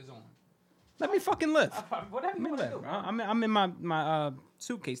Let me fucking live. Whatever you want to do. I'm in my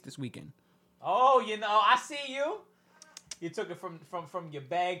suitcase this weekend. Oh, I see you. You took it from your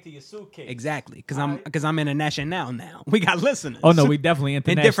bag to your suitcase. Exactly, because I'm international now. We got listeners. Oh no, we definitely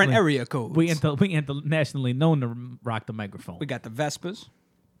internationally in different area codes. We internationally known to rock the microphone. We got the Vespers.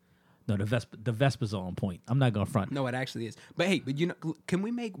 No, the Vespers are on point. I'm not gonna front. No, it actually is. But hey, can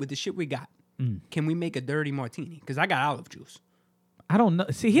we make with the shit we got? Can we make a dirty martini? Because I got olive juice. I don't know.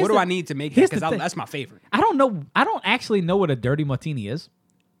 See, what do I need to make that? Because that's my favorite. I don't know. I don't actually know what a dirty martini is.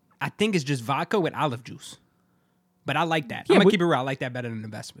 I think it's just vodka with olive juice. But I like that. Yeah, I'm going to keep it real. I like that better than the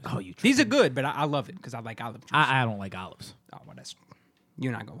Vespers. Oh, you These are good, but I love it because I like olive juice. I don't like olives. Oh, well,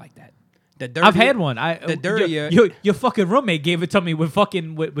 you're not going to like that. The dirtier, I've had one. The dirtier. Your fucking roommate gave it to me with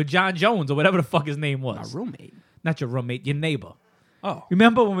John Jones or whatever the fuck his name was. My roommate? Not your roommate, your neighbor. Oh.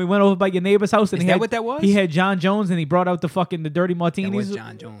 Remember when we went over by your neighbor's house? And Is that what that was? He had John Jones and he brought out the dirty martinis. It was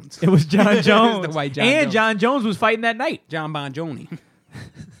John Jones. It was John Jones. It was the white John and Jones. John Jones was fighting that night. John Bon Jovi.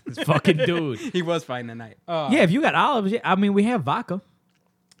 This fucking dude. He was fighting that night. Yeah, if you got olives, I mean, we have vodka.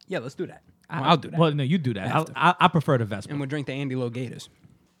 Yeah, let's do that. I'll do that. Well, no, you do that. I prefer the Vespa. And we'll drink the Andy Low Gators.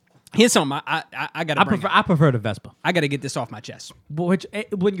 Here's something I got to I prefer the Vespa. I got to get this off my chest. Which,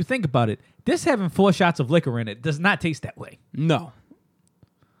 when you think about it, this having 4 shots of liquor in it does not taste that way. No.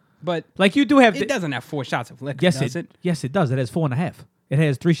 But like you do have... It doesn't have 4 shots of liquor, yes, does it? Yes, it does. It has 4.5. It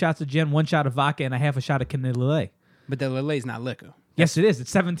has 3 shots of gin, 1 shot of vodka, and a half a shot of Candy Lillet. But the Lillet's not liquor. Yes, it is.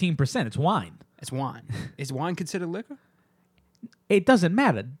 It's 17%. It's wine. It's wine. Is wine considered liquor? It doesn't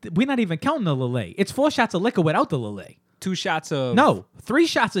matter. We're not even counting the Lillet. It's 4 shots of liquor without the Lillet. 2 shots of... No. 3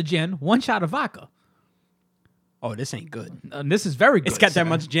 shots of gin, 1 shot of vodka. Oh, this ain't good. And this is very good. It's got that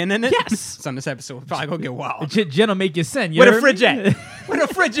much gin in it? Yes. So on this episode, we're probably going to get wild. Gin will make you sin. Where the fridge at? Where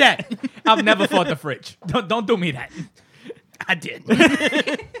the fridge at? I've never fought the fridge. Don't do me that. I did.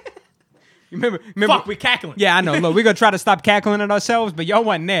 Remember? Fuck, we cackling. Yeah, I know. Look, we're going to try to stop cackling at ourselves, but y'all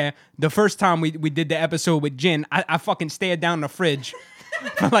wasn't there. The first time we did the episode with gin, I fucking stared down the fridge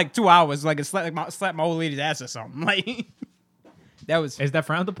for like 2 hours, like it slapped my old lady's ass or something. Like, that was... Is that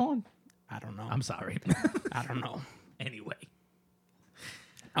frowned upon? I don't know. I'm sorry. I don't know. Anyway.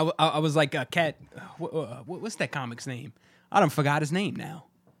 I was like a cat... what's that comic's name? I done forgot his name now.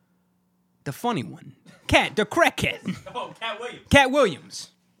 The funny one. The crackhead. Oh, Cat Williams. Cat Williams.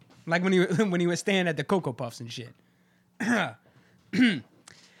 Like when he was staying at the Cocoa Puffs and shit. Let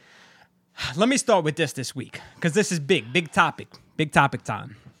me start with this week, because this is big topic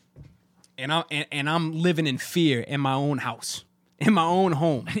time. And I'm living in fear in my own house, in my own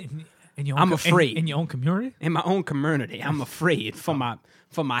home. I'm afraid in your own community. In my own community, I'm afraid for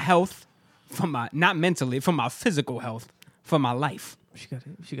my health, not mentally, for my physical health, for my life. She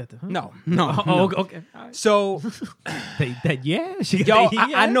got the no. Okay. Right. So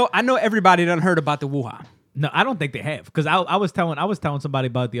I know everybody done heard about the Wuhan. No, I don't think they have, because I was telling somebody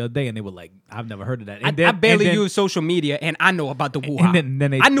about it the other day, and they were like, "I've never heard of that." And I barely use social media, and I know about the Wuhan. And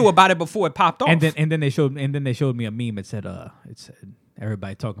then I knew about it before it popped off. And then they showed me a meme. It said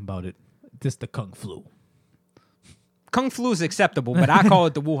everybody talking about it. This the Kung flu. Kung flu is acceptable, but I call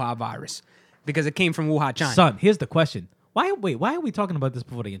it the Wuhan virus because it came from Wuhan, China. Son, here's the question. Why are we talking about this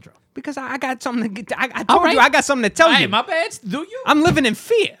before the intro? Because I got something to get. I told you I got something to tell you. Hey, my bad. Do you? I'm living in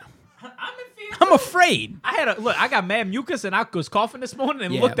fear. I'm in fear. I'm afraid. I got mad mucus and I was coughing this morning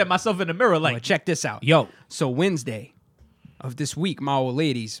and looked at myself in the mirror like, well, check this out. Yo. So Wednesday of this week, my old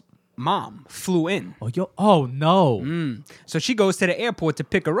lady's mom flew in. Oh no. So she goes to the airport to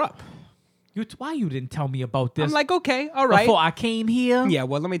pick her up. Why you didn't tell me about this? I'm like, okay, all right. Before I came here? Yeah,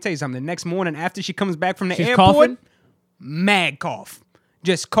 well, let me tell you something. The next morning after she comes back from the She's airport, coughing? Mad cough.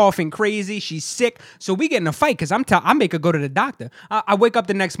 Just coughing crazy. She's sick. So we get in a fight because I make her go to the doctor. I wake up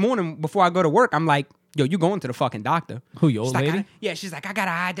the next morning before I go to work. I'm like, yo, you going to the fucking doctor. Who, your old lady? She's like, I got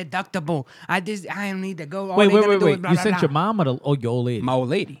a high deductible. I don't need to go. Wait. You sent your mom or your old lady? My old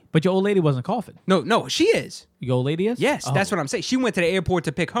lady. But your old lady wasn't coughing. No, she is. Your old lady is? Yes, that's what I'm saying. She went to the airport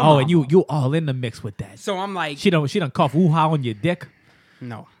to pick her Oh, mom and you all in the mix with that. So I'm like, she done cough woo-ha on your dick?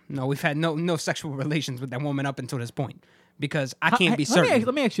 No, we've had no sexual relations with that woman up until this point. Because I can't be certain.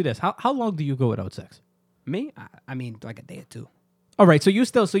 Let me ask you this: How long do you go without sex? Me? I mean, like a day or two. All right, so you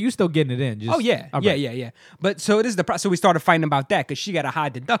still getting it in? Oh yeah, yeah. But so it is so we started fighting about that because she got a high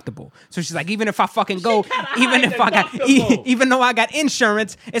deductible. So she's like, even if I fucking go, even though I got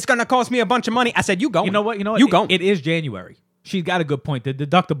insurance, it's gonna cost me a bunch of money. I said, you go. You know what? You go. It is January. She's got a good point. The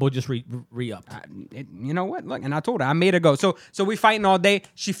deductible just re-upped. You know what? Look, and I told her I made her go. So we fighting all day.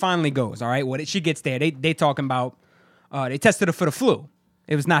 She finally goes. All right. Well, she gets there. They talking about. They tested her for the flu.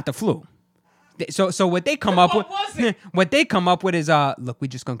 It was not the flu. So what they come up with, What was it? what they come up with is look, we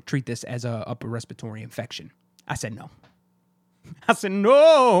just gonna treat this as a upper respiratory infection. I said no. I said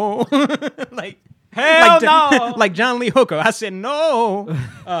no. like Hell like, no. like John Lee Hooker. I said no.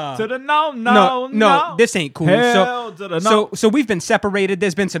 To the no. This ain't cool. Hell to the no. So we've been separated.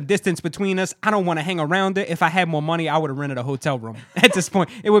 There's been some distance between us. I don't want to hang around it. If I had more money, I would have rented a hotel room. At this point,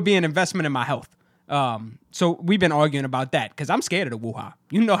 it would be an investment in my health. So we've been arguing about that because I'm scared of the Wuhan.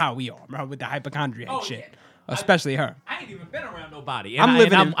 You know how we are, bro, with the hypochondriac Oh, shit, yeah. especially her. I ain't even been around nobody. I'm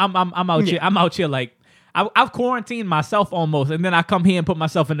out here. I'm out here like I've quarantined myself almost, and then I come here and put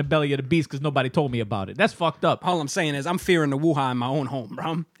myself in the belly of the beast because nobody told me about it. That's fucked up. All I'm saying is I'm fearing the Wuhan in my own home, bro.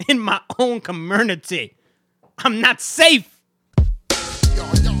 I'm in my own community. I'm not safe.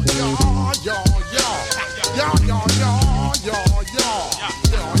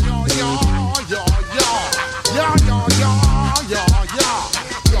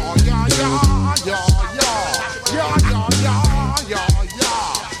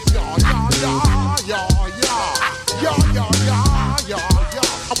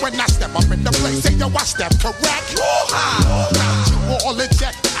 When I step up in the place, say yo, I step correct. Got you all in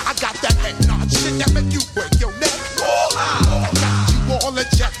check. I got that head nod shit that make you break your neck. I got you all in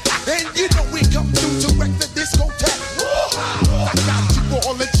check. And you know we come through to wreck the discotheque. I got you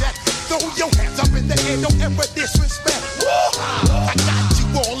all in check. Throw your hands up in the air, don't ever disrespect. I got you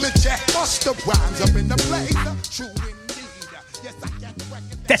all in check. Bust the rhymes up in the place. True indeed. Yes, I can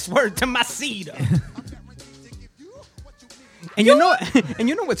recognize. That's word to my seed. And you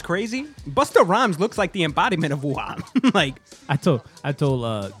know what's crazy? Busta Rhymes looks like the embodiment of Wuhan. like I told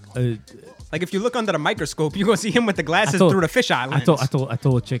like if you look under the microscope, you're gonna see him with the glasses through the fisheye lens. I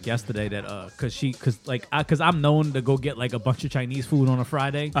told a chick yesterday that cause I'm known to go get like a bunch of Chinese food on a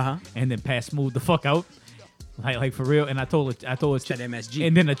Friday and then pass smooth the fuck out. Like for real. And I told her That MSG.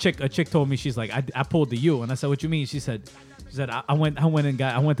 and then a chick told me, she's like, I pulled the U, and I said, what you mean? She said I went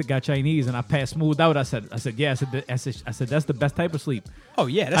to got Chinese and I passed smooth out. I said yeah. I said that's the best type of sleep. Oh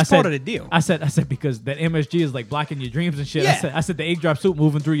yeah, that's part of the deal. I said because that MSG is like blocking your dreams and shit. Yeah. I said the egg drop soup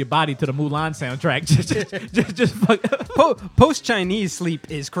moving through your body to the Mulan soundtrack. just fuck. Post Chinese sleep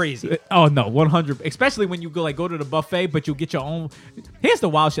is crazy. Oh no, 100. Especially when you go to the buffet, but you get your own. Here's the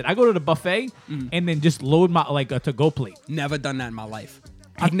wild shit. I go to the buffet and then just load my a to-go plate. Never done that in my life.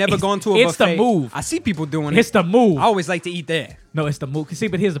 I've never gone to a it's buffet. the move. I see people doing It's it. the move. I always like to eat there. No, it's the move. See,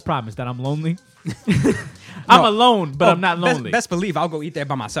 but here's the problem: is that I'm lonely. I'm alone, but I'm not lonely. Best believe I'll go eat there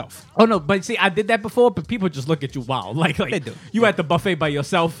by myself. Oh no, but see, I did that before, but people just look at you wild. Like They do. You at the buffet by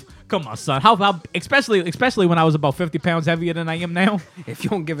yourself. Come on, son. How especially when I was about 50 pounds heavier than I am now. If you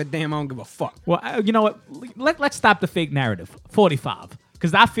don't give a damn, I don't give a fuck. Well, you know what? Let's stop the fake narrative. 45,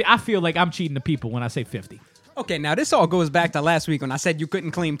 because I feel like I'm cheating the people when I say 50. Okay, now this all goes back to last week when I said you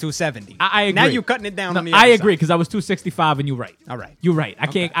couldn't claim 270. I agree. Now you're cutting it down on the I other agree side. because I was 265 and you're right. All right. You're right. I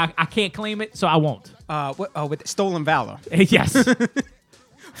can't claim it, so I won't. With stolen valor. Yes.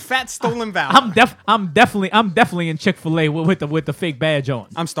 Fat stolen valor. I'm definitely in Chick-fil-A with the fake badge on.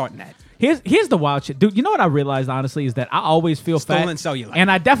 I'm starting that. Here's the wild shit, dude. You know what I realized honestly is that I always feel Stolen fat, cellulite.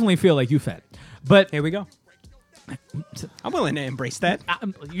 and I definitely feel like you fat. But Here we go. I'm willing to embrace that.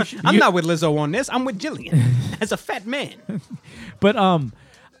 I'm I'm not with Lizzo on this. I'm with Jillian as a fat man. But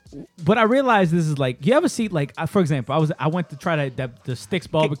what I realized is like, you ever see like, for example, I went to try the Sticks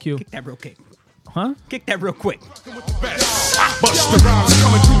barbecue. Kick that real quick. Huh? Kick that real quick. Bust the rhymes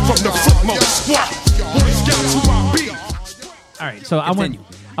coming through from the footmost squad. Boy Scouts who I be. All right, so Continue.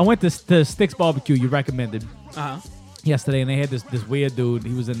 I went to the Sticks barbecue you recommended Uh-huh. yesterday, and they had this weird dude.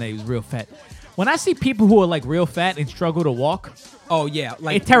 He was in there. He was real fat. When I see people who are like real fat and struggle to walk, Oh yeah,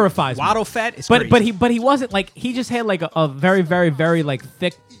 like it terrifies me. waddle fat is But crazy. he wasn't like, he just had like a very very very like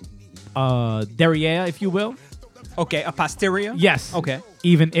thick derriere, if you will. Okay, a posterior. Yes. Okay.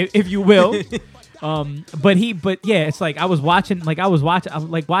 Even if you will. But yeah, it's like I was watching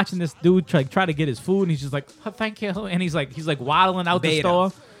this dude try to get his food, and he's just like, oh, thank you, and he's like waddling out the Beta.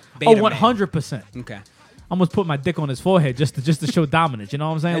 store. Beta man. 100%. Okay. Almost put my dick on his forehead just to show dominance. You know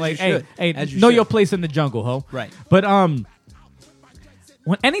what I'm saying? As you Like, should. hey, As you know should. your place in the jungle, ho. Right. But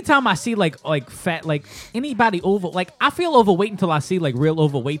anytime I see like fat, like anybody over, like I feel overweight until I see like real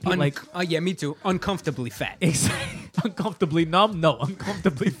overweight people. Like yeah, me too. Uncomfortably fat. uncomfortably numb. No,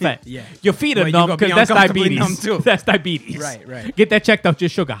 uncomfortably fat. Yeah. Your feet are Well, you numb gonna be because that's uncomfortably diabetes. numb, too. That's diabetes. Right. Get that checked out. Your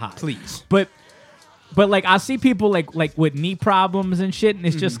sugar high, Please. But like I see people like with knee problems and shit, and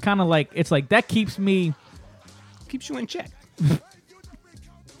it's just kind of like, it's like that keeps me. Keeps you in check.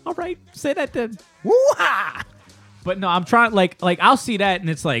 All right, say that then. Woo-ha! But no, I'm trying like I'll see that and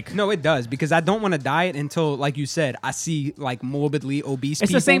it's like No, it does because I don't want to diet until, like you said, I see like morbidly obese it's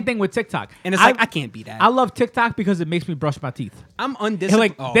people. the same thing with TikTok. And it's like I can't be that. I love TikTok because it makes me brush my teeth. I'm And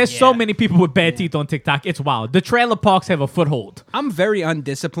undisciplined. like there's so many people with bad teeth on TikTok. It's wild. The trailer parks have a foothold. I'm very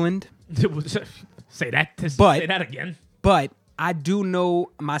undisciplined, Say that. But- Say that again. but I do know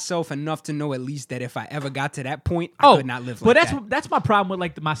myself enough to know at least that if I ever got to that point, I could not live like but that. that's my problem with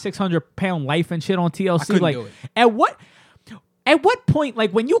like my 600-pound life and shit on TLC. couldn't Like do it. at what point, like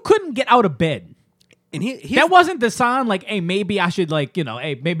when you couldn't get out of bed, And here's that wasn't the sign like, hey, maybe I should like,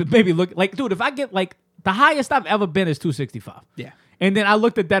 hey, maybe look like, dude, if I get like the highest I've ever been is 265. Yeah. And then I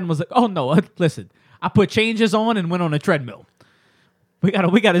looked at that and was like, oh no, listen, I put changes on and went on a treadmill. We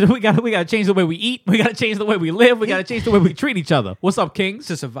gotta change the way we eat. We gotta change the way we live. We gotta change the way we treat each other. What's up, Kings?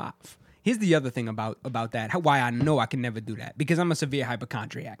 to survive. Here's the other thing about that. Why I know I can never do that because I'm a severe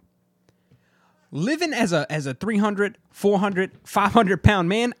hypochondriac. Living as a 300, 400, 500 pound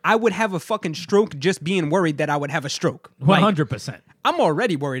man, I would have a fucking stroke just being worried that I would have a stroke. 100%. I'm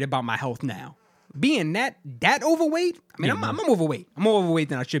already worried about my health now. Being that overweight, I mean, I'm overweight. I'm more overweight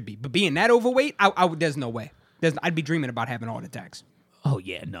than I should be. But being that overweight, there's no way. I'd be dreaming about having heart attacks. Oh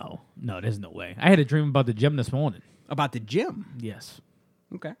yeah, no, there's no way. I had a dream about the gym this morning. About the gym. Yes,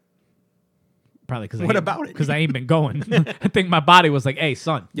 Okay. probably because What about it? Because I ain't been going. I think my body was like, "Hey,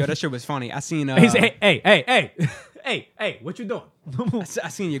 son." Yo, that shit was funny. I seen He said, hey, what you doing? I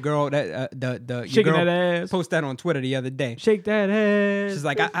seen your girl that your Shaking girl that ass. post that on Twitter the other day. Shake that ass. She's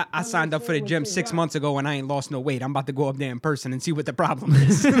like, I signed up for the gym 6 months ago and I ain't lost no weight. I'm about to go up there in person and see what the problem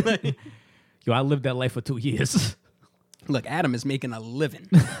is. Like, Yo, I lived that life for 2 years. look, Adam is making a living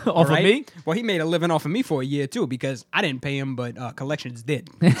Off of me? Well, he made a living off of me for a year too because I didn't pay him, but collections did,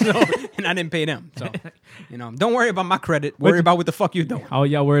 so, and I didn't pay them. So, don't worry about my credit. Worry about what the fuck you doing. Oh,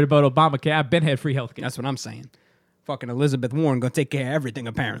 y'all worried about Obamacare? I've been had free health care. That's what I'm saying. Fucking Elizabeth Warren gonna take care of everything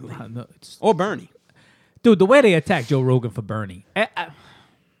apparently, No, or Bernie. dude, the way they attacked Joe Rogan for Bernie,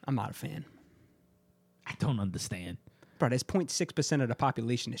 I'm not a fan, I don't understand. bro. There's 0.6% of the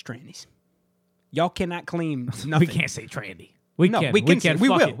population is trannies. Y'all cannot claim nothing. We can't say trendy. We No, can. we can say- we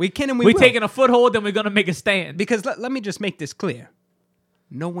fuck will. it. We can and we We're will. taking a foothold, and we're gonna make a stand. Because let me just make this clear.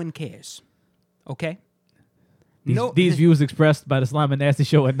 No one cares. Okay? These views expressed by the Slime and Nasty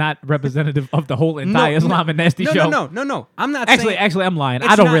Show are not representative of the whole entire Slime and Nasty Show. No. I'm not Actually, saying, I'm lying.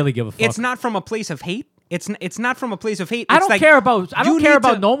 it's I don't not- really give a fuck. It's not from a place of hate. It's not from a place of hate. I It's don't like, care about. I you don't care need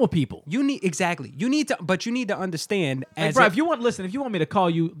about to- normal people. You need exactly. You need to understand Like, as bro, a- if you want me to call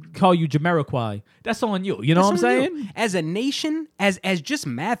you Jamiroquai, that's on you. You know what I'm That's on you. saying? As a nation, as just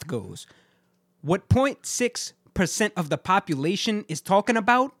math goes, what 0.6% of the population is talking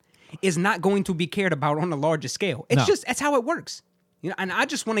about is not going to be cared about on a larger scale. It's No. just that's how it works. And I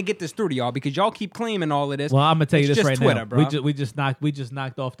just want to get this through to y'all because y'all keep claiming all of this. Well, I'm gonna tell you It's this just right Twitter, now. bro. We just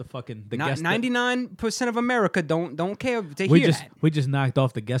knocked off the fucking the guest. 99% of America don't care to We hear just that. knocked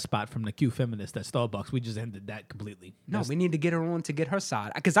off the guest spot from the Q feminist at Starbucks. We just ended that completely. No, we need to get her on to get her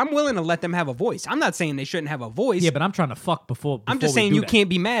side because I'm willing to let them have a voice. I'm not saying they shouldn't have a voice. Yeah, but I'm trying to fuck before I'm just we saying do you that. can't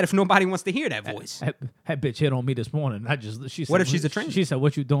be mad if nobody wants to hear that voice. That bitch hit on me this morning. She said, What if she's a trainee? She said,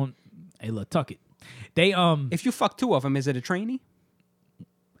 "What you doing?" Hey, look, tuck it. They If you fuck two of them, is it a trainee?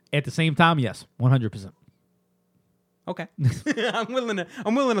 at the same time, yes, 100%. Okay, I'm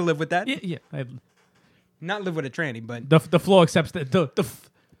willing to live with that. Yeah. Not live with a tranny, but The floor accepts that.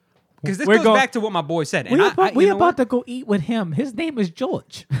 because this we're goes going- back to what my boy said. And We you know about what? to go eat with him. His name is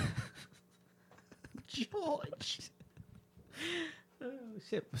George. George.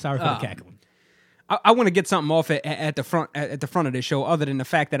 Shit. Sorry for the cackling. I want to get something off at the front of this show, other than the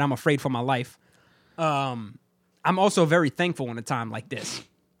fact that I'm afraid for my life. I'm also very thankful in a time like this.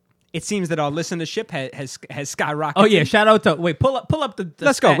 It seems that our listenership has skyrocketed. Oh yeah, shout out to pull up the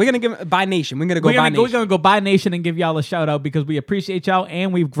Let's go. stat. We're gonna give by nation. We're gonna go by nation. We're gonna go by nation and give y'all a shout out because we appreciate y'all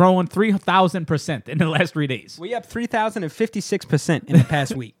and we've grown 3,000% in the last 3 days. We up 3,056% in the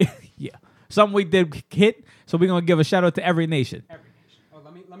past week. Yeah, something we did hit, so we're gonna give a shout out to every nation. Every nation. Oh,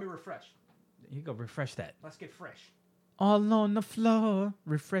 let me refresh. You go refresh that. Let's get fresh. All on the floor,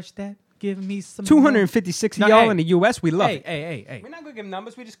 refresh that. Give me some. 256 No, of y'all hey. in the U.S. We love Hey, it. hey. We're not gonna give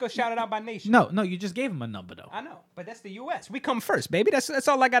numbers. We just go shout it out by nation. No, you just gave him a number though. I know, but that's the U.S. We come first, baby. That's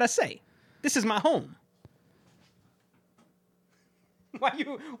all I gotta say. This is my home.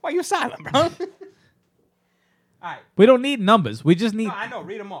 Why you silent, bro? All right. We don't need numbers. We just need. No, I know.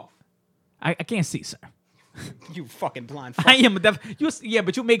 Read them off. I can't see, sir. You fucking blind fuck. I am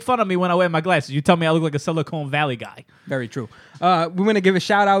but you make fun of me when I wear my glasses. You tell me I look like a Silicon Valley guy. Very true. We want to give a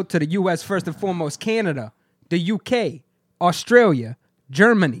shout out to the U.S. first and foremost, Canada, the U.K., Australia,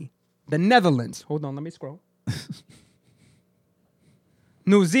 Germany, the Netherlands. Hold on, let me scroll.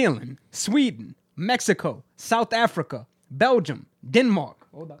 New Zealand, Sweden, Mexico, South Africa, Belgium, Denmark.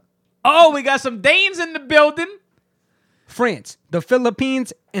 Hold up. Oh, we got some Danes in the building. France, the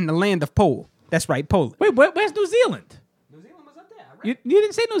Philippines, and the land of Pole. That's right, Poland. Wait, where's New Zealand? New Zealand was up there. You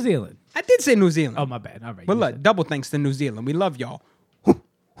didn't say New Zealand. I did say New Zealand. Oh, my bad. All right. But you look, said- double thanks to New Zealand. We love y'all.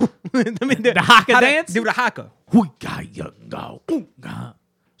 The haka dance? Do the haka.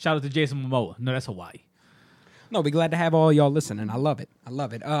 Shout out to Jason Momoa. No, that's Hawaii. No, we're glad to have all y'all listening. I love it. I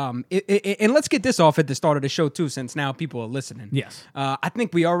love it. And let's get this off at the start of the show too, since now people are listening. Yes. I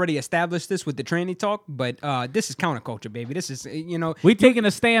think we already established this with the tranny talk, but this is counterculture, baby. This is We taking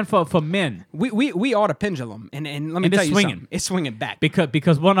a stand for men we are the pendulum, and let me And tell it's you swinging. something. It's swinging back.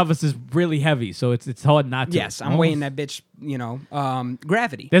 because one of us is really heavy, so it's hard not to. Yes, I'm weighing that bitch.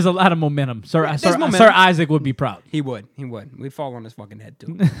 Gravity. There's a lot of momentum. Sir momentum. Sir Isaac would be proud. He would. We'd fall on his fucking head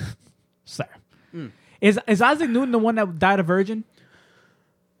too. Sir. Is Isaac Newton the one that died a virgin?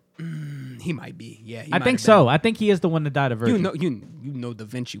 He might be. Yeah, he I might think have so. I think he is the one that died a been. virgin. You know, Da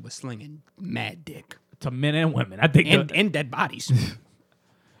Vinci was slinging mad dick To men and women. I think. and dead bodies.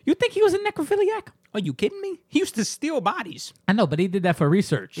 You think he was a necrophiliac? Are you kidding me? He used to steal bodies. I know, but he did that for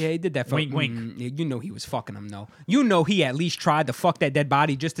research. Yeah, he did that for Wink, wink. Yeah, you know he was fucking them though. You know he at least tried to fuck that dead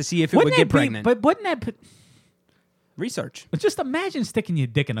body just to see if it would get pregnant. But wouldn't that? Research. Just imagine sticking your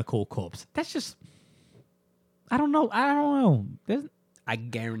dick in a cold corpse. That's just. I don't know. I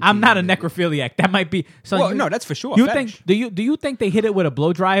guarantee. I'm not a you. necrophiliac. That might be. So Well, no, that's for sure. You Fetish. think? Do you think they hit it with a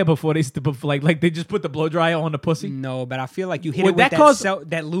blow dryer before they like they just put the blow dryer on the pussy? No, but I feel like you hit Would it with that cause-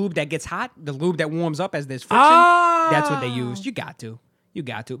 that lube that gets hot, the lube that warms up as there's friction. Ah! That's what they use. You got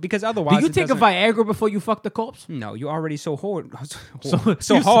to, because otherwise. Do you it take a doesn't- Viagra before you fuck the corpse? No, you're already so hard. So-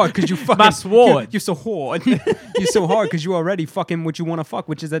 So you- hard because you fucking my sword. You're so hard. You're so hard because you already fucking what you want to fuck,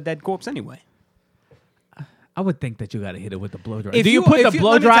 which is a dead corpse anyway. I would think that you got to hit it with the blow dryer. If Do you you- put if the you-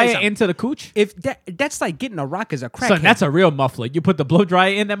 blow let me tell you dryer something. into the cooch? If that's like getting a rock as a crackhead. Son, that's a real muffler. You put the blow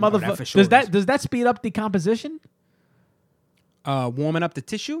dryer in that that motherfucker. for sure Does that speed up decomposition? warming up the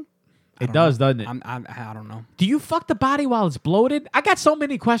tissue. It does, doesn't it? I don't know. Do you fuck the body while it's bloated? I got so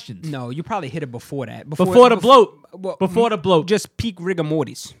many questions. No, you probably hit it before that. Before the bloat. well, Before the bloat. Just peak rigor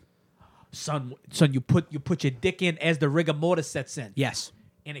mortis. Son, you put your dick in as the rigor mortis sets in. Yes.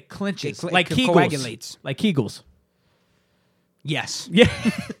 And it clenches. It like Kegels. coagulates. Like Kegels. Yes. Yeah.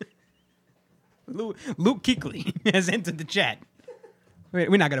 Luke Kuechly has entered the chat.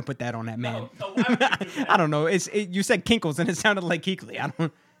 We're not gonna put that on that man. I don't know. You said Kinkles and it sounded like Kuechly. I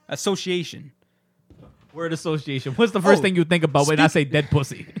don't. Association. Word association. What's the first Oh, thing you think about when I say dead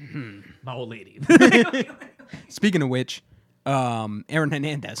pussy? My old lady. Speaking of which, Aaron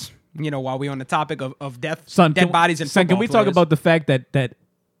Hernandez. While we're on the topic of death, Son, dead bodies and son, can we talk players. about the fact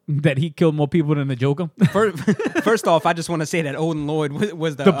that he killed more people than the Joker? First off, I just want to say that Odin Lloyd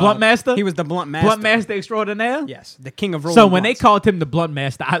was the Blunt master? He was the blunt master. Blunt master extraordinaire? Yes, the king of rolling. So when they blunts. called him the blunt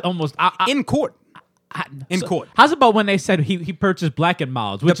master, in court, in so court. How's about when they said he purchased Black and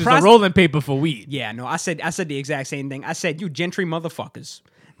Miles, which is pros- a rolling paper for weed? Yeah, no, I said the exact same thing. I said, you gentry motherfuckers.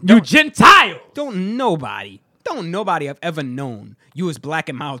 You Gentile. Don't nobody I've ever known use Black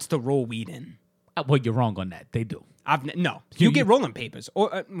and Milds to roll weed in. Well, you're wrong on that. They do. You get rolling papers,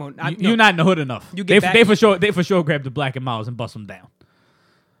 or no. You're not in the hood enough. You get they for sure grab the Black and Miles and bust them down.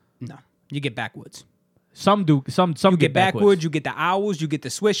 No, you get backwoods. Some do. Some You get get backwoods. You get the owls. You get the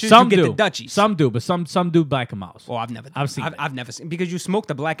swishers. Some you get do. the Dutchies. Some do, but some do Black and Miles. Oh, I've seen. I've never seen because you smoke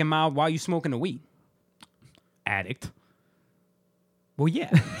the Black and Mild while you smoking the weed. Addict. Well,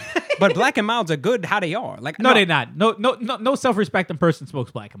 yeah, but Black and Milds are good how they are. Like No, they're not. No self-respecting person smokes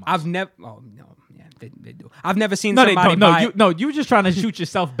Black and Miles. I've never. Oh no, yeah, they do. I've never seen No, they somebody don't. buy. You were just trying to shoot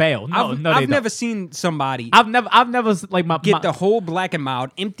yourself bail. No, I've they never don't. seen somebody I've never like my get the whole Black and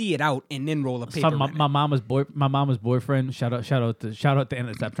Mild, empty it out, and then roll a paper. my mama's boyfriend. Shout out to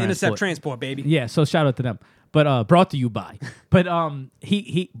Intercept Intercept Transport, baby. Yeah, so shout out to them. But brought to you by. But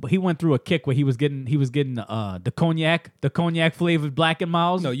he went through a kick where he was getting the cognac flavored Black and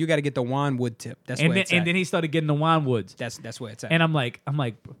Miles. No, you got to get the wine wood tip. That's and where then it's at. and then he started getting the wine woods. That's where it's at. And I'm like,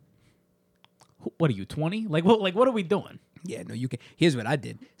 what are you, 20? Like what are we doing? Yeah, no, you can. Here's what I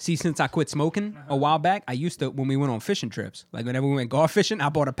did. See, since I quit smoking a while back, I used to when we went on fishing trips. Like whenever we went gar fishing, I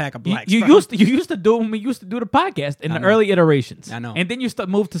bought a pack of blacks. You bro. used to do it when we used to do the podcast in the know. early iterations. I know. And then you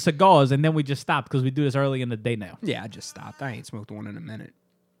moved to cigars, and then we just stopped because we do this early in the day now. Yeah, I just stopped. I ain't smoked one in a minute.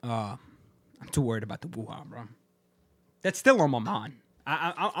 I'm too worried about the Wuhan, bro. That's still on my mind.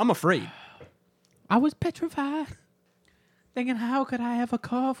 I'm afraid. I was petrified. Thinking, how could I have a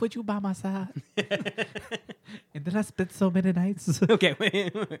cough with you by my side? And then I spent so many nights Okay,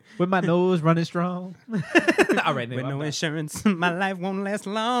 wait. with my nose running strong. All right, With no insurance, my life won't last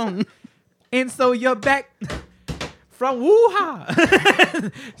long. and so you're back from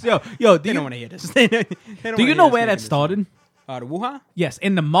Wuhan. yo, They don't want to hear this. They don't do wanna you hear know us where making that this. started? The Wuhan? Yes,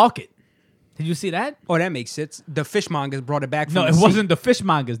 in the market. Did you see that? Oh, that makes sense. The fishmongers brought it back from No, the it sea. wasn't the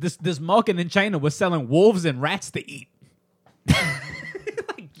fishmongers. This market in China was selling wolves and rats to eat.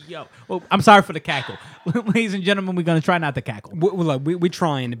 Like, yo, well, I'm sorry for the cackle, ladies and gentlemen. We're gonna try not to cackle. Look, we're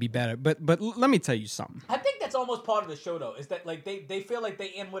trying to be better, but let me tell you something. I think that's almost part of the show, though. Is that like they feel like they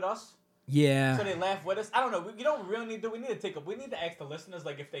in with us, Yeah. so they laugh with us. I don't know. You don't really need to. We need to take we need to ask the listeners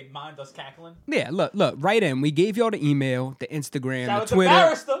like if they mind us cackling. Yeah, look, right in. We gave y'all the email, the Instagram, Shout the out to Twitter,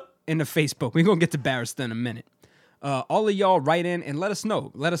 Barrister. and the Facebook. We're going to get to Barrister in a minute. All of y'all write in and let us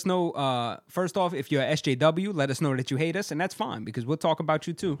know. Let us know, first off, if you're a SJW, let us know that you hate us, and that's fine, because we'll talk about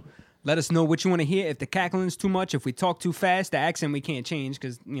you too. Let us know what you want to hear. If the cackling's too much, if we talk too fast, the accent we can't change,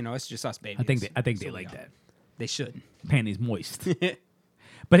 because, it's just us, baby. I think they like that. They should. Panties moist.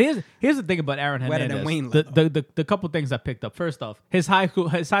 But here's the thing about Aaron Wetter Hernandez. than Wayne The couple things I picked up. First off, his high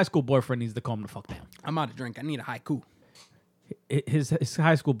school boyfriend needs to calm the fuck down. I'm out of drink. I need a haiku. His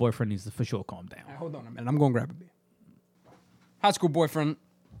high school boyfriend needs to for sure calm down. Hold on a minute. I'm going to grab a beer. High school boyfriend.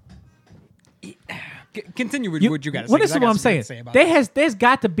 Continue with what you got to say. Well, this 'cause I is got what I'm something saying. to say about that. There's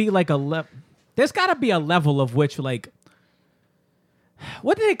got to be like there's got to be a level of which like,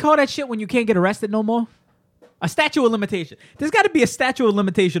 what do they call that shit when you can't get arrested no more? A statute of limitation. There's got to be a statute of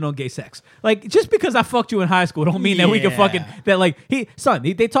limitation on gay sex. Like, just because I fucked you in high school don't mean that we can Yeah. fucking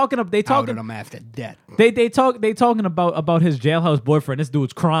they talking Out of them after death. they talking about his jailhouse boyfriend. This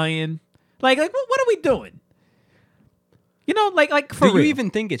dude's crying. Like what are we doing? Like for Do real. you even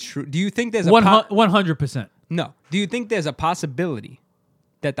think it's true? Do you think there's a 100%? No. Do you think there's a possibility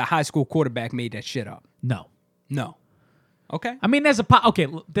that the high school quarterback made that shit up? No. No. Okay. I mean, there's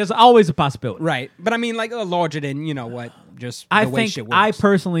always a possibility. Right. But I mean, like, larger than, just I the way think shit works. I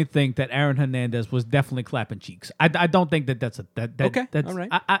personally think that Aaron Hernandez was definitely clapping cheeks. I don't think that's Okay, That's, all right.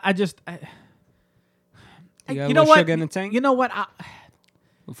 I just You got a you know little what? sugar in the tank? You know what?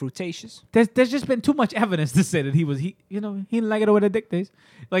 Fruitaceous. There's just been too much evidence to say that he didn't like it the way the dick tastes.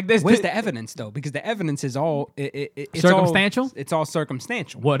 Like this. Where's the evidence, though? Because the evidence is all... it's Circumstantial? It's all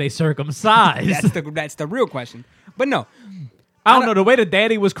circumstantial. Were they circumcised? That's the real question. But no. I don't know. The way the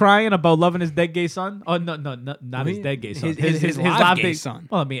daddy was crying about loving his dead gay son. Oh no, not his dead gay son. His live gay son.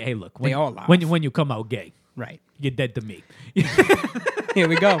 Well, I mean, hey, look. They all live. When you come out gay, Right. you're dead to me. Here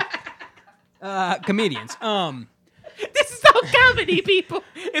we go. Comedians. This is all comedy, people.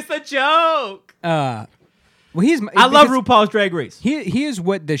 It's a joke. Well, here's I love RuPaul's Drag Race. Here's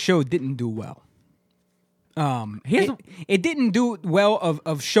what the show didn't do well. It didn't do well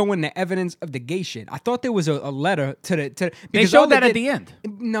of showing the evidence of the gay shit. I thought there was a letter to the They because all showed that it at did- the end.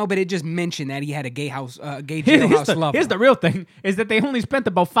 No, but it just mentioned that he had a gay house, gay Here's jailhouse lover. the real thing is that they only spent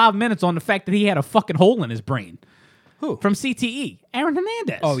about 5 minutes on the fact that he had a fucking hole in his brain. Who? From CTE, Aaron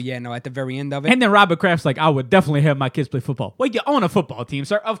Hernandez. Oh yeah, no, at the very end of it. And then Robert Kraft's like, I would definitely have my kids play football. Well, you own a football team,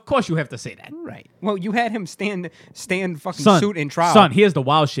 sir. Of course you have to say that. Right. Well, you had him stand fucking Son, suit in trial. Son, here's the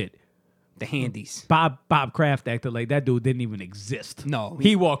wild shit. The handies. Bob Kraft acted like that dude didn't even exist. No.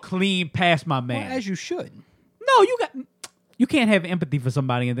 He walked clean past my Well, man. as you should. No, you can't have empathy for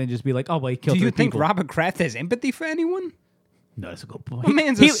somebody and then just be like, oh, well, he killed Do you three think people. Robert Kraft has empathy for anyone? No, that's a good point. My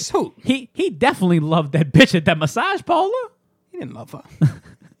man's a suit. He definitely loved that bitch at that massage parlor. He didn't love her.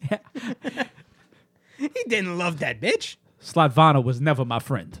 He didn't love that bitch. Slatvana was never my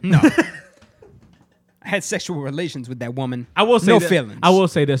friend. No. I had sexual relations with that woman. I will say no that- feelings. I will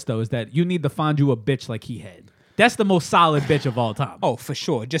say this though, is that you need to find you a bitch like he had. That's the most solid bitch of all time. Oh, for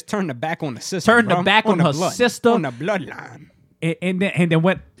sure. Just turn the back on the sister. Turn the bro. back on the her blood. sister. On the bloodline. And then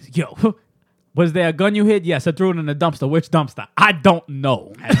went, yo, was there a gun you hid? Yes, I threw it in the dumpster. Which dumpster? I don't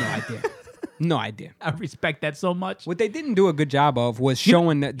know. I have no idea. No idea. I respect that so much. What they didn't do a good job of was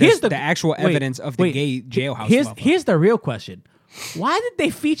showing the Here's actual wait, evidence of the wait. gay jailhouse Here's lover. here's the real question. Why did they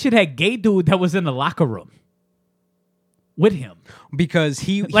feature that gay dude that was in the locker room with him? Because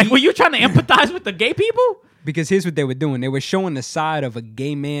he Were you trying to empathize with the gay people? because here's what they were doing. They were showing the side of a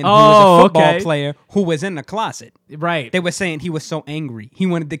gay man who Oh, was a football okay. player who was in the closet. Right. They were saying he was so angry. He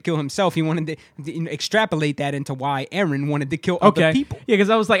wanted to kill himself. He wanted to extrapolate that into why Aaron wanted to kill other people. Yeah, because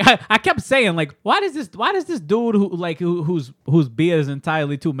I was like, I kept saying like, why does this dude whose beard is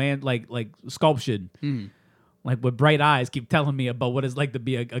entirely too like sculptured, like with bright eyes, keep telling me about what it's like to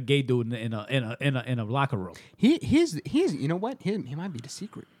be a gay dude in a locker room. Here's you know what? He might be the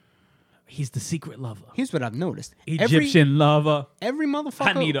secret. He's the secret lover. Here's what I've noticed. Egyptian lover. Every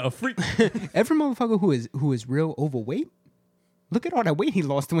motherfucker. I need a freak. Every motherfucker who is real overweight. Look at all that weight he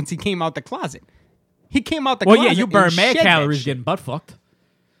lost once he came out the closet. He came out the closet. Well, yeah, you burn and mad shed that calories shit. getting butt fucked.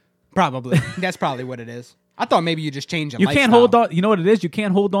 Probably. That's probably what it is. I thought maybe you just changed your You lifestyle. can't hold on. You know what it is? You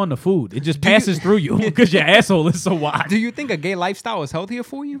can't hold on to food. It just passes through you because your asshole is so wide. Do you think a gay lifestyle is healthier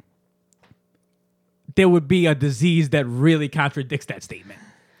for you? There would be a disease that really contradicts that statement.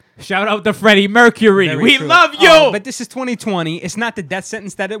 Shout out to Freddie Mercury. Very We true. love you. Oh, but this is 2020. It's not the death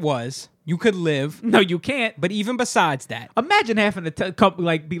sentence that it was. You could live. No, you can't. But even besides that, Imagine having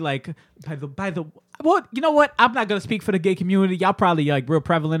to be like, by the. Well, you know what? I'm not gonna speak for the gay community. Y'all probably like real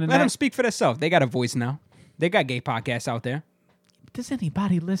prevalent in let that. them speak for themselves. They got a voice now. They got gay podcasts out there. Does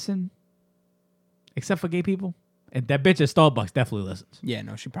anybody listen? Except for gay people? And that bitch at Starbucks definitely listens. Yeah,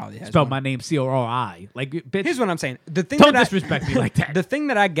 no, she probably has. Spelled one. my name C-O-R-I. Like, bitch, Here's what I'm saying. The thing don't that disrespect me like that. The thing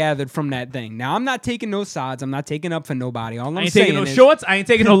that I gathered from that thing. Now, I'm not taking no sides. I'm not taking up for nobody. All I I'm ain't saying taking no is, shorts. I ain't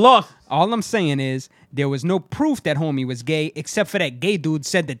taking no loss. all I'm saying is there was no proof that homie was gay, except for that gay dude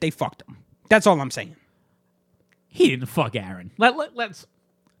said that they fucked him. That's all I'm saying. He didn't fuck Aaron.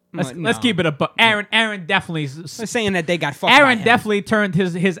 Let's No. keep it up. Aaron definitely. I'm saying that they got fucked. Aaron by him. definitely turned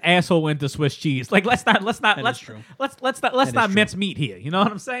his asshole into Swiss cheese. Like let's not true. let's not is true. mince meat here. You know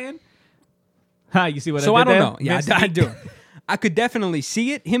what I'm saying? Ha, you see what So I I did don't there? know. Yeah, Mince I meat. do. I could definitely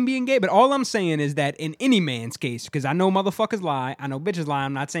see it, him being gay, but all I'm saying is that in any man's case, because I know motherfuckers lie, I know bitches lie.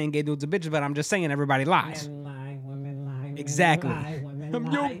 I'm not saying gay dudes are bitches, but I'm just saying everybody lies. Women lie, Exactly.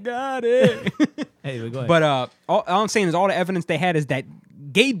 women You got it. Hey, go ahead. But all I'm saying is all the evidence they had is that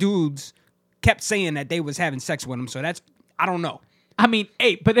gay dudes kept saying that they was having sex with him. So that's, I don't know. I mean,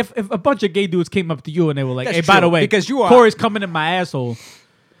 hey, but if a bunch of gay dudes came up to you and they were like, That's "Hey, by true, the way, because you are- Corey's coming in my asshole,"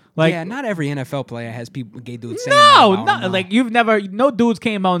 like, Yeah, not every NFL player has gay dudes saying that no, about him, no, like no dudes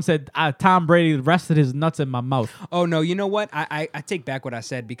came out and said Tom Brady rested his nuts in my mouth. Oh no, you know what? I take back what I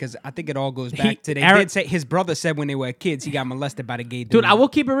said because I think it all goes back to they Aaron- did say his brother said when they were kids he got molested by the gay dude. Dude, I will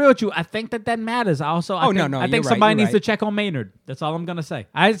keep it real with you. I think that matters. I think, you're I think right, somebody you're needs right. to check on Maynard. That's all I'm gonna say.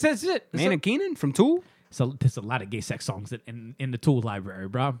 That's it. Man and Keenan from Tool. So there's a lot of gay sex songs in the Tool library,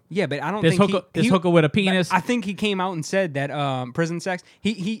 bro. Yeah, but I don't This think hooker, this hooker with a penis. I think he came out and said that prison sex.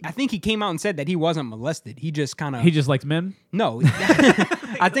 I think he came out and said that he wasn't molested. He just kind of He just likes men. no.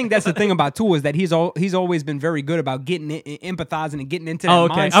 I think that's the thing about Tool is that he's always been very good about empathizing and getting into that Oh,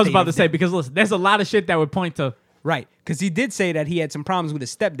 okay. mind I was state about of to say things. because listen, there's a lot of shit that would point to. Right, because he did say that he had some problems with his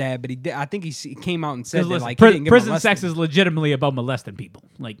stepdad, but I think he came out and said that Listen, like he didn't get prison molested. sex is legitimately about molesting people.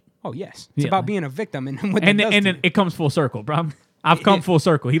 Like, Oh yes, it's Yeah. about being a victim and what and that does then to you. it comes full circle, bro. I've come full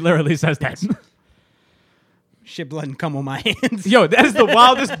circle. He literally says that. Shit, blood and cum on my hands. Yo, that is the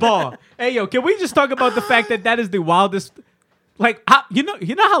wildest bar. Hey, yo, can we just talk about the fact that is the wildest? Like, you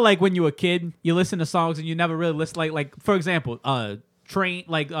know how like when you were a kid, you listen to songs and you never really listen. Like for example, train,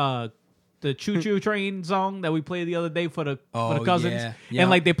 like the Choo Choo Train song that we played the other day for the cousins, yeah, yeah. and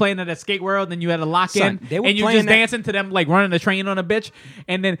like they playing it at Skate World, and you had to lock Son, in, they were and you playing just that- dancing to them like running the train on a bitch,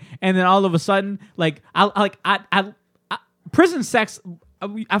 and then all of a sudden, like I prison sex.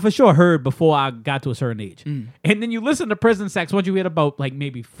 I for sure heard before I got to a certain age, and then you listen to prison sex. Once you hit about like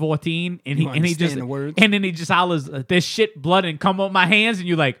maybe 14, and he understand just the words. and then he just hollers, "This shit, blood, and come on my hands," and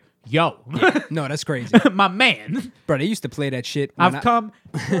you're like, "Yo, No, that's crazy, my man, bro. They used to play that shit. When I've come."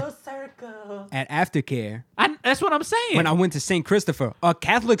 at aftercare That's what I'm saying. when I went to St. Christopher, a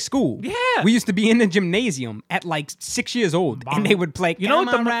Catholic school. Yeah. we used to be in the gymnasium at like 6 years old, and they would play. You know Come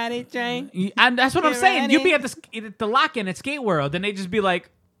what the on, mo- ride it, Jane. And that's what I'm Get saying. ready. You'd be at the lock-in at Skate World, and they just be like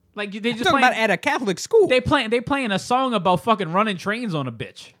they just Talking playing. about at a Catholic school. They playing a song about fucking running trains on a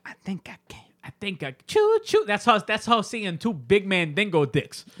bitch. I think I can. I think I choo choo. That's how seeing two big man dingo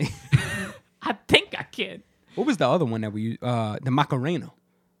dicks. I think I can. What was the other one that we used? The Macarena.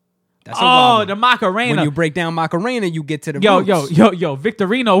 That's a wild The one. Macarena. When you break down Macarena, you get to the yo, roots. yo,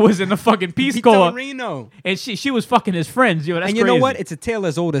 Victorino was in the fucking Peace Corps, Victorino. and she was fucking his friends. Yo, that's And you know crazy. what? It's a tale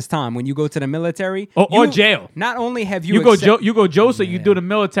as old as time. When you go to the military Or you- jail. Not only have You go accept- Joe, so you Yeah. do the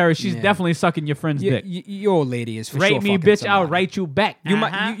military. She's Yeah. definitely sucking your friend's dick. Your old lady is for Rape sure me, fucking bitch. I'll somebody. write you back. You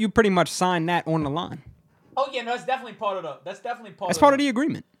might you pretty much signed that on the line. Oh yeah, no, that's definitely part of the. That's definitely part. That's part of the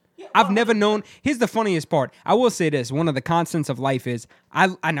agreement. I've never known. Here's the funniest part. I will say this: one of the constants of life is I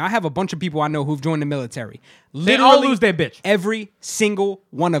know I have a bunch of people I know who've joined the military. They all lose their bitch. Every single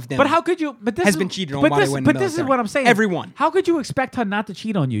one of them. But how could you? But this has is, been cheated on but while this, they were in But the this is military. what I'm saying. Everyone. How could you expect her not to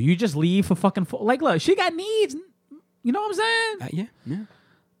cheat on you? You just leave for fucking like, look, she got needs. You know what I'm saying? Yeah.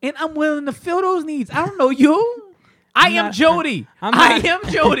 And I'm willing to fill those needs. I don't know you. I am Jody. I am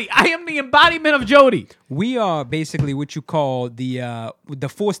Jody. I am the embodiment of Jody. We are basically what you call the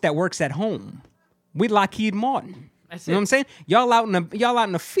force that works at home. We Lockheed Martin. That's You know what I'm saying? Y'all out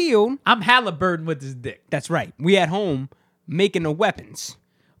in the field. I'm Halliburton with this dick. That's right. We at home making the weapons.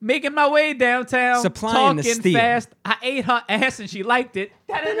 Making my way downtown, Supplying the talking steel. fast. I ate her ass and she liked it.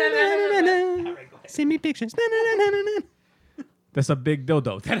 Send me pictures. That's a big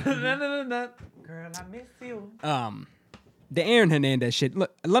dildo. Girl, I miss you. The Aaron Hernandez shit.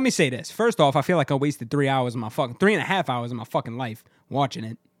 Look, let me say this. First off, I feel like I wasted 3.5 hours of my fucking life watching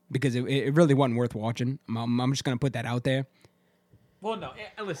it because it really wasn't worth watching. I'm just gonna put that out there. Well, no.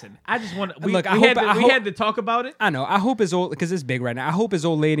 Listen, I just want to. We had to talk about it. I know. I hope his old because it's big right now. I hope his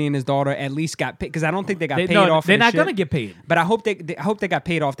old lady and his daughter at least got paid because I don't think they got paid off. They're not shit. gonna get paid. But I hope they got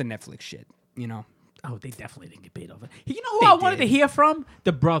paid off the Netflix shit. You know. Oh, they definitely didn't get paid off. You know who I wanted to hear from?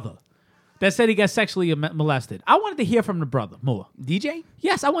 The brother that said he got sexually molested. I wanted to hear from the brother more. DJ?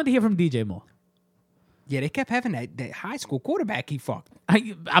 Yes, I wanted to hear from DJ more. Yeah, they kept having that high school quarterback he fucked.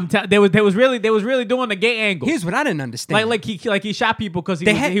 They was really doing the gay angle. Here's what I didn't understand. Like he shot people because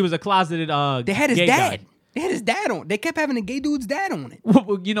he was a closeted They had his gay dad. guy. They had his dad on. They kept having the gay dude's dad on it.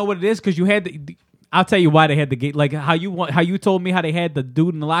 Well, you know what it is? Because you had I'll tell you why they had the gay. Like how you told me how they had the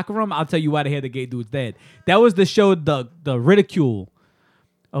dude in the locker room. I'll tell you why they had the gay dude's dad. That was to show the ridicule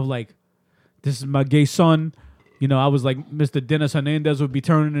of like, this is my gay son. You know, I was like, Mr. Dennis Hernandez would be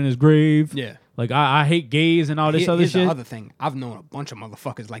turning in his grave. Yeah. Like, I hate gays and all this other Here's shit. the other thing. I've known a bunch of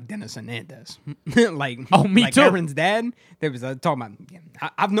motherfuckers like Dennis Hernandez. Like, oh, me like too. Aaron's dad. They was talking about. Yeah,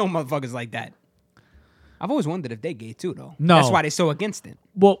 I've known motherfuckers like that. I've always wondered if they gay too, though. No. That's why they're so against it.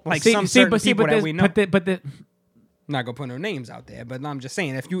 Well, like some certain people that we know. But I'm not gonna put no names out there, but I'm just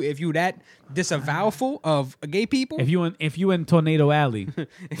saying if you that disavowful of gay people, if you in Tornado Alley,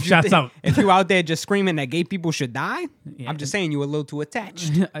 shouts out. If you out there just screaming that gay people should die, Yeah. I'm just saying you a little too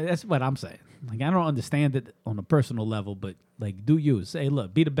attached. That's what I'm saying. Like, I don't understand it on a personal level, but like, do you say,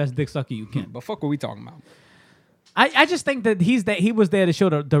 look, be the best dick sucker you can. But fuck, what we talking about? I just think that he was there to show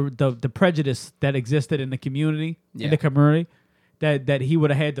the prejudice that existed in the community, that he would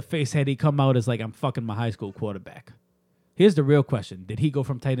have had to face had he come out as like, I'm fucking my high school quarterback. Here's the real question: did he go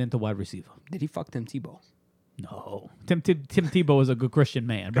from tight end to wide receiver? Did he fuck Tim Tebow? No. Tim Tebow is a good Christian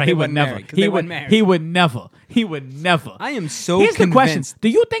man, right? He He would wasn't never. married, 'cause He they would wasn't married. He would never. He would never. I am so Here's the question: convinced. do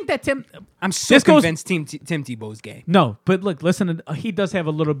you think that Tim? I'm so This goes- convinced Tim Tebow's gay. No, but look, listen. He does have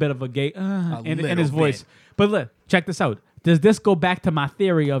a little bit of a gay in his little voice. bit. But look, check this out. Does this go back to my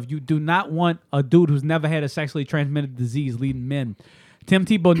theory of you do not want a dude who's never had a sexually transmitted disease leading men? Tim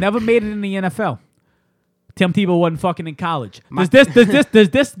Tebow never made it in the NFL. Tim Tebow wasn't fucking in college. Does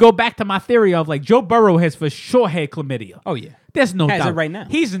this go back to my theory of like Joe Burrow has for sure had chlamydia? Oh yeah, There's no Has it doubt. right now.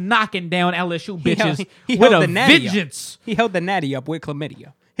 He's knocking down LSU He held- bitches he with held a the natty up. vengeance. He held the natty up with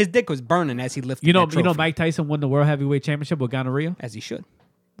chlamydia. His dick was burning as he lifted. You know, that trophy, Mike Tyson won the World Heavyweight Championship with gonorrhea. as he should.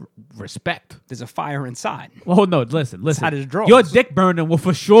 Respect. There's a fire inside. Oh no, listen. Inside his drawers. Your dick burning will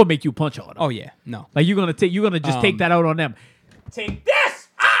for sure make you punch harder. Oh yeah, no. Like you're gonna just take that out on them. Take this.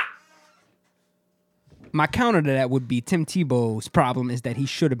 My counter to that would be Tim Tebow's problem is that he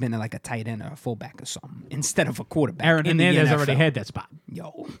should have been like a tight end or a fullback or something instead of a quarterback. Aaron in the Hernandez NFL. already had that spot.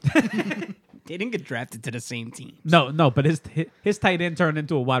 Yo, they didn't get drafted to the same team. No, but his tight end turned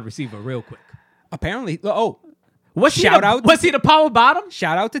into a wide receiver real quick. Apparently, Was Shout out Was he the power bottom?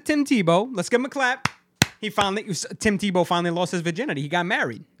 shout out to Tim Tebow. Let's give him a clap. Tim Tebow finally lost his virginity. He got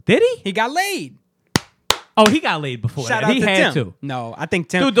married. Did he? He got laid. Oh, he got laid before Shout that. out He to had Tim. to. No, I think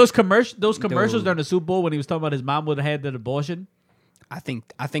Tim. Dude, those commercials Dude. during the Super Bowl when he was talking about his mom would have had that abortion. I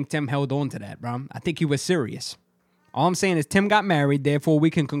think Tim held on to that, bro. I think he was serious. All I'm saying is Tim got married. Therefore, we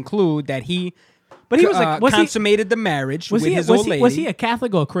can conclude that he. But he was like, was he consummated the marriage with his old lady. was he a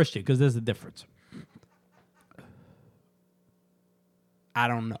Catholic or a Christian? Because there's a difference. I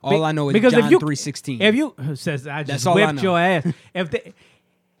don't know. All I know is because John if you 3:16. If you says I just all I whipped know. your ass.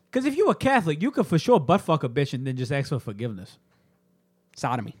 Because if you were Catholic, you could for sure butt fuck a bitch and then just ask for forgiveness.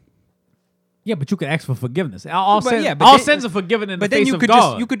 Sodomy. Yeah, but you could ask for forgiveness. All But sins, yeah, but all then- sins are forgiven in the But then face you of could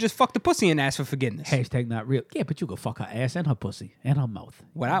God. you could just fuck the pussy and ask for forgiveness. Hashtag not real. Yeah, but you could fuck her ass and her pussy and her mouth.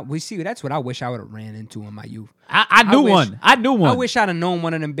 That's what I wish I would have ran into in my youth. I knew wish- one. I knew one. I wish I'd have known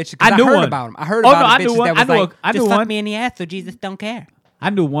one of them bitches. I 'cause knew heard one. about them. I heard Oh, about no, I bitches knew one. that was I knew like, a- I just knew fuck one. me in the ass so Jesus don't care. I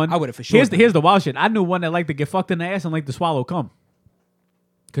knew one. I would've for sure done Here's the wild shit. I knew one that liked to get fucked in the ass and liked to swallow cum.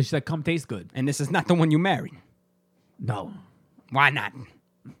 Because she said cum tastes good. And this is not the one you married. No. Why not?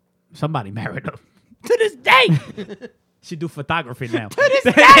 Somebody married her. To this day. She do photography now. To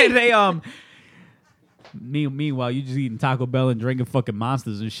this day. they meanwhile you just eating Taco Bell and drinking fucking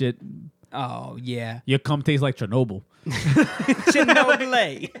Monsters and shit. Oh yeah, Your cum tastes like Chernobyl.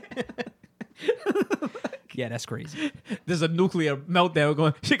 Chernobyl. Yeah, that's crazy. There's a nuclear meltdown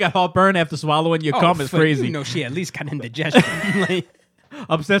going. She got heartburn after swallowing your cum. It's crazy. You know, she at least got indigestion. Like,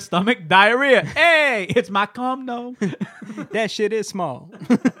 Upset stomach, diarrhea. Hey, it's my cum. No. that shit is small.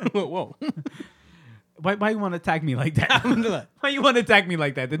 Whoa. Why you want to attack me like that? Look, Why you want to attack me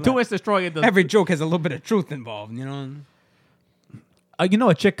like that? The 2-inch destroyer does. every joke has a little bit of truth involved, you know? You know,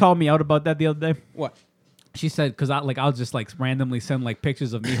 a chick called me out about that the other day. What? She said, because I'll just like randomly send like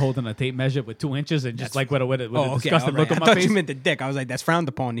pictures of me holding a tape measure with 2 inches and just like with a disgusting look on I my thought face. you meant the dick. I was like, that's frowned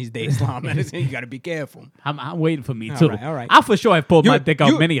upon these days, Islam. You got to be careful. I'm waiting for me too. All right. I for sure have pulled my dick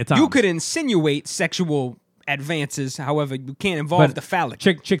out many a time. You could insinuate sexual advances, however, you can't involve the phallic.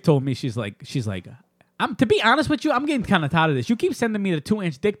 Chick told me she's like, I'm to be honest with you, I'm getting kind of tired of this. You keep sending me the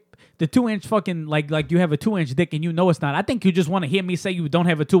 2-inch dick, the 2-inch fucking like you have a 2-inch dick and you know it's not. I think you just want to hear me say you don't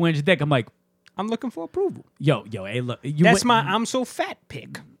have a 2-inch dick. I'm like, I'm looking for approval. yo, hey, look, That's my I'm so fat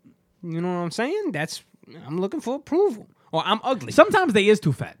pick. You know what I'm saying? I'm looking for approval. Or I'm ugly. Sometimes they is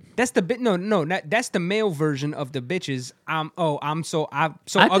too fat. That's the bit. No. That's the male version of the bitches. I'm so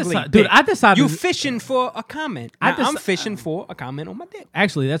ugly. Dude, I decided you fishing for a comment. Now, I I'm fishing for a comment on my dick.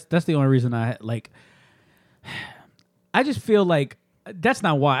 Actually, that's the only reason I like. I just feel like that's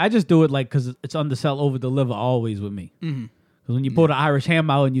not why. I just do it like because it's undersell, over deliver always with me. Because when you pulled an Irish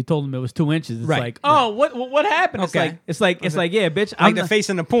ham out and you told them it was 2 inches, it's like, oh, what happened? Okay. It's like, yeah, bitch. Like the face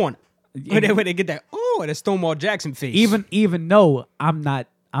in the porn. Where they get that, the Stonewall Jackson face. Even though I'm not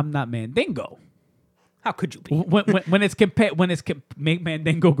Mandingo. How could you be? When it's make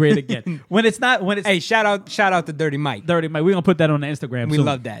Mandingo great again. when it's Hey, shout out to Dirty Mike. Dirty Mike. We're gonna put that on the Instagram. We soon.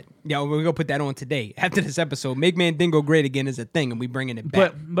 love that. Yeah, we're gonna put that on today. After this episode, Make Mandingo great again is a thing, and we bringing it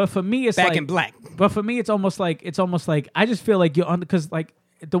back. But for me, it's back like, in black. But for me, it's almost like I just feel like you're on because like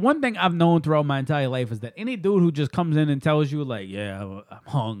the one thing I've known throughout my entire life is that any dude who just comes in and tells you like, yeah, I'm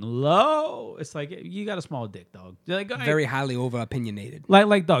hung low, it's like you got a small dick, dog. Like, very highly over opinionated.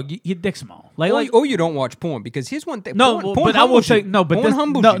 Like dog, your dick's small. Or you don't watch porn because here's one thing. No, porn but I will say no, but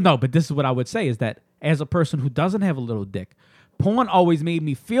but this is what I would say is that as a person who doesn't have a little dick, porn always made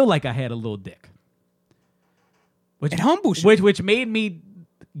me feel like I had a little dick. It humbles you. Which made me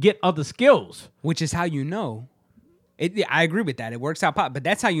get other skills. Which is how you know. I agree with that. It works out pop, but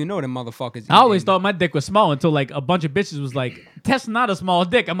that's how you know them motherfuckers. I always thought my dick was small until like a bunch of bitches was like, that's not a small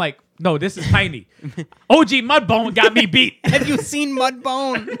dick. I'm like, no, this is tiny. OG Mudbone got me beat. Have you seen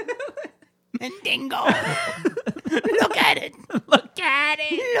Mudbone? Mandingo. Look at it. Look at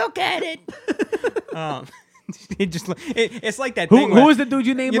it. Look at it. It's like that thing. Who was the dude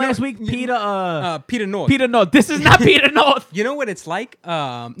you named last week? Peter North. Peter North. This is not Peter North. You know what it's like?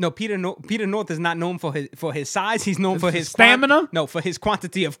 No, Peter North is not known for his size. He's known for his stamina. For his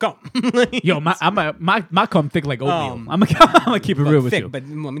quantity of cum. Yo, my cum thick like oatmeal. I'm gonna keep it real with you. But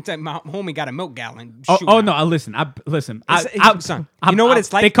let me tell you, my homie got a milk gallon. No, listen. Son, you know what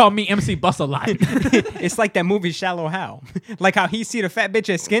it's like? They call me MC Bust a lot. It's like that movie Shallow Hal. Like how he see the fat bitch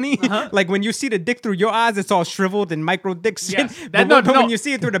as skinny. Like when you see the dick through your eyes, it's all shriveled and micro dick skin. Yes. But when you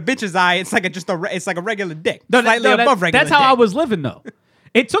see it through the bitch's eye, it's like it's like a regular dick, slightly above regular. That's how dick. I was living though.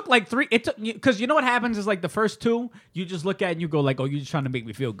 It took like 3. It took because you know what happens is like the first 2 you just look at and you go like, oh, you're just trying to make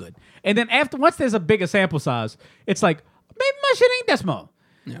me feel good. And then once there's a bigger sample size, it's like maybe my shit ain't that small.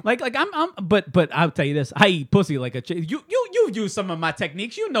 Yeah. Like but I'll tell you this, I eat pussy like a chick. You've used some of my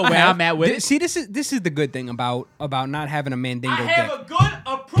techniques. You know where I'm at with it. See, this is the good thing about not having a Mandingo dick. I have a good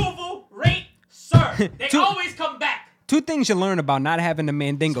approval rate, sir. They always come back. 2 things you learn about not having a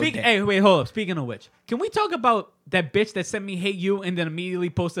Mandingo dick. Hey, wait, hold up. Speaking of which, can we talk about that bitch that sent me "Hate You" and then immediately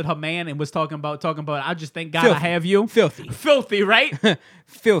posted her man and was talking about? I just thank God I have you. Filthy, right?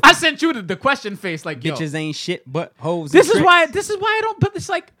 Filthy. I sent you the question face like bitches ain't shit but hoes. This is why I don't. But it's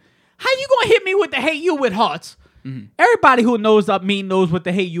like, how you gonna hit me with the "Hate You" with hearts? Mm-hmm. Everybody who knows knows what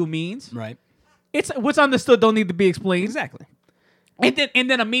the "Hate You" means. Right. It's what's understood don't need to be explained. Exactly. And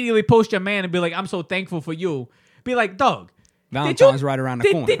then immediately post your man and be like, I'm so thankful for you. Be like, dog. Valentine's right around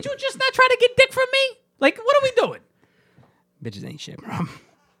the corner. Did you just not try to get dick from me? Like, what are we doing? Bitches ain't shit, bro.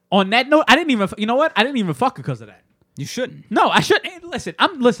 On that note, I didn't even. You know what? I didn't even fuck because of that. You shouldn't. No, I shouldn't. Hey, listen.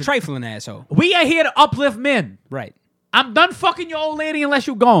 Trifling asshole. We are here to uplift men. Right. I'm done fucking your old lady unless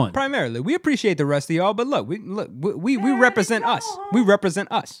you're gone. Primarily, we appreciate the rest of y'all, but look, we represent us. We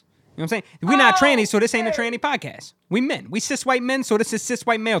represent us. You know what I'm saying? We're not trannies, so this ain't a tranny podcast. We men. We cis white men, so this is cis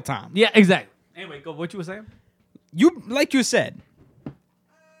white male time. Yeah, exactly. Anyway, go. What you were saying? Like you said,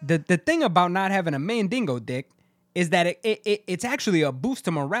 the thing about not having a Mandingo dick is that it's actually a boost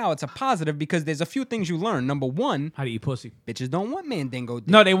to morale. It's a positive because there's a few things you learn. Number one, How do you eat pussy? bitches don't want mandingo dick.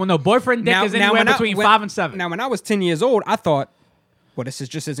 No, they want no boyfriend dick is anywhere between 5 and 7. Now, when I was 10 years old, I thought, well, this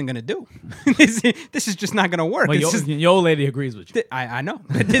just isn't going to do. this is just not going to work. Well, It's your old lady agrees with you. I know.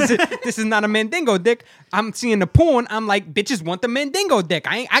 But this is not a mandingo dick. I'm seeing the porn. I'm like, bitches want the mandingo dick.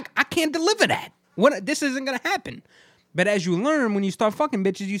 I can't deliver that. This isn't going to happen. But as you learn, when you start fucking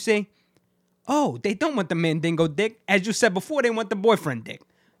bitches, you say, oh, they don't want the mandingo dick. As you said before, they want the boyfriend dick.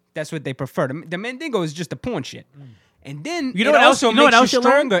 That's what they prefer. The mandingo is just the porn shit. And then You know it what else? also You know what makes else you you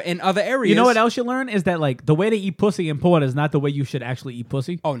learn? stronger in other areas. You know what else you learn is that like the way they eat pussy in porn is not the way you should actually eat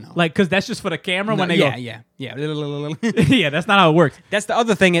pussy. Oh, no. Like because that's just for the camera when they yeah, go. yeah. Yeah, that's not how it works. That's the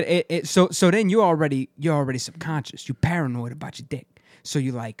other thing. So then you're already subconscious. You're paranoid about your dick. So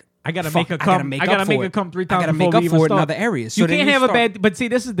you're like, I gotta fuck, make it I gotta come. make I up gotta for make it. it come 3 I times gotta before make we up even for it in start. other areas. You So then can't you have start- a bad. But see,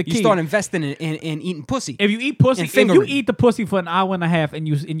 this is the key. You start investing in eating pussy. If you eat pussy, And if you fingering. eat the pussy for an hour and a half and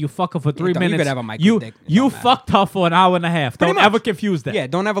you fuck her for 3 you could minutes, have a micro you dick. It you don't matter. fucked her for an hour and a half. Pretty Don't much. ever confuse that. Yeah,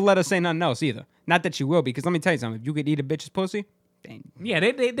 don't ever let her say nothing else either. Not that you will, because let me tell you something. If you could eat a bitch's pussy, Yeah,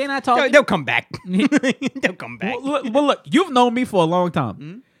 they're not talking. they'll come back. They'll come back. Well, look, you've known me for a long time.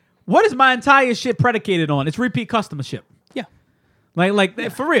 Hmm? What is my entire shit predicated on? It's repeat customership. Yeah. Like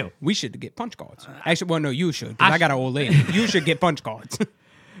for real. We should get punch cards. Actually, well, no, you should. Because I got an old lady. You should get punch cards.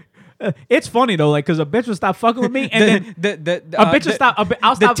 It's funny though, like because a bitch will stop fucking with me, and then a bitch will stop.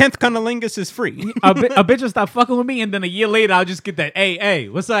 I'll The stop. 10th cunnilingus is free. a bitch will stop fucking with me, and then a year later, I'll just get that. Hey,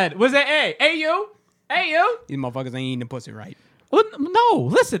 what's that? What's that? Hey, you. These motherfuckers ain't eating the pussy right. Well, no,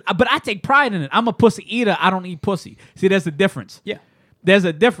 listen, but I take pride in it. I'm a pussy eater. I don't eat pussy. See, there's a difference. Yeah. There's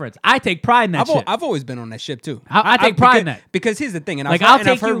a difference. I take pride in that shit. I've always been on that shit too. I take pride in that. Because here's the thing, and Like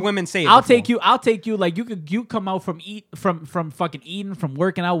I've heard women say it I'll before. take you. Like you come out from fucking eating, from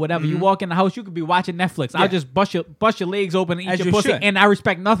working out, whatever. Mm-hmm. You walk in the house, you could be watching Netflix. I'll just bust your legs open and eat As your you pussy, should. and I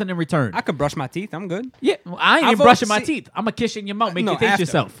respect nothing in return. I could brush my teeth. I'm good. Yeah, well, I ain't I've even brushing my always- teeth. I'm gonna kiss you in your mouth, make No, you taste after,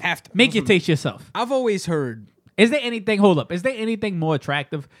 yourself. after. Make you taste yourself. I've always heard. Is there anything? Hold up. Is there anything more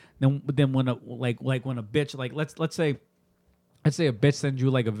attractive than when a when a bitch like let's say a bitch sends you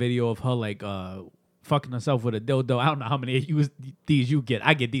like a video of her like fucking herself with a dildo. I don't know how many these you get.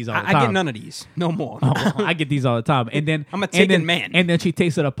 I get these all the time. I get none of these. No more. I get these all the time. And then I'm a and taken then- man. And then she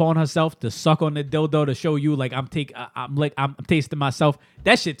takes it upon herself to suck on the dildo to show you like I'm tasting myself.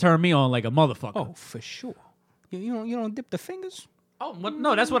 That shit turned me on like a motherfucker. Oh, for sure. You don't dip the fingers. Oh,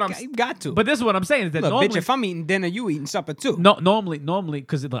 no, that's what I'm. You got to. But this is what I'm saying is that look, normally, bitch, if I'm eating dinner, you eating supper too. no, normally,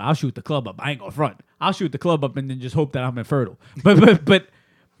 because I'll shoot the club up. I ain't gonna front. I'll shoot the club up and then just hope that I'm infertile. But.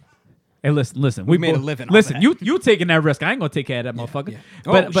 Hey, listen. We made a both- living off Listen, of that. you taking that risk? I ain't gonna take care of that motherfucker. yeah.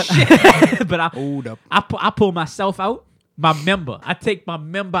 But Oh, shit. but I Hold up. I pull myself out. My member. I take my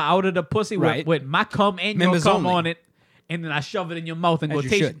member out of the pussy Right. with my cum and Members your cum only. on it, and then I shove it in your mouth and As go you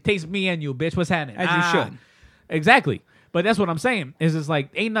taste should. taste me and you, bitch. What's happening? As you should. Exactly. But that's what I'm saying. Is it's like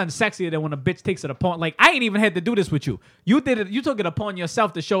ain't nothing sexier than when a bitch takes it upon. Like I ain't even had to do this with you. You did it. You took it upon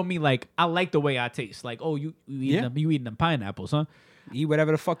yourself to show me like I like the way I taste. Like oh you eating them pineapples, huh? Eat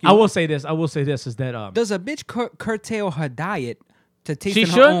whatever the fuck you I want. will say this. Is that Does a bitch curtail her diet to taste she her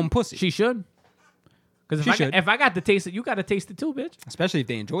should own pussy? She should. Because She should. if I got to taste it, you got to taste it too, bitch. Especially if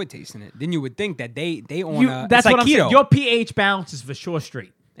they enjoy tasting it. Then you would think that they on That's it's like what I'm keto. saying. Your pH balance is for sure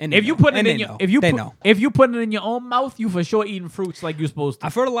straight. And they if you know. put it And in they your know. if you They put, know. if you put it in your own mouth, you for sure eating fruits like you're supposed to.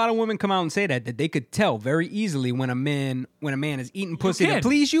 I've heard a lot of women come out and say that they could tell very easily when a man is eating pussy to can.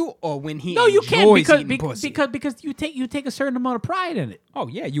 please you or when he No, you can't enjoys because eating pussy. because you take a certain amount of pride in it. Oh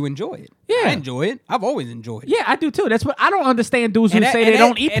yeah, you enjoy it. Yeah. I enjoy it. I've always enjoyed it. Yeah, I do too. That's what I don't understand. Dudes who And say and they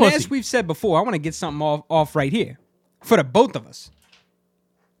don't eat and pussy. as we've said before, I want to get something off right here for the both of us.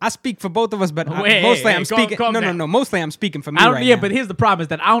 I speak for both of us, but Wait, mostly hey, I'm calm- speaking. calm No, down. Mostly I'm speaking for me I don't. right Yeah, now. but here's the problem: is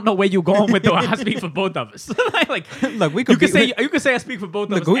that I don't know where you're going with. I speak for both of us. like, Look, we you could can be- say you can say I speak for both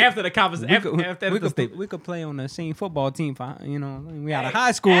of Look, us we- after the conversation. After the statement. we could play on the same football team. We out of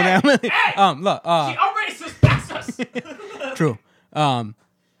high school now. Look, She already suspects us. true.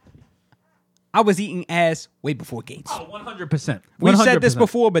 I was eating ass way before Gates. Oh, 100%. We've said this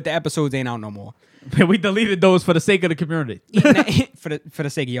before, but the episodes ain't out no more. We deleted those for the sake of the community. for the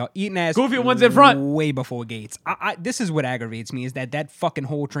sake of y'all, eating ass. Goofy ones in front. way before Gates. This is what aggravates me is that fucking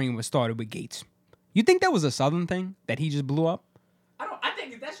whole train was started with Gates. You think that was a Southern thing that he just blew up? I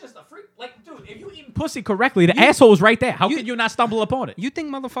think that's just a freak. Like, dude, if you eating pussy correctly, the asshole's right there. How can you not stumble upon it? You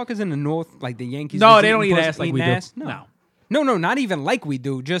think motherfuckers in the North, like the Yankees, No, was they don't eating eat pussy- ass like eating we do. ass? No, not even like we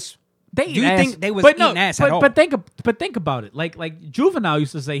do. Just They eat Do you ass. think they was but eating ass but, at all? But think about it. Like Juvenile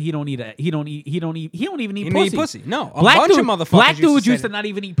used to say he don't even eat pussy. No, a bunch of motherfuckers Black dudes say used to that. not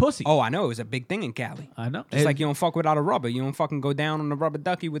even eat pussy. Oh, I know. It was a big thing in Cali. I know. It's like you don't fuck without a rubber. You don't fucking go down on the rubber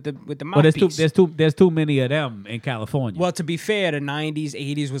ducky with the Well, mouthpiece. there's too many of them in California. Well, to be fair, the 90s,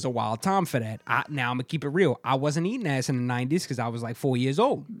 80s was a wild time for that. Now I'm going to keep it real. I wasn't eating ass in the 90s because I was like 4 years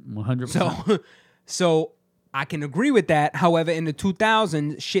old. 100%. So I can agree with that. However, in the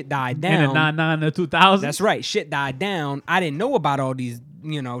 2000s, shit died down. In the 99, the 2000s. That's right. Shit died down. I didn't know about all these,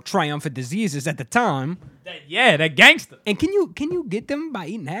 triumphant diseases at the time. That gangster. And can you get them by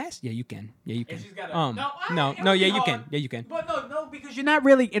eating ass? Yeah, you can. Yeah, you can. Yeah, you can. Yeah, you can. But no, because you're not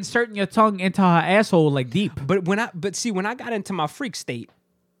really inserting your tongue into her asshole like deep. But when I got into my freak state,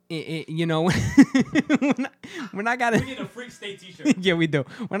 when I got in, We need a freak state t-shirt. yeah, we do.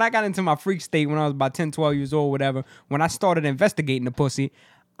 When I got into my freak state when I was about 10, 12 years old, whatever, when I started investigating the pussy,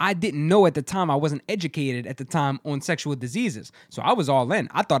 I didn't know at the time, I wasn't educated at the time on sexual diseases. So I was all in.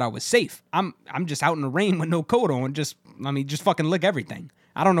 I thought I was safe. I'm just out in the rain with no coat on, just fucking lick everything.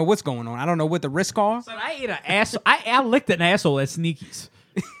 I don't know what's going on. I don't know what the risks are. Son, I ate an ass. I licked an asshole at Sneaky's.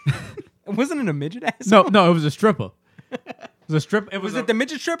 Wasn't it a midget asshole? No, it was a stripper. It was a stripper. Was it the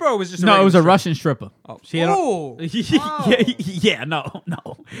midget stripper or was it just No, it was a regular Russian stripper. Oh. She had Oh. yeah, no.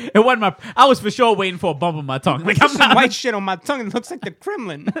 It wasn't my. I was for sure waiting for a bump on my tongue. Like There's I'm some not. white shit on my tongue. It looks like the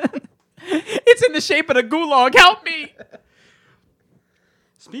Kremlin. It's in the shape of the gulag. Help me.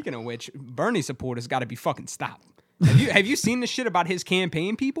 Speaking of which, Bernie supporters got to be fucking stopped. Have you seen the shit about his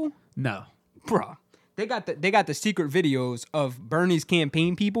campaign people? No. Bruh. They got the secret videos of Bernie's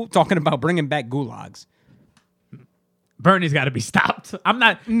campaign people talking about bringing back gulags. Bernie's got to be stopped. I'm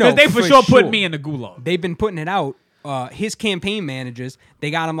not. No, because they for for sure put sure. me in the gulag. They've been putting it out. His campaign managers, they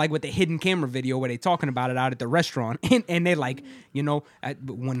got him like with the hidden camera video where they talking about it out at the restaurant. And they're like,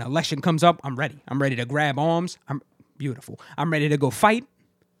 when the election comes up, I'm ready. I'm ready to grab arms. I'm beautiful. I'm ready to go fight.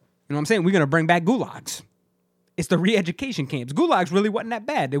 You know what I'm saying? We're going to bring back gulags. It's the re-education camps. Gulags really wasn't that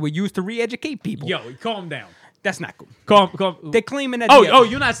bad. They were used to re-educate people. Yo, calm down. That's not cool. Calm. They're claiming that. Oh,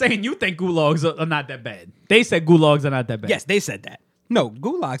 you're not saying you think gulags are not that bad. They said gulags are not that bad. Yes, they said that. No,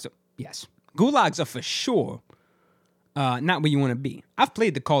 gulags are, yes. Gulags are for sure not where you want to be. I've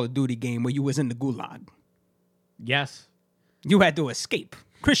played the Call of Duty game where you was in the gulag. Yes. You had to escape.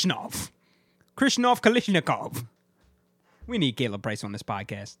 Krishnov Kalishnikov. We need Caleb Price on this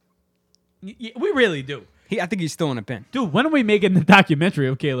podcast. We really do. I think he's still in a pen. Dude, when are we making the documentary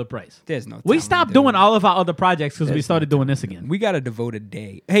of Caleb Price? There's no time. We stopped doing all of our other projects because we There's started doing this again. We got a devoted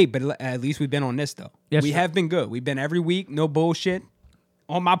day. Hey, but at least we've been on this, though. Yes, we sir. have been good. We've been every week. No bullshit.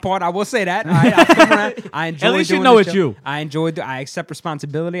 On my part, I will say that. I'll come around. I enjoy At least you doing know the it's show. you. I accept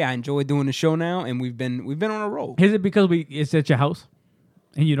responsibility. I enjoy doing the show now, and we've been on a roll. Is it because it's at your house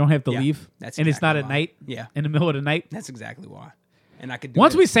and you don't have to Yeah, leave? that's and it's not exactly at why. night? Yeah. In the middle of the night? That's exactly why. And I could do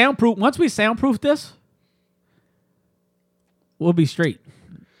Once we this. soundproof this, we'll be straight.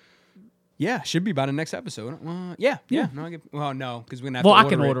 Yeah, should be by the next episode. Yeah. No, because we're gonna have Well, to I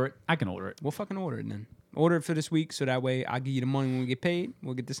can order it. I can order it. We'll fucking order it then. Order it for this week, so that way I'll give you the money when we get paid.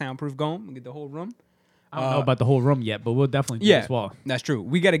 We'll get the soundproof going. We'll get the whole room. I don't know about the whole room yet, but we'll definitely do Yeah, this well. that's true.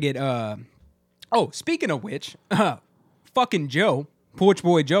 We got to get. Speaking of which, fucking Joe, Porch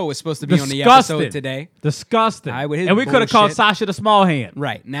Boy Joe, is supposed to be on the episode today. Disgusting. All right, with his And we could have called bullshit. Sasha the small hand.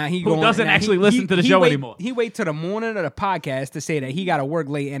 Right now, Who doesn't actually listen to the show anymore. He wait till the morning of the podcast to say that he got to work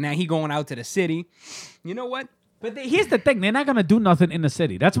late, and now he going out to the city. You know what? But here's the thing: they're not gonna do nothing in the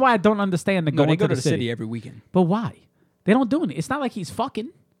city. That's why I don't understand the No, going they go to the city every weekend. But why? They don't do anything. It's not like he's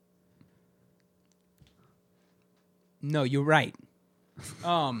fucking. No, you're right.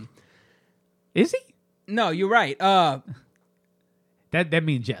 Is he? No, you're right. That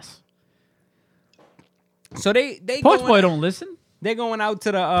means yes. So they Porch going, Boy don't listen. They're going out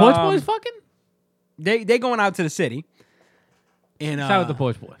to the Porch Boy's fucking. They going out to the city. And Shout out to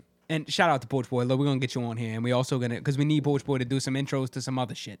Porch Boy. And shout out to Porch Boy. Look, we're gonna get you on here, and we also gonna because we need Porch Boy to do some intros to some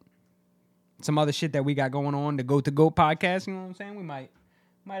other shit, that we got going on. The Goat to Goat podcast. You know what I'm saying? We might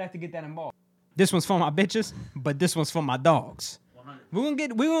have to get that involved. This one's for my bitches, but this one's for my dogs. We're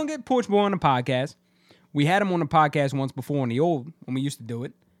gonna get Porch Boy on the podcast. We had him on the podcast once before when we used to do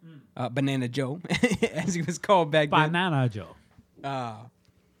it. Banana Joe, as he was called back then. Banana Joe.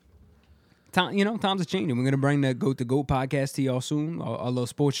 Times are changing. We're gonna bring the Goat to Goat podcast to y'all soon. Our little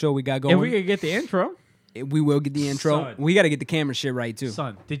sports show we got going. And we could get the intro. We will get the intro. Son. We got to get the camera shit right too.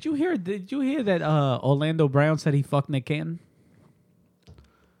 Son, did you hear that Orlando Brown said he fucked Nick Cannon?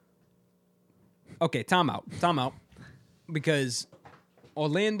 Okay, time out. Because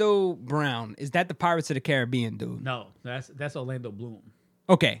Orlando Brown, is that the Pirates of the Caribbean dude? No, that's Orlando Bloom.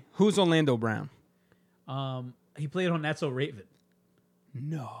 Okay, who's Orlando Brown? He played on That's So Raven.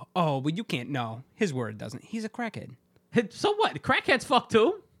 No. Oh, but you can't. No, his word doesn't. He's a crackhead. So what? Crackheads fuck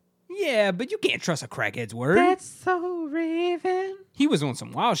too. Yeah, but you can't trust a crackhead's word. That's So Raven. He was on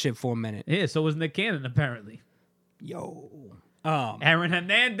some wild shit for a minute. Yeah, so was Nick Cannon apparently. Yo. Aaron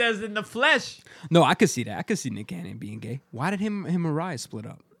Hernandez in the flesh. No, I could see that. I could see Nick Cannon being gay. Why did him and Mariah split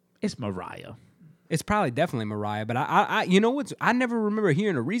up? It's Mariah. It's probably definitely Mariah, but I you know what's? I never remember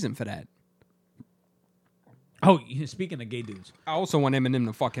hearing a reason for that. Oh, speaking of gay dudes. I also want Eminem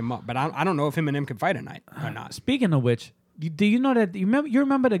to fuck him up, but I don't know if Eminem can fight tonight or not. Speaking of which, do you know that you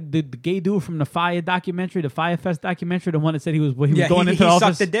remember the gay dude from the Fire documentary, the Fire Fest documentary, the one that said he was going he into the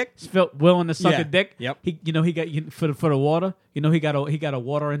office, sucked a dick? willing to suck Yeah. a dick. Yep. He got for the water. He got a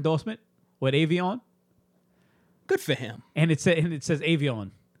water endorsement with Avion, Good for him. and it says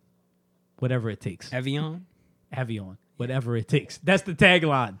Avion, whatever it takes. Evian. Avion, whatever it takes. That's the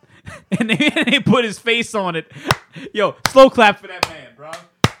tagline, and they put his face on it. Yo, slow clap for that man, bro.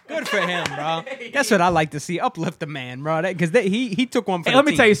 Good for him, bro. That's what I like to see. Uplift the man, bro. Because he took one for Hey, the let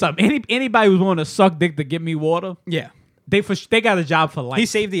me team. tell you something. Anybody who's willing to suck dick to get me water, Yeah. they got a job for life. He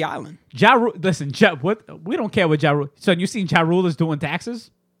saved the island. Listen, what we don't care what Ja Rule. Son, you seen Ja Rule is doing taxes?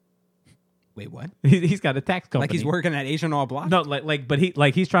 Wait, what? He's got a tax company. Like he's working at H&R Block? No, but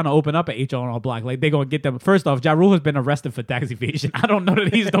he's trying to open up an H&R Block. Like they're gonna get them. First off, Ja Rule has been arrested for tax evasion. I don't know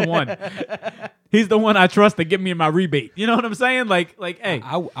that he's the one. He's the one I trust to get me my rebate. You know what I'm saying? Like, hey,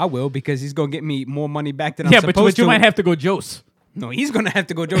 I will, because he's going to get me more money back than I'm yeah, supposed but to. you might have to go Jose. No, he's going to have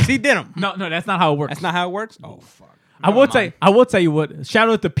to go. Josie did him. No, that's not how it works. That's not how it works? Oh, fuck. I will tell you what. Shout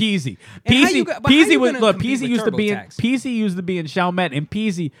out to Peasy. And how you but how you Peasy was gonna look. compete Peasy with used to be in TurboTax? Peasy used to be in Chalmette, and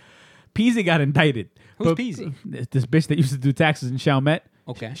Peasy got indicted. Who's Peasy? This bitch that used to do taxes in Chalmette.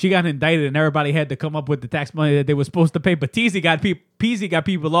 Okay. She got indicted, and everybody had to come up with the tax money that they were supposed to pay. But Peasy got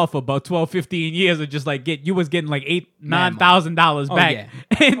people off for about 12, 15 years of just like you was getting like $9,000 Oh, back,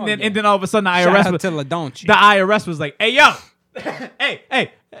 yeah. and then all of a sudden the Shout IRS out was, to LaDonchi. the IRS was like, hey yo,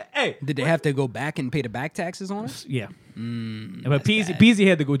 hey. Did they have to go back and pay the back taxes on it? Yeah. But Peasy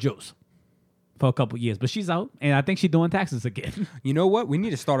had to go Joe's for a couple years. But she's out, and I think she's doing taxes again. You know what? We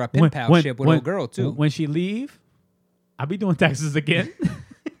need to start our pen pal ship with old girl, too. When she leave, I'll be doing taxes again.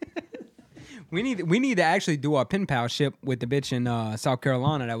 We need to actually do our pen pal ship with the bitch in South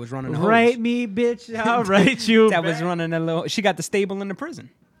Carolina that was running the hose. Write me, bitch. I'll write you. That was back. running a little... She got the stable in the prison.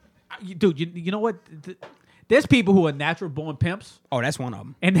 Dude, you know what? There's people who are natural born pimps, Oh, that's one of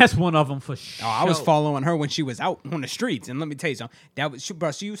them. and that's one of them for sure. Oh, I was following her when she was out on the streets, and let me tell you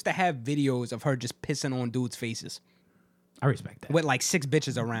something. She used to have videos of her just pissing on dudes' faces I respect that. with like 6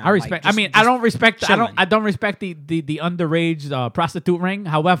 bitches around. I respect. Like, I don't respect. chilling. I don't respect the underage prostitute ring.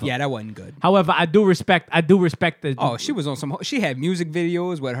 However, Yeah, that wasn't good. However, I do respect the. Oh, she was on some. She had music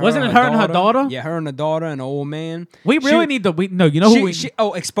videos with her. Wasn't it her and her daughter? Yeah, her and her daughter and an old man. we really need to. You know who we.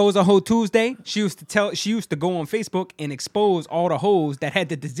 Expose a hoe Tuesday. She used to go on Facebook and expose all the hoes that had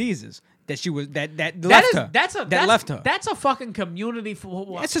the diseases that she was that left her. Left her. That's a fucking community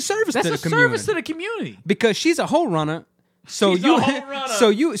for. That's a service That's to a the community. service to the community. Because she's a hoe runner. So She's a hoe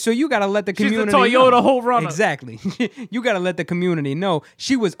runner. so you gotta let the She's the community Toyota know. hoe runner. Exactly. You gotta let the community know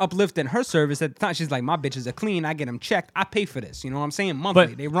she was uplifting her service at the time. She's like, my bitches are clean. I get them checked. I pay for this. You know what I'm saying? Monthly,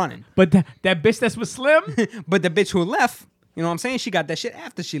 But- they running. But that bitch that's with Slim. But the bitch who left, you know what I'm saying? She got that shit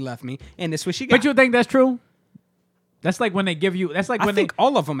after she left me, and that's what she got. But you think that's true? That's like when they give you. That's like I when think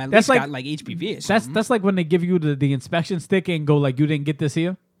all of them at that's least like- got like HPV. Or something. that's like when they give you the inspection sticker and go like, you didn't get this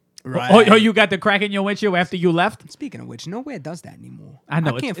here. Right. Or you got the crack in your windshield after you left. Speaking of which, nowhere does that anymore. I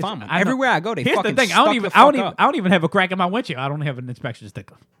know. I can't find one. I know. Everywhere I go, they Here's fucking the thing. stuck the I don't even have a crack in my windshield. I don't have an inspection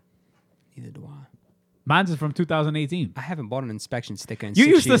sticker. Neither do I. Mine's is from 2018. I haven't bought an inspection sticker in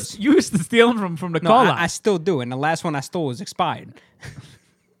You 6 used years. to steal them from the No, call out. I still do, and the last one I stole was expired.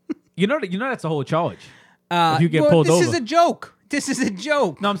 You know that's a whole charge. If you get well, pulled this over. is a joke. This is a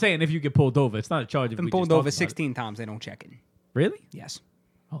joke. No, I'm saying if you get pulled over, it's not a charge. If Been we pulled just talk over about it. 16 times. They don't check it. Really? Yes.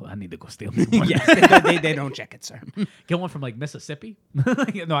 Oh, I need to go steal one. Yes, they don't check it, sir. Get one from like Mississippi.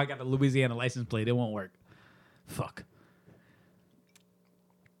 No, I got a Louisiana license plate. It won't work. Fuck.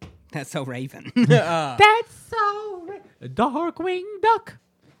 That's so Raven. That's so a dark winged duck.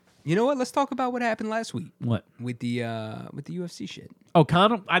 You know what? Let's talk about what happened last week What? with the UFC shit. Oh,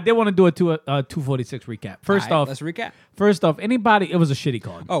 I did want to do a 246 recap. All right, let's recap. First off, anybody, it was a shitty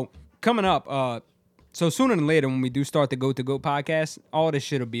card. Oh, coming up. So sooner than later, when we do start the Go to Go podcast, all this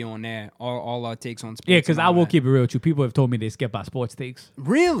shit will be on there. All our takes on sports. Yeah, because and I all will that. keep it real with you. People have told me they skip our sports takes.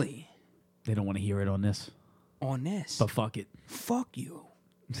 Really They don't want to hear it on this. on this. But fuck it. Fuck you.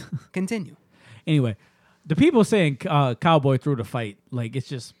 Continue. Anyway, The people saying Cowboy threw the fight, like it's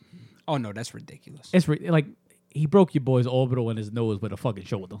just, Oh no, that's ridiculous. it's like he broke your boy's orbital in his nose with a fucking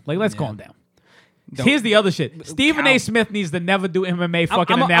shoulder. Like, let's calm down. Don't- Here's the other shit. Stephen A. Smith needs to never do MMA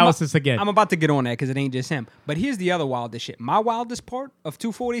fucking analysis again. I'm about to get on that because it ain't just him. But here's the other wildest shit. My wildest part of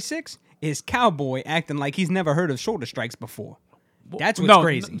 246 is Cowboy acting like he's never heard of shoulder strikes before. That's what's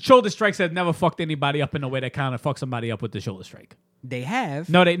crazy. Shoulder strikes have never fucked anybody up in a way that kind of fucks somebody up with the shoulder strike. They have.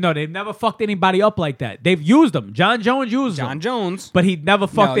 They've never fucked anybody up like that. They've used them. John Jones used them. John Jones. But he never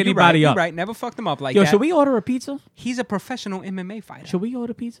fucked anybody up. You're right. Never fucked him up like Yo, that. should we order a pizza? He's a professional MMA fighter. Should we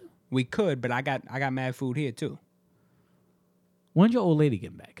order pizza? We could, but I got mad food here too. When's your old lady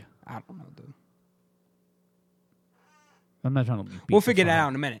getting back? I don't know, dude. I'm not trying to. We'll figure that out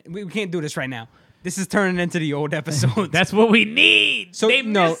in a minute. We can't do this right now. This is turning into the old episode. That's what we need. So They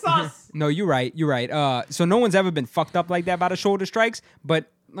no, miss us. no, you're right. You're right. So no one's ever been fucked up like that by the shoulder strikes. But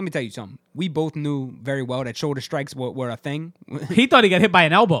let me tell you something. We both knew very well that shoulder strikes were a thing. He thought he got hit by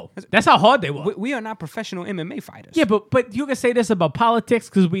an elbow. That's how hard they were. We are not professional MMA fighters. Yeah, but you can say this about politics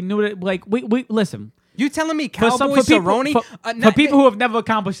because we knew that. Like we listen. You telling me For Cowboy people, Cerrone? for people who have never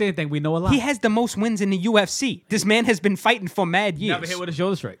accomplished anything, we know a lot. He has the most wins in the UFC. This man has been fighting for mad years. never hit with a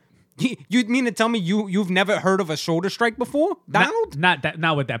shoulder strike. You mean to tell me you've never heard of a shoulder strike before, Donald?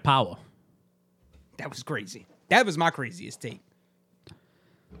 Not with that power. That was crazy. That was my craziest take.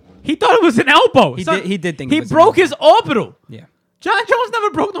 He thought it was an elbow. He did think it he was an broke elbow. his orbital. Yeah. John Jones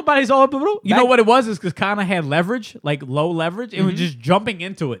never broke nobody's orbital. You know Back- what it was? Is because Conor had leverage, like low leverage, and was just jumping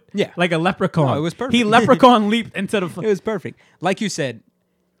into it. Yeah. Like a leprechaun. No, it was perfect. He leprechaun leaped into the. It was perfect. Like you said,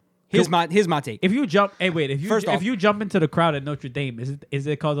 here's my take. If you jump, if First off- you jump into the crowd at Notre Dame, is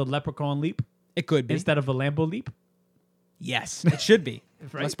it called a leprechaun leap It could be. instead of a Lambo leap? Yes, it should be.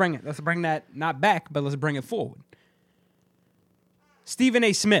 Right. Let's bring it. Let's bring that not back, but let's bring it forward. Stephen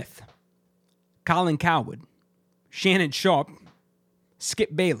A. Smith, Colin Coward, Shannon Sharp,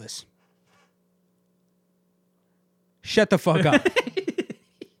 Skip Bayless. Shut the fuck up.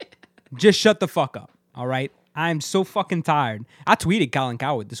 Just shut the fuck up. All right. I'm so fucking tired. I tweeted Colin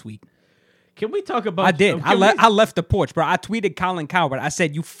Coward this week. Can we talk about? I did. Can I left the porch, bro. I tweeted Colin Coward. I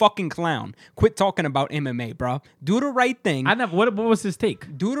said, "You fucking clown! Quit talking about MMA, bro. Do the right thing. I never. What was his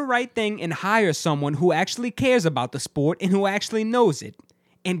take? Do the right thing and hire someone who actually cares about the sport and who actually knows it,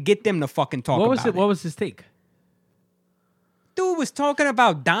 and get them to fucking talk about it." What was his take? Dude was talking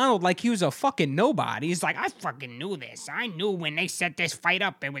about Donald like he was a fucking nobody. He's like, I fucking knew this. I knew when they set this fight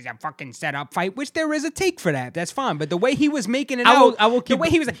up, it was a fucking set up fight, which there is a take for that. That's fine. But the way he was making it out, the way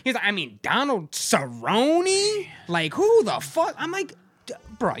he was like, I mean, Donald Cerrone? Like, who the fuck? I'm like,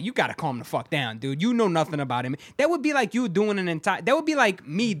 bro, you gotta calm the fuck down, dude. You know nothing about him. That would be like you doing that would be like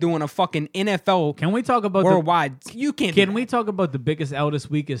me doing a fucking NFL Can we talk about worldwide. You can't. Can we talk about the biggest L this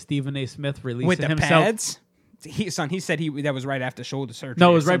week is Stephen A. Smith releasing with the himself? pads? He said that was right after shoulder surgery. No,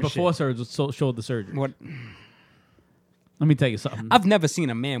 it or was right some before shit. shoulder surgery. What? Let me tell you something. I've never seen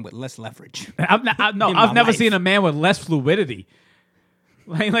a man with less leverage. I've my never life. seen a man with less fluidity.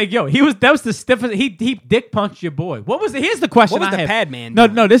 Like yo, that was the stiffest. He dick punched your boy. What was Here's the question. What was I the have. pad man No,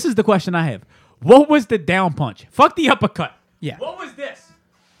 doing? no. This is the question I have. What was the down punch? Fuck the uppercut. Yeah. What was this?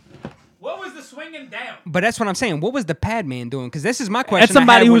 What was the swinging down? But that's what I'm saying. What was the pad man doing? Because this is my question. That's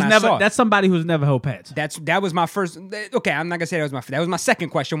somebody I had who's when I never. saw it. That's somebody who's never held pads. That was my first. Okay, I'm not gonna say that was my second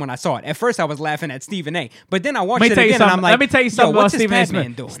question when I saw it. At first, I was laughing at Stephen A. But then I watched it again, and I'm like, let me tell you something Yo, about what's this Stephen A. pad man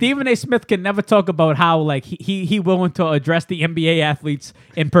Smith. doing? Stephen A. Smith can never talk about how like he willing to address the NBA athletes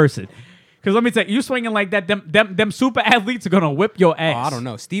in person. Because let me tell you swinging like that, them super athletes are gonna whip your ass. I don't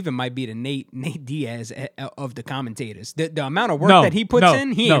know. Stephen might be the Nate Diaz of the commentators. The amount of work that he puts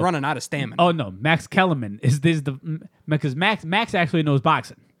in, he ain't running out of stamina. Oh no, Max Kellerman is because Max actually knows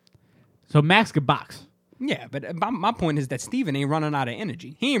boxing, so Max could box. Yeah, but my point is that Stephen ain't running out of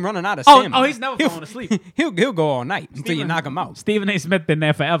energy. He ain't running out of stamina. Oh, he's never falling asleep. He'll go all night until you knock him out. Stephen A. Smith been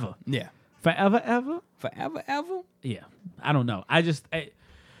there forever. Yeah, Forever, ever. forever, ever. Yeah, I don't know.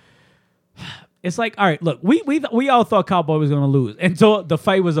 It's like, all right, look, we all thought Cowboy was gonna lose until the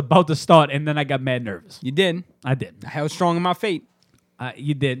fight was about to start, and then I got mad nervous. You did. I did. I held strong in my fate.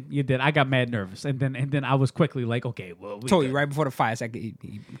 You did. I got mad nervous, and then I was quickly like, okay, well, Told you right before the fight. Like,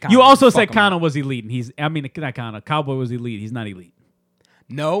 You also said Conor was elite, and not Conor. Cowboy was elite. He's not elite.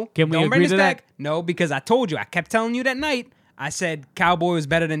 No. Can we don't bring agree this to back? that? No, because I told you. I kept telling you that night. I said Cowboy was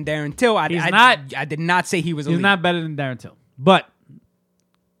better than Darren Till. I did not say he was elite. He's not better than Darren Till, but.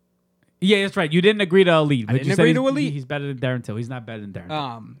 Yeah, that's right. You didn't agree to elite. But didn't you said agree to elite. He's better than Darren Till. He's not better than Darren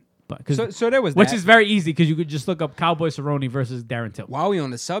Till. But so there was which that. is very easy because you could just look up Cowboy Cerrone versus Darren Till. While we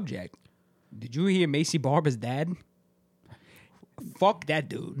on the subject, did you hear Macy Barber's dad? fuck that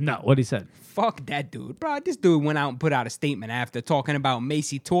dude. No, what he said. Fuck that dude. Bro, this dude went out and put out a statement after talking about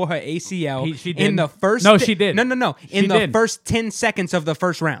Macy tore her ACL She in didn't. the first... No, she did. No. In She the did. first 10 seconds of the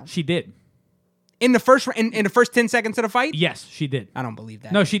first round. She did. In the first 10 seconds of the fight? Yes, she did. I don't believe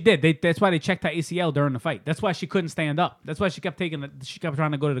that. No, she did. That's why they checked her ACL during the fight. That's why she couldn't stand up. That's why she kept she kept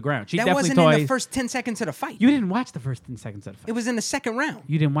trying to go to the ground. She that definitely wasn't tore in the a- first 10 seconds of the fight. You didn't watch the first 10 seconds of the fight. It was in the second round.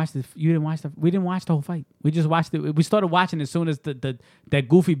 We didn't watch the whole fight. We just watched it. We started watching as soon as that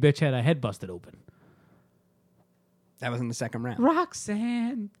goofy bitch had her head busted open. That was in the second round.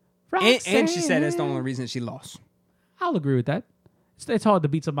 Roxanne. And she said that's the only reason she lost. I'll agree with that. It's hard to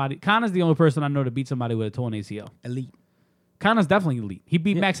beat somebody. Connor's the only person I know to beat somebody with a torn ACL. Elite. Connor's definitely elite. He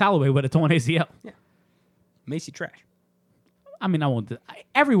beat Max Holloway with a torn ACL. Yeah. Macy trash. I mean, I won't.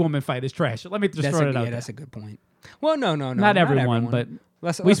 Every woman fight is trash. Let me just throw it out there. That's a good point. Well, no. Not everyone, but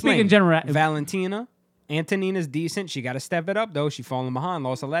let's speak name in it. general. Valentina. Antonina's decent. She got to step it up, though. She falling behind.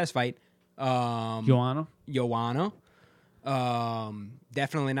 Lost her last fight. Joanna.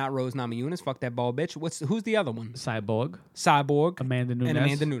 Definitely not Rose Namajunas. Fuck that ball bitch. Who's the other one? Cyborg. Amanda Nunes. And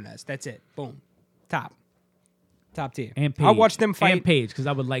Amanda Nunes. That's it. Boom. Top tier. And Paige. I'll watch them fight. And Paige, because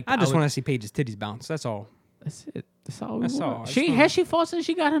I would like. I just want to see Paige's titties bounce. That's all. That's it. That's all. That's we all. want. I She just has she fought since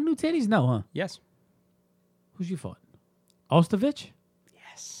she got her new titties? No, huh? Yes. Who's you fought? Ostovich?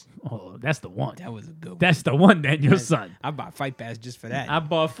 Yes. Oh, that's the one. That was a good one. That's the one. Then your son. I bought Fight Pass just for that. I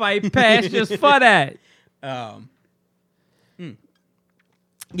bought Fight Pass just for that.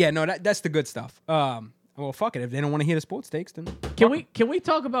 Yeah, no, that's the good stuff. Well, fuck it. If they don't want to hear the sports takes, then Can we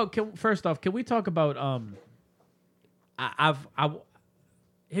talk about? First off, can we talk about?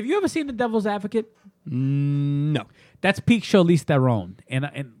 Have you ever seen The Devil's Advocate? no. That's peak Charlize Theron.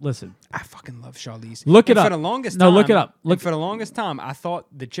 And listen, I fucking love Charlize. Look it And up. For the longest No, time, look it up. For the longest time, I thought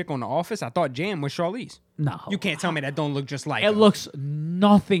the chick on The Office, I thought Jan was Charlize. no, You can't tell me that don't look just like It her. looks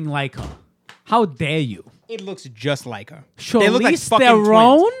nothing like her. How dare you? It looks just like her. Charlize They look like fucking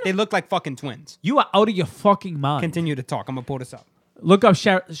Theron? twins. They look like fucking twins. You are out of your fucking mind. Continue to talk. I'm gonna pull this up. Look up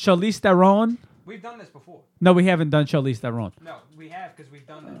Charlize Theron. We've done this before. No, we haven't done Charlize Theron. No, we have because we've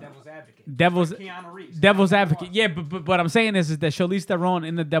done The Devil's Advocate. Devil's Keanu Reeves. Devil's Advocate. Yeah, but what I'm saying is that Charlize Theron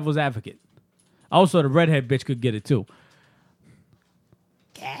in The Devil's Advocate. Also, the redhead bitch could get it too.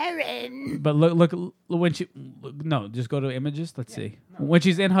 Karen. But look when she. No, just go to images. Let's see. When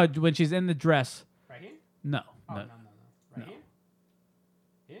she's in the dress. Right here? No. No. Right here?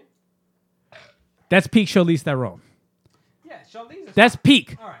 Here? That's peak Charlize Theron. Yeah, Charlize is That's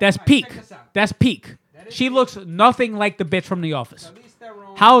peak. All right, That's all right, peak. check this out. That's peak. That is She peak. looks nothing like the bitch from The Office. Charlize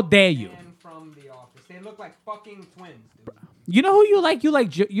Theron. How dare you? And from The Office. They look like fucking twins, dude. You know who you like? You like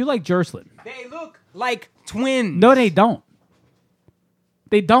Jerslin. They look like twins. No, they don't.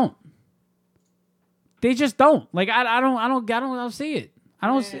 They don't. They just don't. Like I don't see it. I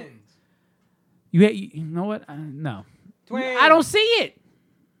don't see. Twins. You know what? No. Twins. I don't see it.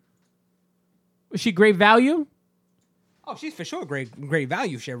 Was she great value? Oh, she's for sure great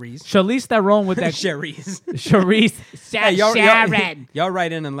value, Cherise. Charlize Theron with that Cherise. Charlize. Hey, Sharon. y'all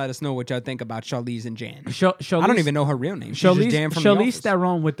write in and let us know what y'all think about Charlize and Jan. Charlize, I don't even know her real name. She's just Jan from The Charlize Office.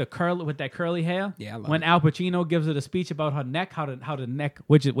 Theron with that curly hair. Yeah, I love when it. Al Pacino gives her the speech about her neck, how the neck,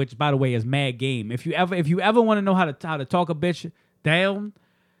 which by the way is mad game. If you ever want to know how to talk a bitch down,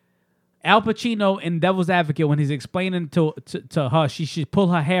 Al Pacino in Devil's Advocate when he's explaining to her she should pull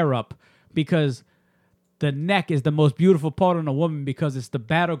her hair up because the neck is the most beautiful part on a woman because it's the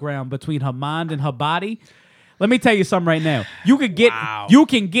battleground between her mind and her body. Let me tell you something right now. You can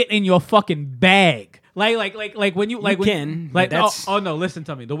get in your fucking bag. Like when you can, like but that's- oh no, listen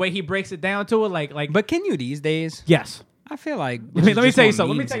to me. The way he breaks it down to it, like But can you these days? yes. I feel like Let me just tell you on something.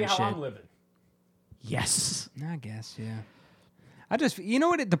 Let me memes tell you and how shit. I'm living. Yes. I guess, yeah. You know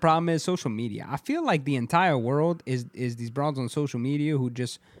what the problem is? Social media. I feel like the entire world is these bros on social media who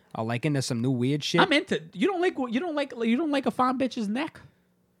just are like into some new weird shit. I'm into. You don't like a fine bitch's neck.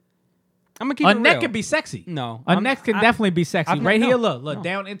 I'm gonna keep A it real. neck can be sexy. No, a neck can definitely be sexy. I've Right no, here, no, look no.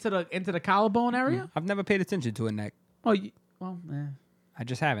 down into the collarbone area. I've never paid attention to a neck. Oh, I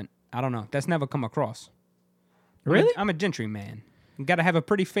just haven't. I don't know. That's never come across. really? I'm a gentry man. You gotta have a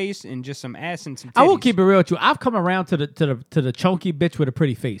pretty face and just some ass and some titties. I will keep it real with you. I've come around to the chunky bitch with a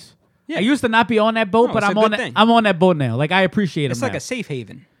pretty face. Yeah. I used to not be on that boat, No, but it's a I'm good on that. thing. I'm on that boat now. Like I appreciate it. It's like a safe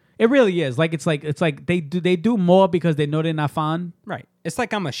haven. It really is. Like it's like they do more because they know they're not fine. Right. It's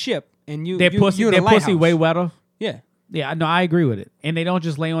like I'm a ship and you. Their pussy, you're their the pussy lighthouse. way wetter. Yeah. Yeah, no, I agree with it. And they don't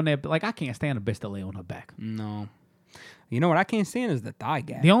just lay on their like I can't stand a bitch that lay on her back. No. You know what I can't stand is the thigh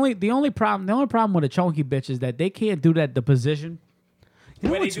gap. The only problem with a chunky bitch is that they can't do that the position. You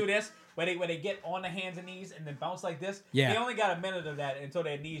know Where they what's- do this, where they get on the hands and knees and then bounce like this. Yeah. They only got a minute of that until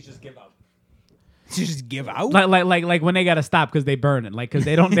their knees just give up. You just give out. Like when they gotta stop because they burning, like because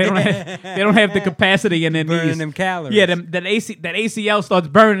they don't have the capacity in their Burning knees. them calories. Yeah, that ACL starts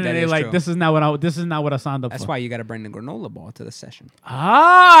burning, That and they're is like, true. this is not what I signed up That's for. why you got to bring the granola bar to the session.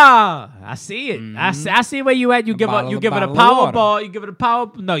 Ah, I see it. I see where you at. You give it bottle a of power water. ball. You give it a power.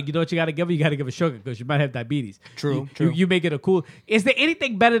 No, you know what you got to give it. You got to give it sugar because you might have diabetes. True, You, true. You make it a cool. Is there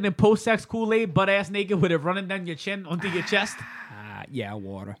anything better than post-sex Kool-Aid, butt ass naked, with it running down your chin onto your chest? Yeah,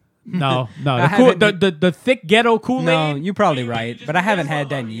 water. No. I The thick ghetto Kool-Aid. No, you're probably You right, just but I haven't guess had what,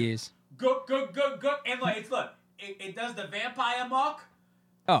 that in like, years. Go. And it does the vampire mark.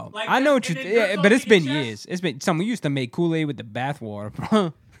 Oh, Like I know this, what you. and then Yeah, goes but over it's been your chest? years. It's been. We used to make Kool-Aid with the bath water,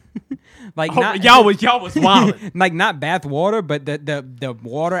 bro. Like Oh, not y'all was wild. like not bath water, but the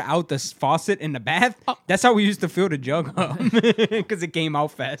water out the faucet in the bath. That's how we used to fill the jug up because it came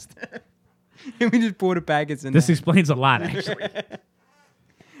out fast. And we just pour the packets in. This there. explains a lot, actually.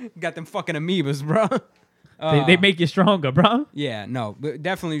 Got them fucking amoebas, bro. They make you stronger, bro. Yeah, no, but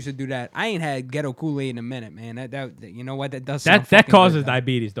definitely you should do that. I ain't had ghetto Kool-Aid in a minute, man. That you know what? That does sound That fucking causes good, though.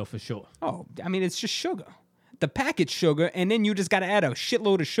 diabetes, though, for sure. Oh, I mean, it's just sugar. The packaged sugar, and then you just got to add a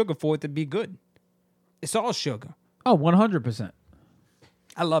shitload of sugar for it to be good. It's all sugar. Oh, 100%.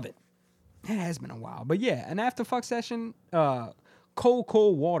 I love it. It has been a while, but yeah, an after fuck session.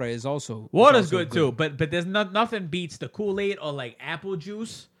 Cold water is also Water's is also good too, but there's nothing beats the Kool-Aid or like apple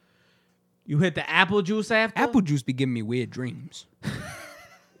juice. You hit the apple juice after? Apple juice be giving me weird dreams.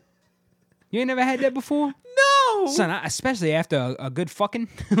 You ain't never had that before? No! Son, especially after a good fucking.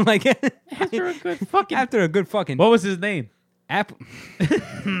 Like After a good fucking... after a good fucking. What was his name? Apple.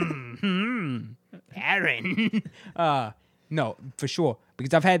 Aaron. No, for sure.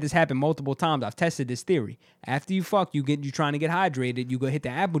 Because I've had this happen multiple times. I've tested this theory. After you fuck, you trying to get hydrated. You go hit the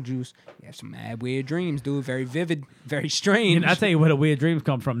apple juice. You have some mad weird dreams, dude. Very vivid, very strange. And I tell you where the weird dreams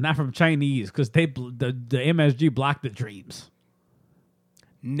come from. Not from Chinese, because the MSG blocked the dreams.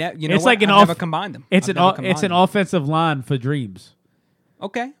 You know It's what? like an I've off- never combined them. It's I've an never it's an combined them. offensive line for dreams.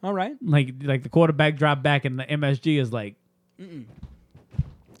 Okay, all right. Like the quarterback drop back and the MSG is like,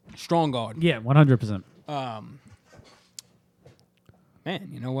 Strong guard. yeah, 100%. Man,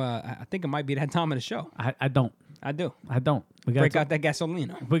 you know, I think it might be that time of the show. I don't. I do. We Break got out that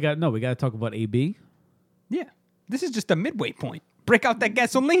gasolina. we got to talk about AB. Yeah. This is just a midway point. Break out that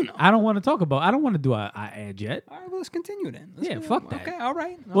gasolina. I don't want to do our ad yet. All right, well, let's continue then. Let's Yeah, go. fuck that. Okay, all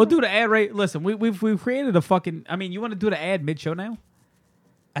right. We'll do the ad right. Listen, we've created a fucking. I mean, you want to do the ad mid show now?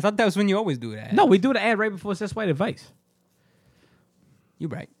 I thought that was when you always do that. No, we do the ad right before Seth White advice. You're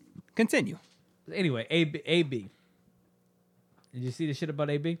right. Continue. Anyway, AB. Did you see the shit about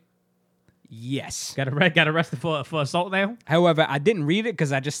AB? Yes. Got arrested for assault now? However, I didn't read it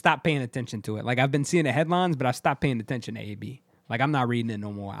because I just stopped paying attention to it. Like, I've been seeing the headlines, but I stopped paying attention to AB. Like, I'm not reading it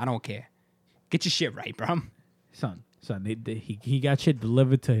no more. I don't care. Get your shit right, bro. Son, he got shit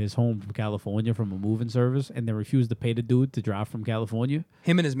delivered to his home from California from a moving service, and they refused to pay the dude to drive from California.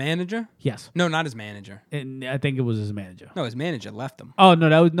 Him and his manager? Yes, No, not his manager. and I think it was his manager. No, his manager left him. Oh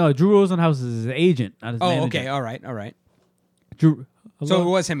no, Drew Rosenhaus is his agent, not his Oh, manager. okay. All right. All right. Drew. So it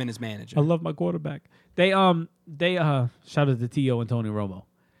was him and his manager. I love my quarterback. They shout out to T.O. and Tony Romo.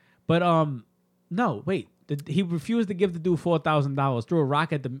 But no, wait. He refused to give the dude $4,000, threw a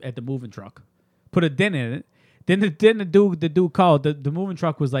rock at the moving truck, put a dent in it. Then the dude called. The moving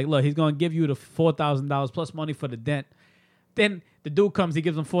truck was like, look, he's gonna give you the $4,000 plus money for the dent. Then the dude comes, he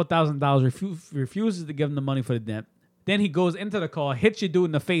gives him $4,000, refuses to give him the money for the dent. Then he goes into the car, hits your dude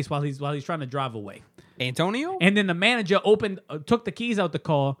in the face while he's trying to drive away. Antonio? And then the manager took the keys out the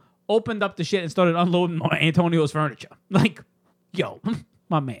car, opened up the shit, and started unloading more Antonio's furniture. Like, yo,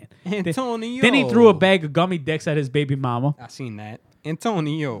 my man. Antonio. Then he threw a bag of gummy dicks at his baby mama. I seen that.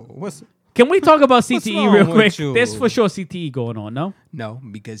 Antonio. What's... Can we talk about What's CTE wrong real with quick? you? There's for sure CTE going on, no? No,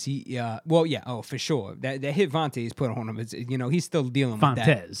 because he... well, yeah. Oh, for sure. That hit Vontae's put on him. It's, he's still dealing with that.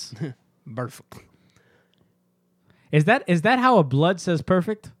 Fontes. Birth. Is that how a blood says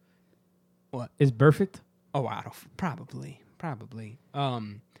perfect? What? Is perfect? Oh, I don't... Probably.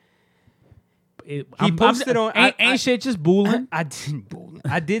 He posted on- Ain't shit just booling. I didn't bull.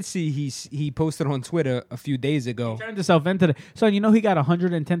 I did see he posted on Twitter a few days ago. Turned himself into the... So, you know he got a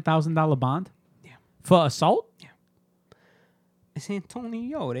 $110,000 bond? Yeah. For assault? It's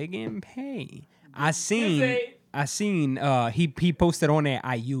Antonio. They getting paid. I seen he posted on there,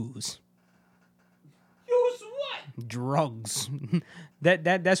 I use Use what? drugs.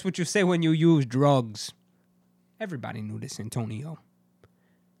 That's what you say when you use drugs. Everybody knew this, Antonio.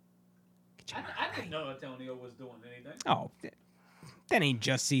 I didn't know Antonio was doing anything. Oh, That ain't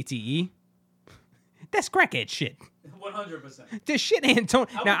just CTE. That's crackhead shit. 100%. This shit Antonio.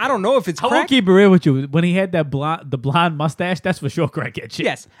 Now I don't know if it's I crack. won't keep it real with you. When he had that blonde mustache, that's for sure crackhead shit.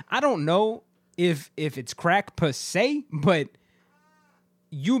 Yes, I don't know if it's crack per se, but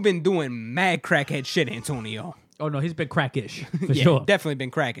you've been doing mad crackhead shit, Antonio. Oh no, he's been crackish for Yeah, sure. definitely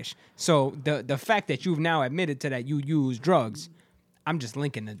been crackish. So the fact that you've now admitted to that you use drugs, I'm just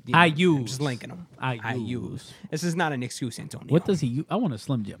linking the. I'm just linking them. I use. This is not an excuse, Antonio. What does he use? I want a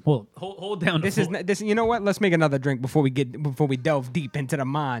Slim Jim. Hold down. This is this. You know what? Let's make another drink before we delve deep into the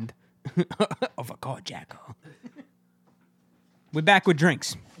mind of a carjacker. We're back with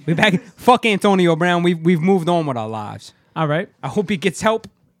drinks. We're back. Fuck Antonio Brown. We've moved on with our lives. All right. I hope he gets help.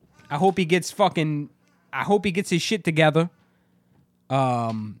 I hope he gets his shit together.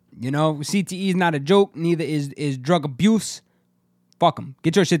 CTE is not a joke. Neither is drug abuse. Fuck him.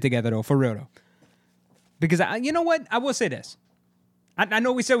 Get your shit together though, for real though. Because you know what? I will say this. I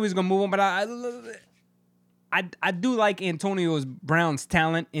know we said we was gonna move on, but I do like Antonio Brown's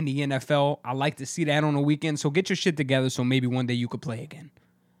talent in the NFL. I like to see that on the weekend. So get your shit together so maybe one day you could play again.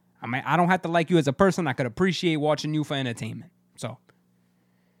 I mean, I don't have to like you as a person. I could appreciate watching you for entertainment. So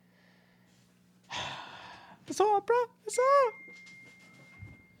that's all, bro. That's all.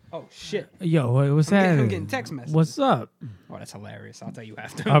 Oh shit! Yo, what's that? I'm getting text messages. What's up? Oh, that's hilarious. I'll tell you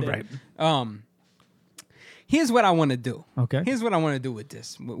after. All right. Here's what I want to do. Okay. Here's what I want to do with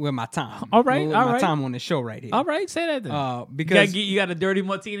this, with my time. All right, With all my right. time on the show right here. All right, say that then. Because you got a dirty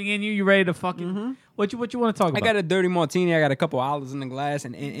martini in you. You ready to fucking what you want to talk about? I got a dirty martini. I got a couple olives in the glass,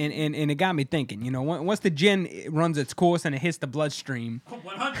 and it got me thinking. You know, once the gin runs its course and it hits the bloodstream,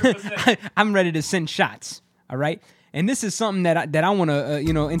 100%. I'm ready to send shots. All right. And this is something that I want to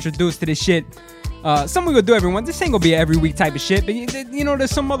introduce to this shit. Something we gonna do every once. This ain't gonna be an every week type of shit, but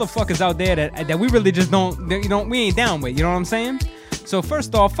there's some motherfuckers out there that we really just don't we ain't down with. You know what I'm saying? So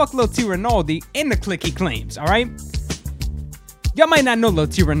first off, fuck Lil T Rinaldi in the clique he claims. All right. Y'all might not know Lil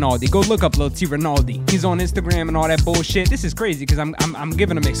T Rinaldi. Go look up Lil T Rinaldi. He's on Instagram and all that bullshit. This is crazy because I'm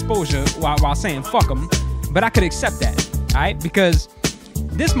giving him exposure while saying fuck him, but I could accept that. All right, because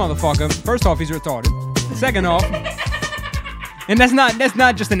this motherfucker. First off, he's retarded. Second off. And that's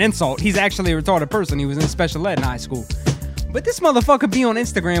not just an insult. He's actually a retarded person. He was in special ed in high school. But this motherfucker be on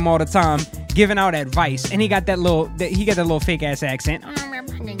Instagram all the time giving out advice, and he got that little fake ass accent.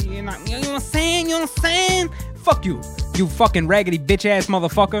 You know what I'm saying? You know what I'm saying? Fuck you, you fucking raggedy bitch ass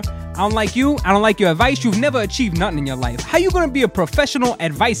motherfucker. I don't like you. I don't like your advice. You've never achieved nothing in your life. How you gonna be a professional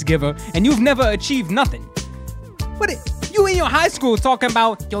advice giver and you've never achieved nothing? You in your high school talking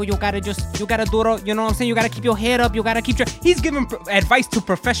about, yo, you gotta do it, you know what I'm saying? You gotta keep your head up, you gotta keep he's giving advice to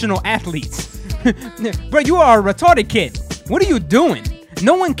professional athletes. Bro, you are a retarded kid. What are you doing?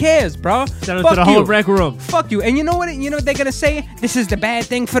 No one cares, bro. Shout out to the whole rec room. Fuck you. And you know what? You know what they're gonna say? This is the bad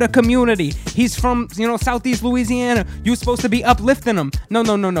thing for the community. He's from, Southeast Louisiana. You supposed to be uplifting him. No.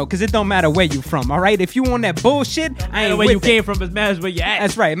 Because it don't matter where you from. All right. If you on that bullshit, I ain't where with you it. came from. It matters where you at.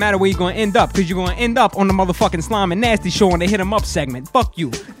 That's right. It matter where you gonna end up. Because you're gonna end up on the motherfucking Slime and Nasty show on the Hit 'em Up segment. Fuck you.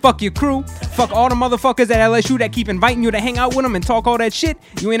 Fuck your crew. Fuck all the motherfuckers at LSU that keep inviting you to hang out with them and talk all that shit.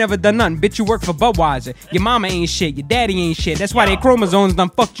 You ain't ever done nothing. Bitch, you work for Budweiser. Your mama ain't shit. Your daddy ain't shit. That's why their chromosomes done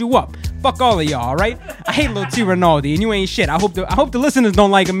fucked you up. Fuck all of y'all, all right? I hate Lil T Rinaldi, and you ain't shit. I hope the listeners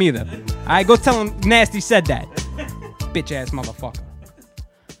don't like him either. All right, go tell him Nasty said that. Bitch ass motherfucker.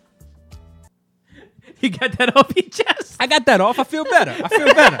 You got that off your chest? I got that off. I feel better.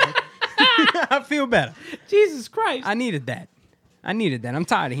 I feel better. Jesus Christ. I needed that. I'm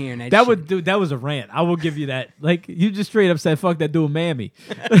tired of hearing that That shit. that was a rant. I will give you that. Like, you just straight up said, fuck that dude, mammy.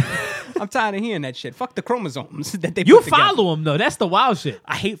 I'm tired of hearing that shit. Fuck the chromosomes that they You put together. follow him, though. That's the wild shit.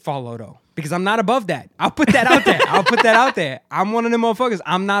 I hate follow, though, because I'm not above that. I'll put that out there. I'm one of them motherfuckers.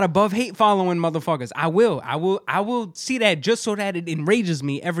 I'm not above hate following motherfuckers. I will see that just so that it enrages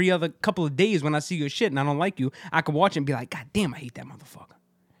me every other couple of days when I see your shit and I don't like you. I can watch it and be like, God damn, I hate that motherfucker.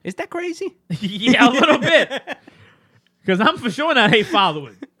 Is that crazy? Yeah, a little bit. Because I'm for sure not hate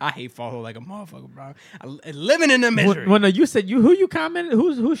following. I hate follow like a motherfucker, bro. Living in the misery. When you said who you commented, who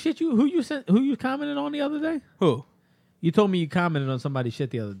you commented on the other day? Who? You told me you commented on somebody's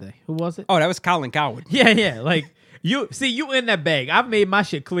shit the other day. Who was it? Oh, that was Colin Coward. Yeah. Like you in that bag. I've made my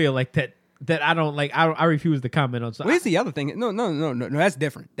shit clear like that I don't like. I refuse to comment on something. Where's the other thing? No. That's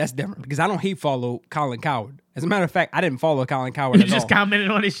different. That's different because I don't hate follow Colin Coward. As a matter of fact, I didn't follow Colin Coward You at just all.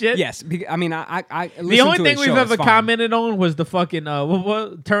 commented on his shit? Yes. I mean, I The only to thing his we've show. ever It's fine. commented on was the fucking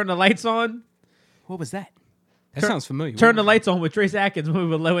what turn the lights on. What was that? That sounds familiar. Turn the lights on with Trace Atkins when we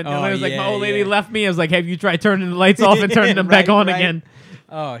were low. And Oh, it was like yeah, my old lady yeah. left me. I was like, have you tried turning the lights off and turning them back on again?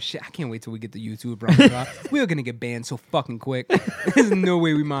 Oh shit! I can't wait till we get the YouTube, bro. We're gonna get banned so fucking quick. There's no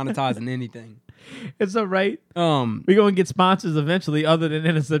way we monetizing anything. It's all right. We're gonna get sponsors eventually, other than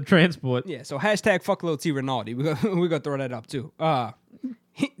Innocent Transport. Yeah. So hashtag fuck Lil T Rinaldi. We're gonna throw that up too.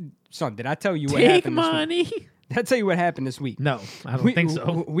 Son, did I tell you what Take happened money. this week? Did I tell you what happened this week? No, I don't think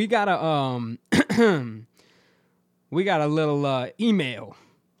so. We got a we got a little email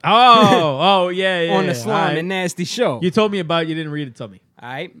Oh, yeah. on the Slime All and Nasty show. You told me about it. You didn't read it to me. All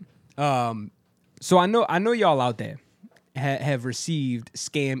right. So I know y'all out there have received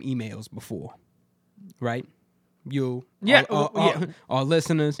scam emails before, right? You, Yeah, our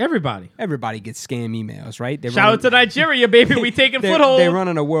listeners, Everybody. everybody gets scam emails, right? Shout out to Nigeria, baby. We taking foothold. They're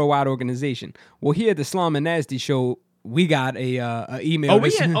running a worldwide organization. Well, here at the Slime and Nasty show, we got a email.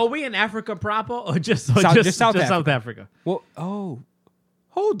 Are we in Africa proper or just South Africa? Well,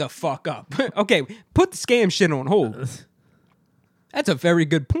 hold the fuck up. Okay, put the scam shit on hold. That's a very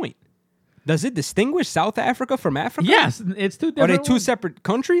good point. Does it distinguish South Africa from Africa? Yes, it's two Are different. they two ones. separate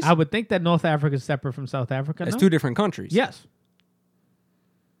countries? I would think that North Africa is separate from South Africa. That's no? two different countries. Yes.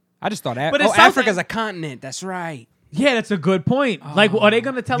 I just thought But it's South Africa's a continent. That's right. Yeah, that's a good point. Like, are they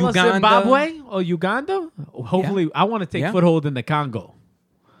going to tell us Uganda? Zimbabwe or Uganda? Hopefully, I want to take foothold in the Congo.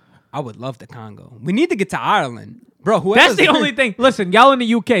 I would love the Congo. We need to get to Ireland. Bro, That's the only thing. Listen, y'all in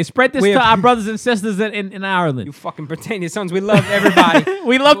the UK, spread this We to have- our brothers and sisters in Ireland. You fucking Britannia sons. We love everybody.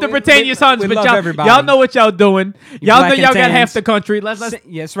 We love the Britannia sons, we but love y'all, everybody. y'all know what y'all doing. Y'all know black and y'all got tans. half the country. Let's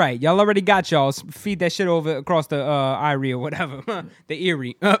Yeah, that's right. Y'all already got y'all. Feed that shit over across the Erie or whatever. The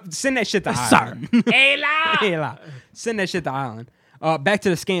Erie. Send that shit to Ireland. Hey, la. Send that shit to Ireland. Back to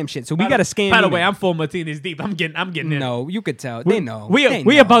the scam shit. So we got a scam. By the email. way, I'm 4 martinis deep. I'm getting in. No, you could tell. They know. We They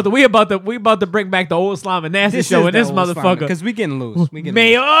know. about to bring back the old Slime and Nasty This show is and this the old motherfucker. because we getting loose. We getting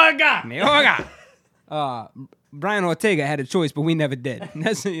loose. Mayorga. Mayorga. Brian Ortega had a choice, but we never did.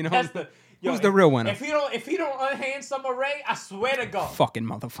 That's who's the real winner? If he don't unhand some array, I swear to God. Fucking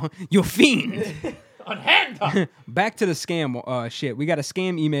motherfucker. You're a fiend. Unhand her. Back to the scam shit. We got a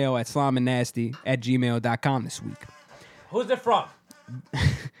scam email at slimeandnasty@gmail.com this week. Who's it from?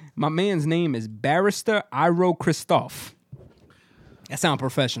 My man's name is Barrister Iro Christoph. That sounds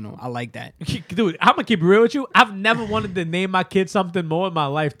professional. I like that. Dude, I'm gonna keep it real with you. I've never wanted to name my kid something more in my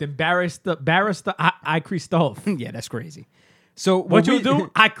life than Barrister I Christophe. Yeah, that's crazy. So What you do?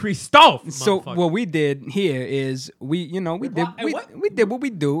 I Christophe. So motherfucker. what we did here is we did what we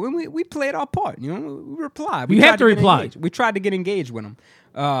do, and we played our part. We replied. We You have tried to get reply. engaged. We tried to get engaged with them.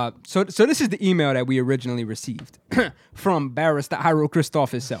 So this is the email that we originally received from Barrister Iro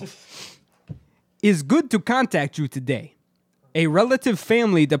Christoph himself. Is good to contact you today. A relative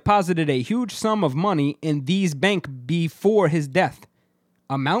family deposited a huge sum of money in these bank before his death.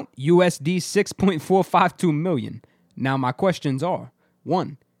 Amount USD 6.452 million. Now my questions are: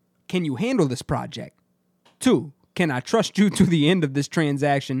 1. Can you handle this project? 2. Can I trust you to the end of this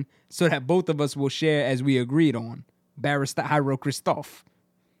transaction so that both of us will share as we agreed on? Barrister Iro Christoph.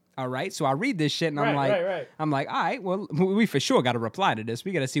 All right, so I read this shit and I'm Right. all right, well, we for sure got to reply to this.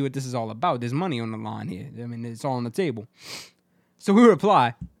 We got to see what this is all about. There's money on the line here. I mean, it's all on the table. So we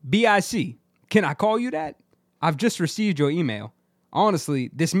reply, BIC, can I call you that? I've just received your email. Honestly,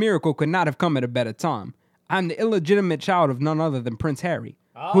 this miracle could not have come at a better time. I'm the illegitimate child of none other than Prince Harry,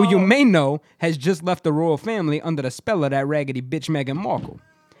 who you may know has just left the royal family under the spell of that raggedy bitch Meghan Markle.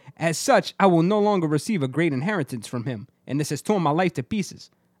 As such, I will no longer receive a great inheritance from him, and this has torn my life to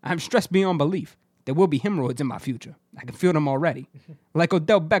pieces. I'm stressed beyond belief. There will be hemorrhoids in my future. I can feel them already. Like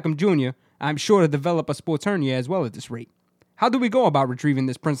Odell Beckham Jr., I'm sure to develop a sports hernia as well at this rate. How do we go about retrieving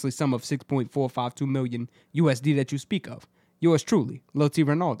this princely sum of 6.452 million USD that you speak of? Yours truly, Lil T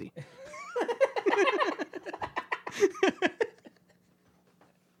Rinaldi.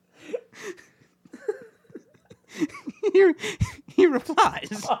 he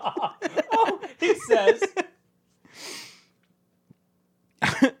replies. He says,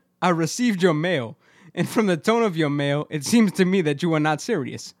 I received your mail, and from the tone of your mail, it seems to me that you are not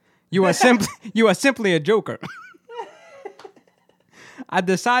serious. You are simply a joker. I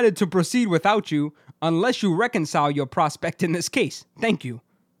decided to proceed without you unless you reconcile your prospect in this case. Thank you.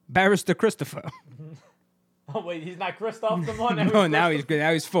 Barrister Christopher. oh wait, he's not Christoph the one. No, now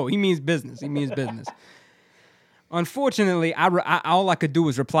he's full. He means business. Unfortunately, all I could do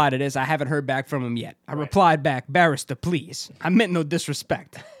was reply to this. I haven't heard back from him yet. I replied back, Barrister, please. I meant no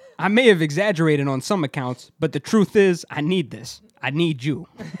disrespect. I may have exaggerated on some accounts, but the truth is, I need this. I need you.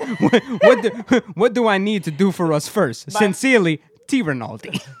 What do I need to do for us first? Sincerely, T.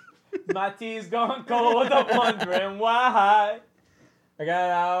 Rinaldi. My tea's gone cold. I'm wondering why.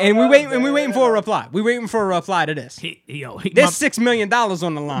 And we waiting for a reply. We waiting for a reply to this. There's $6 million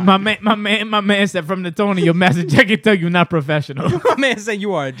on the line. My man said from the tone of your message, I can tell you're not professional. My man said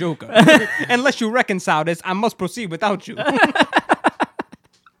you are a joker. Unless you reconcile this, I must proceed without you.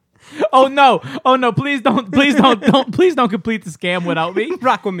 Oh no! Please don't complete the scam without me.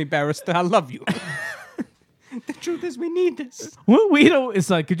 Rock with me, barrister. I love you. The truth is, we need this. We don't. It's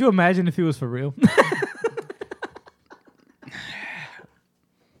like, could you imagine if he was for real?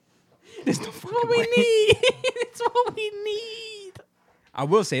 There's no fucking What we way. need. It's what we need. I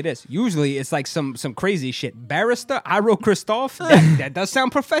will say this. Usually, it's like some crazy shit. Barrister, Iro Christoph. That does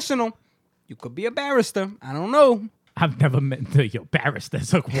sound professional. You could be a barrister. I don't know. I've never met your barrister.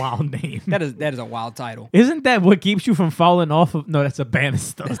 That's a wild name. That is a wild title. Isn't that what keeps you from falling off of? No, that's a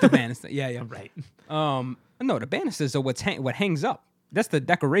banister. That's the banister. Yeah. Right. No, the banisters are what hangs up. That's the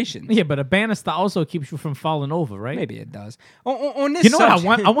decoration. Yeah, but a banister also keeps you from falling over, right? Maybe it does. On this, You know what I subject-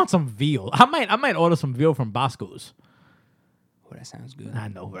 want? I want some veal. I might order some veal from Bosco's. Oh, that sounds good. I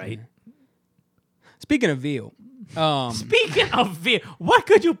know, right? Speaking of veal, Speaking of veal, what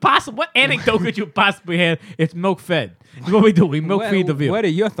anecdote could you possibly have? It's milk fed. What we do, we milk feed the veal. what are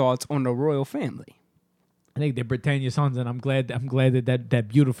your thoughts on the royal family? I think they're Britannia sons, and I'm glad that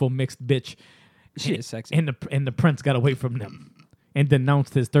beautiful mixed bitch She is sexy. and the prince got away from them and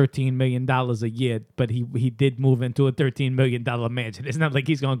denounced his $13 million a year, but he did move into a $13 million mansion. It's not like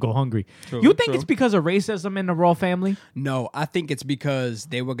he's gonna go hungry. You think it's because of racism in the royal family? No, I think it's because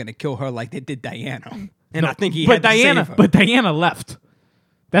they were gonna kill her like they did Diana, and I think But Diana left.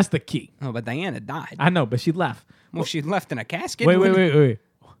 That's the key. Oh, but Diana died. I know, but she left. Well, she left in a casket. Wait.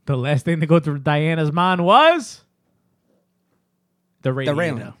 The last thing to go through Diana's mind was the radiator.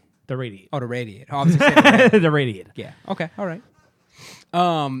 railing. The radiator. Oh, the radiator. Oh, I was gonna say the The radiator. yeah. Okay. All right.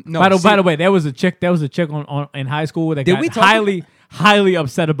 No. By the way, there was a chick on in high school that Did got we talk highly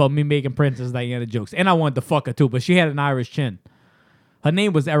upset about me making Princess Diana jokes, and I wanted to fuck her too, but she had an Irish chin. Her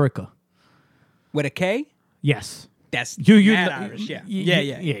name was Erica. with a K. Yes, That's you mad know, Irish. Yeah.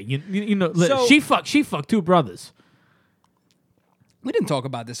 yeah. You know, So- she fucked two brothers. We didn't talk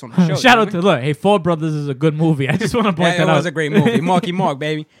about this on the show. Shout did out we? to look. Hey, Four Brothers is a good movie. I just want to point That that out. was a great movie. Marky Mark,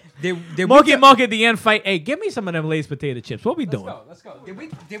 baby. Did we Mark at the end fight. Hey, give me some of them Lay's potato chips. What we doing? Let's go.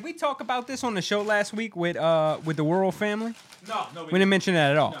 Did we talk about this on the show last week with the Worrell family? No, We didn't mention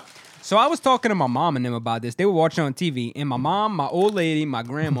that at all. So I was talking to my mom and them about this. They were watching on TV, and my mom, my old lady, my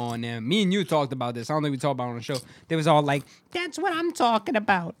grandma, and them, me and you talked about this. I don't think we talked about it on the show. They was all like, "That's what I'm talking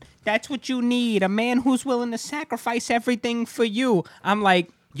about. That's what you need. A man who's willing to sacrifice everything for you." I'm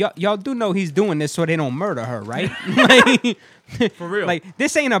like, y'all do know he's doing this so they don't murder her, right? Like, For real. Like,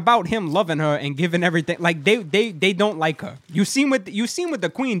 this ain't about him loving her and giving everything. Like, they don't like her. You seen what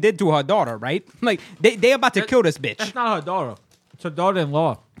the queen did to her daughter, right? Like, they about to kill this bitch. That's not her daughter. It's her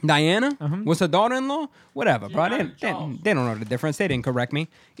daughter-in-law. Diana was her daughter-in-law. Whatever, bro. married They Charles. don't know the difference. They didn't correct me.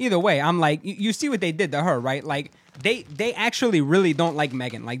 Either way, I'm like, you see what they did to her, right? Like, they actually really don't like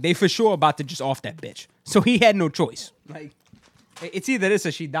Meghan. Like, they for sure about to just off that bitch. So he had no choice. Like, it's either this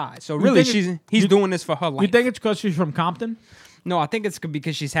or she dies. So really, think he's doing this for her life. You think it's because she's from Compton? No, I think it's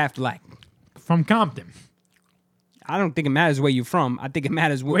because she's half black. From Compton. I don't think it matters where you're from. I think it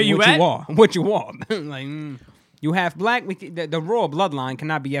matters Where you at? What you are. Like, you half black. The royal bloodline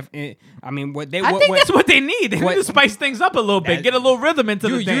cannot be. I mean, what they. I think that's what they need. They need what- to spice things up a little bit. Get a little rhythm into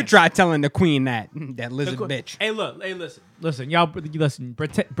the You dance. try telling the queen that lizard bitch. Hey, look. Hey, listen. Y'all, listen.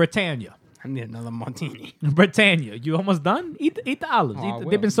 Britannia. I need another martini. Britannia. You almost done? Eat the olives. Oh, I will.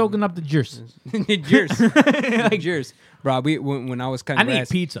 They've been soaking up the juice. Cheers, like cheers, bro. When I was cutting I need grass,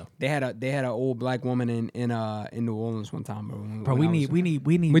 pizza. They had an old black woman in New Orleans one time, bro. Bro, we need.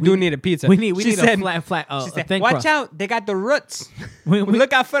 We do need a pizza. We need She a said- flat. She A said, thin "Watch crust. out, they got the roots. We-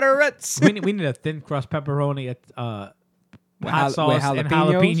 Look out for the roots." we need a thin crust pepperoni, hot sauce, With and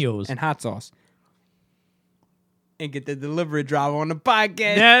jalapenos. and hot sauce. And get the delivery driver on the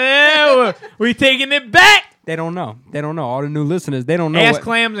podcast. Yeah, we taking it back. They don't know. All the new listeners, they don't know. Ass what-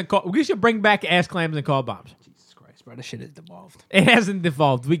 clams and we should bring back ass clams and car bombs. Jesus Christ, bro, this shit is devolved. It hasn't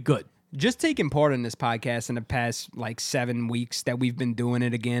devolved. We good. Just taking part in this podcast in the past 7 weeks that we've been doing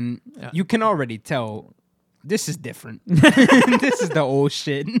it again, you can already tell this is different. This is the old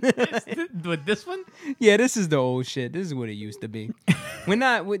shit. With this one, Yeah, this is the old shit. This is what it used to be.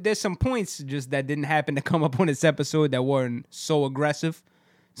 There's some points just that didn't happen to come up on this episode that weren't so aggressive,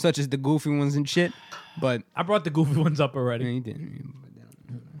 such as the goofy ones and shit. But I brought the goofy ones up already. he didn't.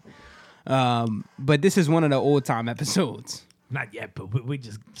 But this is one of the old time episodes. Not yet, but we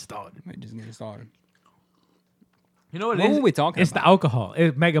just started. We're just getting started. You know what What it is? were we talking It's about? the alcohol.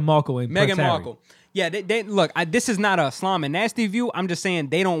 It's Meghan Markle and Meghan Prince Harry. Markle. Yeah, they look. This is not a Islam and nasty view. I'm just saying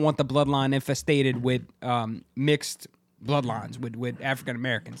they don't want the bloodline infestated with mixed bloodlines with African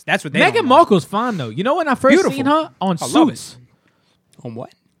Americans. That's what they. Meghan don't want. Markle's fine though. You know when I first Beautiful. seen her on I love it. Suits. On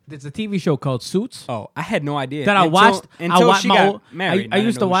what? There's a TV show called Suits Oh, I had no idea. that I watched. until I watched she my got old, married. I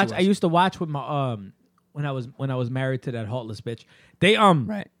used to didn't know who watch. she I was. used to watch with my when I was married to that heartless bitch. They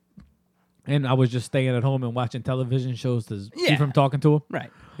Right. and I was just staying at home and watching television shows to Yeah. keep from talking to her. Right.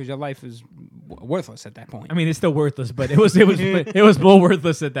 Because your life is worthless at that point. I mean, it's still worthless, but it was more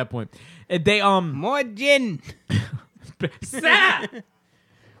worthless at that point. And they more gin. sad.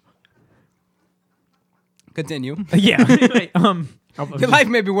 Continue. Yeah. Your life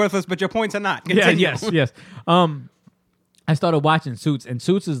may be worthless, but your points are not. Yeah, Continue. yes. I started watching Suits, and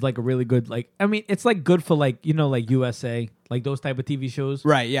Suits is like a really good, like, I mean, it's like good for like, you know, like USA, like those type of TV shows.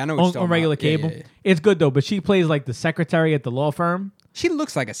 Right. Yeah, I know what you're On talking regular about. Yeah, cable. yeah, yeah. It's good though, but she plays like the secretary at the law firm. She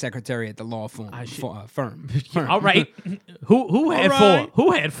looks like a secretary at the law firm. Firm. All right. Who had right. four?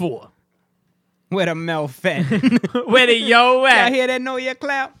 Who had four? Where the Mel fat. Where the yo Y'all at? hear that? Know your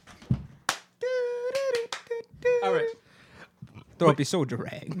clap. All right. Throw up your soldier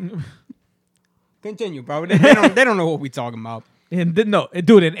rag. Continue, bro. They don't know what we talking about. And no,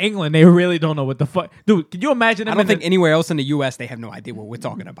 dude, in England, they really don't know what the fuck. Dude, can you imagine them I don't in think the- anywhere else in the U.S. they have no idea what we're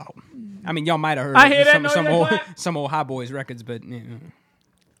talking about. I mean, y'all might have heard I of hear that, know your clap. some old Hot Boys records, but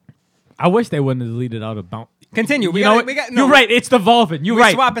I wish they wouldn't have deleted out of bounce. continue. You know what? You're right. It's devolving. You're We're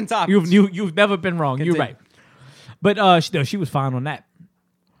right. swapping topics. You've never been wrong. You're Continue. right. But she was fine on that.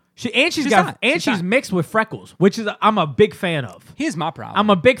 She's mixed with freckles, which is I'm a big fan of. Here's my problem. I'm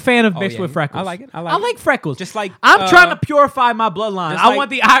a big fan of mixed yeah. with freckles. I like it. I I like it. freckles. Just like, I'm trying to purify my bloodline. just I like- want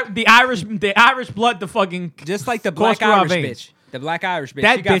the Irish blood to fucking just like the course black through our Irish veins. bitch. The black Irish bitch.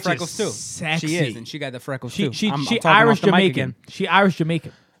 That she got bitch freckles is too. sexy. She is, and she got the freckles She too. I'm she talking Irish off the mic Jamaican. again. She Irish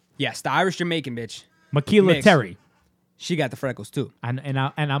Jamaican. Yes, the Irish Jamaican bitch. Makila Mixed. Terry. She got the freckles too. And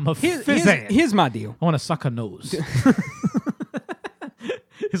I'm a Here's, fizzan. here's my deal. I want to suck her nose.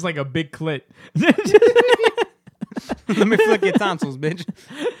 It's like a big clit. Let me flick your tonsils, bitch.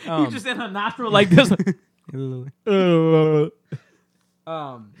 You just in her nostril like this.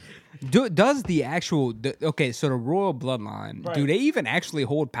 Does the actual okay? So the royal bloodline, do they even actually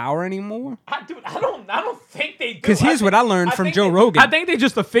hold power anymore? I don't think they do. Because here's what I learned from Joe Rogan. I think they're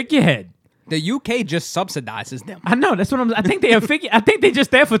just a figurehead. The UK just subsidizes them. I know. That's what I think they I think they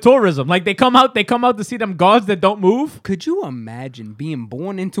just there for tourism. Like they come out to see them gods that don't move. Could you imagine being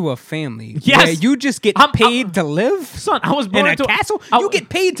born into a family Yes. where you just get paid to live? Son, I was born in a into castle. You get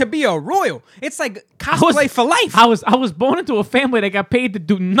paid to be a royal. It's like I was- cosplay for life. I was born into a family that got paid to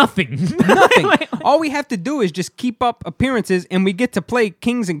do nothing. Nothing. All we have to do is just keep up appearances, and we get to play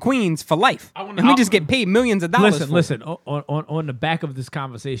kings and queens for life. And we just get paid millions of dollars. Listen. On the back of this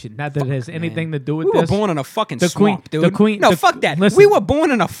conversation, not that it has anything to do with We were this. born in a fucking The queen- swamp, dude. the queen- No, the- fuck that. listen. We were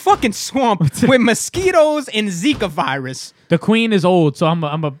born in a fucking swamp with mosquitoes and Zika virus. The queen is old, so I'm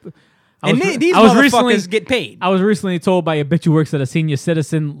a. And these motherfuckers get paid. I was recently told by a bitch who works at a senior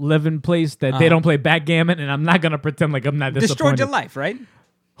citizen living place that they don't play backgammon, and I'm not gonna pretend like I'm not disappointed. Destroyed your life, right?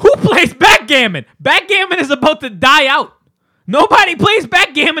 Who plays backgammon? Backgammon is about to die out. Nobody plays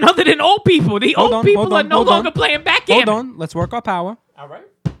backgammon other than old people. The old people are no longer playing backgammon. Hold on. Let's work our power. All right.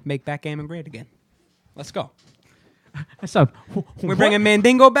 Make backgammon great again. Let's go. So, We're bringing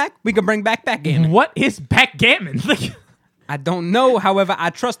Mandingo back. We can bring back backgammon. What is backgammon? I don't know. However, I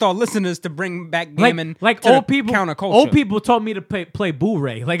trust our listeners to bring backgammon like to old the people. counterculture. Old people told me to play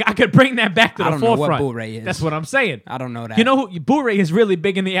Boo-Ray. Like I could bring that back to I the don't know what forefront. Boo-Ray is. That's what I'm saying. I don't know that. You know, Boo-Ray is really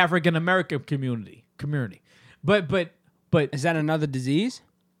big in the African American community. But Is that another disease?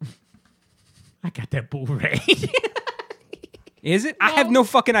 I got that Boo-Ray. Is it? I have no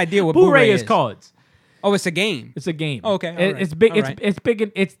fucking idea what Boo-Ray Boo-Ray is cards. Oh, it's a game. It's a game. Okay, all right, It's big. all right. It's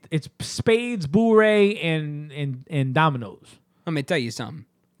big. It's spades, Boo-Ray, and dominoes. Let me tell you something.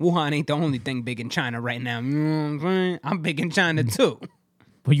 Wuhan ain't the only thing big in China right now. You know what I'm saying? I'm big in China too.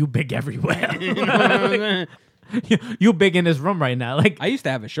 Well, you big everywhere. You know what I'm saying? You big in this room right now. Like I used to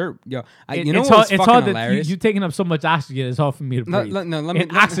have a shirt. Yo, It- you know it's what's hard, it's fucking hard hilarious? that you taking up so much oxygen. It's hard for me to No, breathe. no, let me-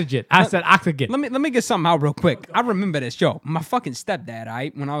 And oxygen. I said oxygen. Let me get something out real quick. I remember this. Yo, my fucking stepdad,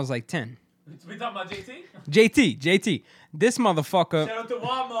 right? When I was like 10. We talking about JT? JT. This motherfucker. Shout out to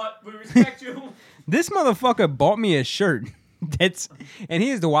Walmart. We respect you. This motherfucker bought me a shirt. And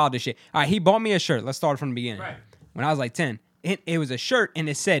here's the wildest shit. All right, he bought me a shirt. Let's start from the beginning. Right. When I was like 10, it was a shirt and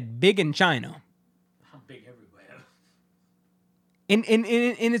it said "Big in China." I'm big everywhere.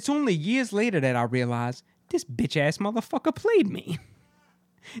 And it's only years later that I realized this bitch ass motherfucker played me.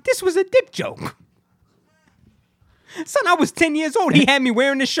 This was a dick joke. Son, I was 10 years old. He had me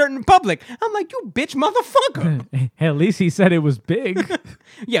wearing this shirt in public. I'm like, you bitch motherfucker. At least he said it was big.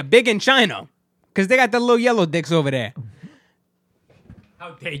 Yeah, big in China. Because they got the little yellow dicks over there.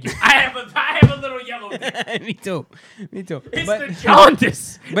 How dare you? I have a little yellow dick. Me too. It's the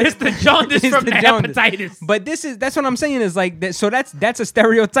jaundice. It's the jaundice from the jaundice. hepatitis. But that's what I'm saying is like that. So that's a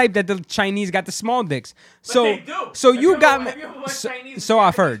stereotype that the Chinese got the small dicks. So they do. so Have you you got ever- me. have you ever watched Chinese So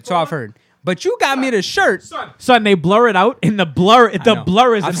I've American heard. porn? But you got me the shirt. Son, they blur it out, and the blur I know.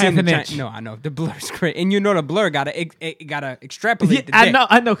 blur is I've a seen half an the inch. No, I know the blur's great, and you know the blur gotta extrapolate. The dick.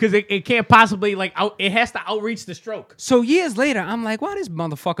 I know, because it can't possibly it has to outreach the stroke. So years later, I'm like, why this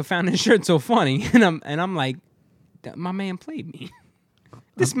motherfucker found this shirt so funny? And I'm like, my man played me.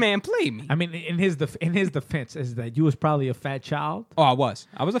 This man played me. I mean, in his defense is that you was probably a fat child, Oh, I was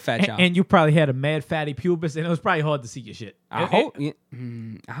a fat child. and you probably had a mad fatty pubis, and it was probably hard to see your shit. I hope he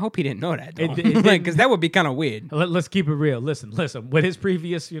didn't know that, though. It didn't- Because that would be kind of weird. Let's keep it real. Listen. With his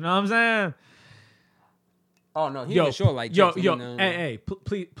previous, you know what I'm saying? Oh no, he was sure like yo, chicks, yo, you know. hey,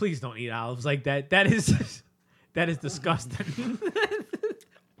 please don't eat olives like that. That is disgusting.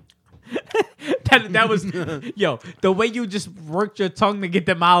 that was yo. The way you just worked your tongue to get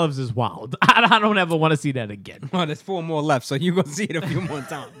them olives is wild. I don't ever want to see that again. Well, there's 4 more left, so you gonna see it a few more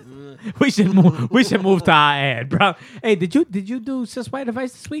times. We should move to our ad, bro. Hey, did you do Sis White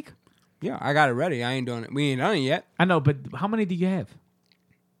Advice this week? Yeah, I got it ready. I ain't doing it. We ain't done it yet. I know, but how many do you have?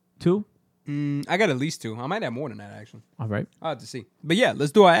 2? I got at least 2. I might have more than that actually. All right. I'll have to see. But yeah,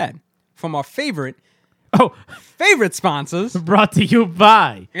 let's do our ad from our favorite Oh, sponsors, brought to you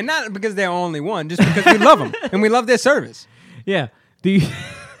by. and not because they're only one, just because we love them and we love their service. Yeah. Do you?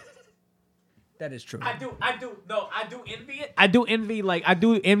 That is true. I do envy it. I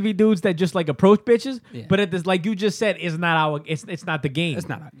do envy dudes that just like approach bitches. Yeah. But at this, like you just said, it's not the game. It's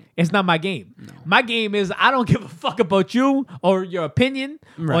not our game. It's not my game. No. My game is I don't give a fuck about you or your opinion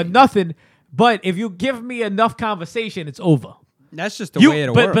or Right. nothing. But if you give me enough conversation, it's over. That's just the way of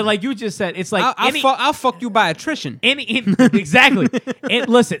the world. But like you just said, it's like I'll fuck you by attrition. Exactly. And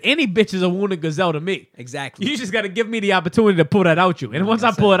listen, any bitch is a wounded gazelle to me. Exactly. You just got to give me the opportunity to pull that out you. And once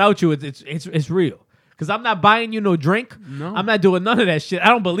I pull it out you, it's real. Because I'm not buying you no drink. No. I'm not doing none of that shit. I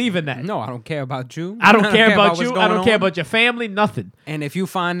don't believe in that. No, I don't care about you. I don't care about you. what's I don't going care on. about your family. Nothing. And if you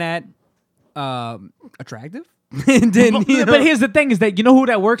find that attractive, then you know, But here's the thing: is that you know who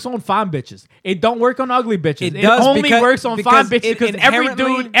that works on? Fine bitches. It don't work on ugly bitches. It does only because- works on because fine bitches it because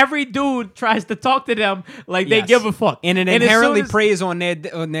inherently- every dude tries to talk to them like they Yes. give a fuck, and it as soon inherently as- preys on their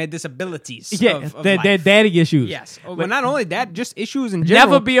disabilities. Yeah, of their life. daddy issues. Yes. Well, not only that, just issues in general.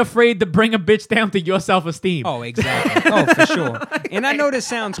 Never be afraid to bring a bitch down to your self-esteem. Oh, exactly. Oh, for sure. And I know this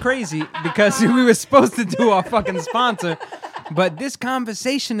sounds crazy because we were supposed to do our fucking sponsor, but this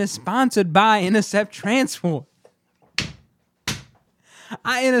conversation is sponsored by Intercept Transport.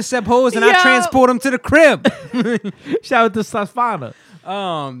 I intercept hoes and Yo. I transport them to the crib. Shout out to Sasfana.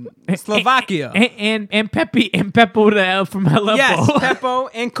 Slovakia. And Pepe and Peppo from Aleppo. Yes, Peppo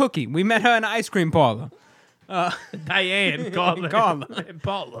and Cookie. We met her in the ice cream parlor. Diane, Carla, Carla. and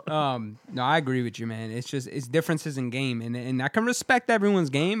Paula. No, I agree with you, man. It's differences in game, and I can respect everyone's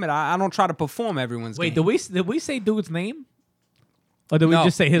game, but I don't try to perform everyone's Wait, game. did we say dude's name, or did we No,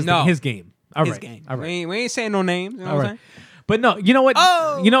 just say his no. his game? All His right, game. all right, We ain't saying no names. You know all what I'm right. saying? But no, you know what?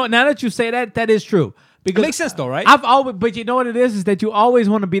 Oh! You know what? Now that you say that, that is true. Because Makes sense though, right? I've always, but you know what it is that you always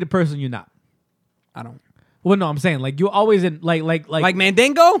want to be the person you're not. I don't. Well, no, I'm saying like you always in Like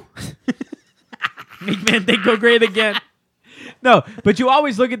Mandingo? make man think go great again. No, but you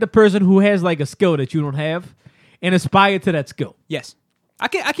always look at the person who has like a skill that you don't have, and aspire to that skill. Yes. I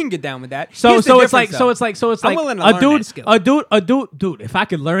can get down with that. So Here's the it's like difference, though. I'm willing to a learn dude, that skill. a dude. If I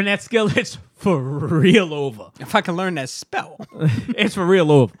could learn that skill, it's for real over. If I can learn that spell. It's for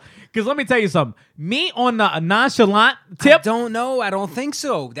real over. Because let me tell you something. Me on the nonchalant I tip. don't know. I don't think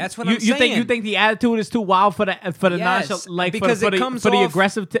so. That's what You, I'm saying. you think the attitude is too wild for the Yes, nonchalant, like because for it the comes for the off-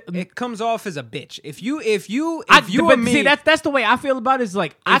 aggressive. It comes off as a bitch. If you but and me, see, that's the way I feel about it. Is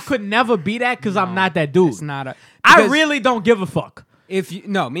like I could never be that because I'm not that dude. it's not a. I because really don't give a fuck. If you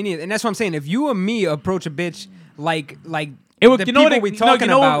no, me neither. And that's what I'm saying. If you or me approach a bitch like It would, the you know people what we talking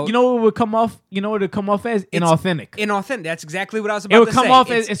about, you know what it would come off. You know what it would come off as inauthentic. Inauthentic. That's exactly what I was about to say. would come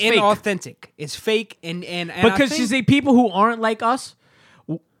off it's as fake. inauthentic. It's fake, and I Because think, you see, people who aren't like us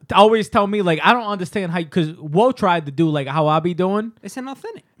always tell me like I don't understand how because Wo tried to do like how I be doing, it's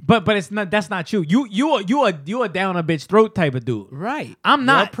inauthentic. but it's not. That's not you. You are down a bitch throat type of dude. Right. I'm You're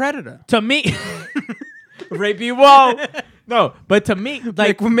not a predator. To me, rapey Wo. No, but to me,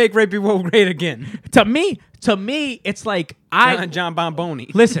 like We'll make Rapey Woe great again. to me, it's like John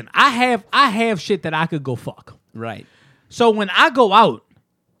Bomboni. listen. I have shit that I could go fuck. Right. So when I go out,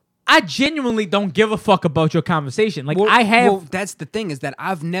 I genuinely don't give a fuck about your conversation. Like Well, I have. well, that's the thing is that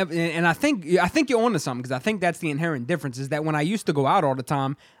I've never, and I think you're onto something because I think that's the inherent difference is that when I used to go out all the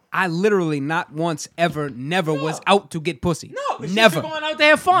time, I literally not once ever never was out to get pussy. No, it's never just going out to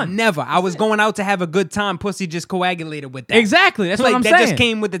have fun. Never. I was going out to have a good time. Pussy just coagulated with that. Exactly. That's like, what I'm that saying. just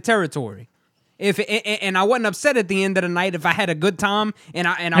came with the territory. And I wasn't upset at the end of the night if I had a good time and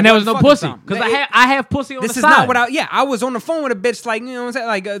there was no pussy because because I have pussy on this the is side. not what I was on the phone with a bitch like, you know what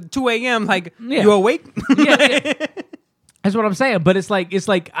I'm saying, like 2 a.m. like, Yeah. you awake? Yeah. That's what I'm saying. But it's like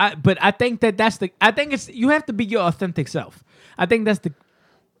but I think it's you have to be your authentic self. I think that's the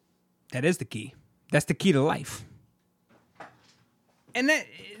That is the key. That's the key to life. And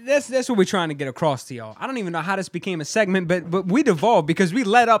that's what we're trying to get across to y'all. I don't even know how this became a segment, but we devolved because we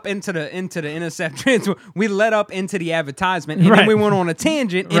led up into the intercept transfer. We led up into the advertisement, and then we went on a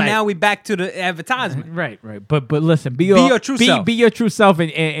tangent, and now we back to the advertisement. Right. But listen, be your true self. Be your true self,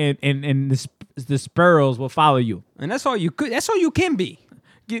 and the sparrows will follow you. And that's all you could. That's all you can be.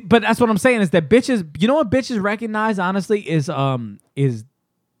 But that's what I'm saying is that bitches. You know what bitches recognize honestly is the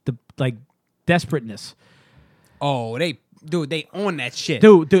like desperateness. Oh, they own that shit,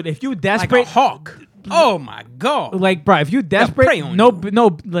 Dude, if you like desperate, a hawk. Oh my god! like bro, if you desperate, prey on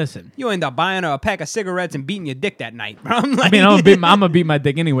no, listen. You end up buying a pack of cigarettes and beating your dick that night, bro. I'm I like, mean, I'm gonna beat my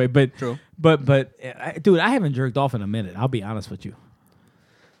dick anyway. But True. But dude, I haven't jerked off in a minute. I'll be honest with you.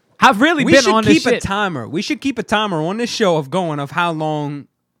 I've really we been should on keep this shit. a timer. We should keep a timer on this show of how long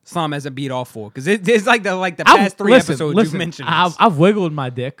Slum has a beat off for, because it's like the past three episodes you've mentioned. I've wiggled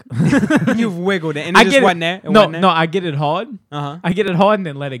my dick. You've wiggled it, and it just wasn't there. No, I get it hard. Uh-huh. I get it hard and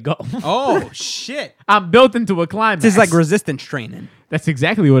then let it go. Oh shit! I'm built into a climax. This is like resistance training. That's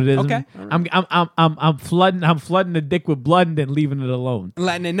exactly what it is. Okay. I'm flooding the dick with blood and then leaving it alone.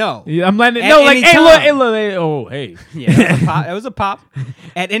 Letting it know. Yeah, I'm letting it At know. Like, any hey, time. look, hey. Oh, hey. Yeah, it was a pop.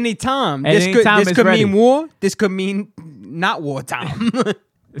 At any time, At this any could time, this it's could ready. mean war. This could mean not wartime.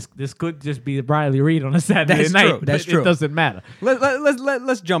 This could just be Riley Reid on a Saturday That's night. true, that's but true. It doesn't matter.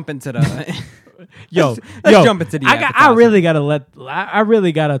 Let's jump into the. Let's jump into the I advertising.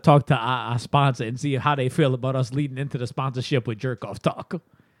 really gotta talk to our sponsor and see how they feel about us leading into the sponsorship with Jerk Off Talk.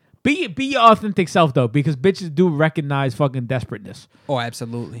 Be your authentic self though, because bitches do recognize fucking desperateness. Oh,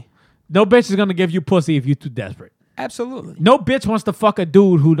 absolutely, No bitch is gonna give you pussy if you're too desperate. absolutely. No bitch wants to fuck a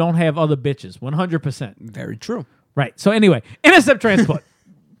dude who don't have other bitches. 100%. Very true. Right. So anyway, intercept transport.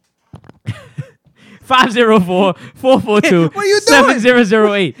 504-442-7008. What are you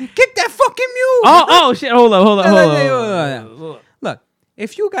doing? Kick that fucking mule. Oh shit! Hold on. Look,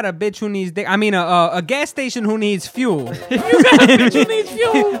 if you got a bitch who needs, a gas station who needs fuel. Bitch, you need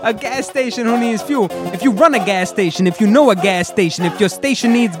fuel. A gas station who needs fuel. If you run a gas station, if you know a gas station, if your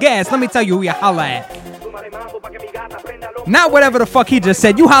station needs gas, let me tell you who you holla at. Not whatever the fuck he just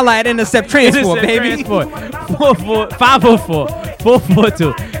said. You holla at Intercept Transport, baby. Transport.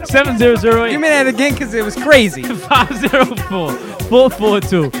 504-442-7008. Give me that again, because it was crazy.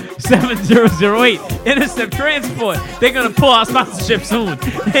 504-442-7008. Intercept Transport. They're gonna pull our sponsorship soon.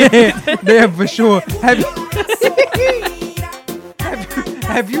 There for sure.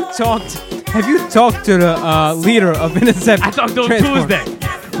 Have you talked to the leader of Intercept? I talked to him Transport? Tuesday.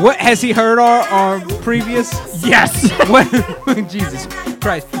 What has he heard our previous? Yes. What? Jesus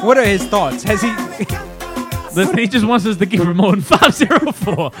Christ! What are his thoughts? Has he? Listen, he just wants us to keep promoting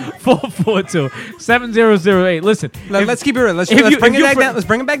 504-442-7008. Listen, Let's keep it real. Let's if bring you- it if you back fr- down. Let's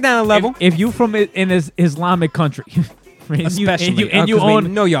bring it back down a level. If you from in this Islamic country, Especially, and you 'cause we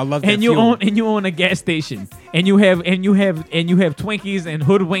own know y'all love that and you fuel. own a gas station and you have Twinkies and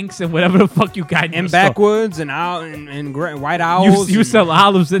hoodwinks and whatever the fuck you got in your and store. backwoods and white owls. You sell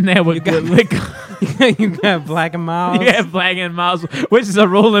olives in there with liquor. You got black and miles. You have black and miles, which is a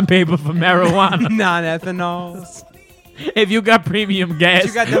rolling paper for marijuana. Non-ethanol. If you got premium gas,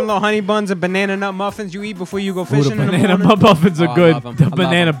 You got them little honey buns and banana nut muffins you eat before you go Ooh, the fishing in the banana morning. muffins are Oh, I good. love 'em. The I love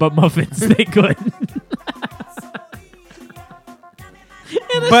banana 'em. butt muffins, they good.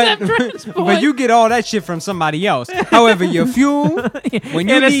 But you get all that shit from somebody else. However, your fuel, when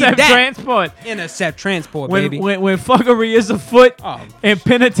you need Intercept that, transport. Intercept Transport, When, baby. when fuckery is afoot Oh. and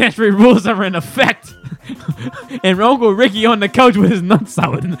penitentiary rules are in effect, and Uncle Ricky on the couch with his nuts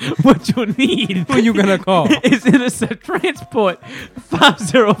out, what you need Who you gonna call? is Intercept Transport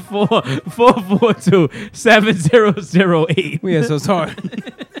 504-442-7008. We are so sorry.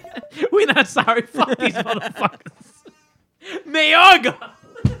 We not sorry. Fuck these motherfuckers. Mayorga.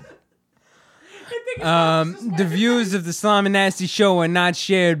 The views of the Slime and Nasty Show are not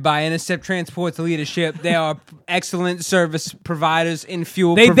shared by Intercept Transport's leadership. They are excellent service providers in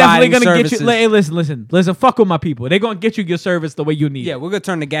fuel They definitely providing gonna services. get you. Hey, listen. Fuck with my people. They're gonna get you your service the way you need. Yeah, we're gonna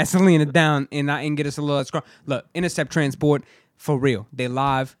turn the gasoline down and get us a little scrum. Look, Intercept Transport, for real. They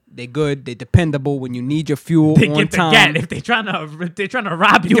live, they good, they dependable. When you need your fuel They on get the time. gat if they're trying to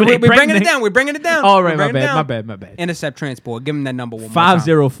rob you. Yeah, they we're bringing it pregnant. down. We're bringing it down. All right, We're my bringing it bad. down. Intercept Transport. Give them that number one more time.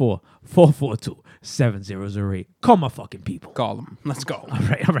 504-442-7008. Call my fucking people. Call them. Let's go. All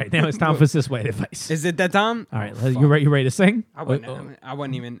right. Now it's time for Sis White Advice. Is it that time? All right, you ready to sing? I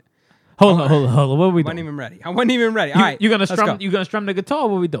wasn't even. Hold on. What are we I wasn't doing? even ready. I wasn't even ready. All right, You gonna let's strum? go. You gonna strum the guitar?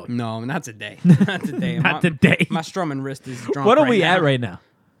 What are we doing? No, not today. Not today. Not today. My strumming wrist is drunk. What are right we now. at right now?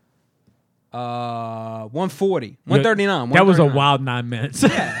 140, 139. That was a 139. wild 9 minutes.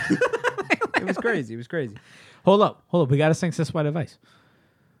 It was crazy. It was crazy. Hold up. We gotta sing Sis White Advice.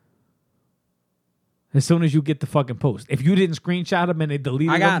 As soon as you get the fucking post. If you didn't screenshot them and they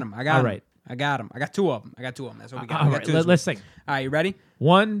deleted I got them. them. I got All them. right. I got them. I got two of them. That's what we got. All We got right. two this Let's week. sing. All right, you ready?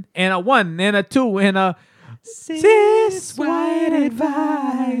 1 and a 2 and a Sis White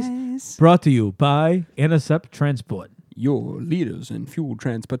Advice. Brought to you by Intercept Transport. Your leaders in fuel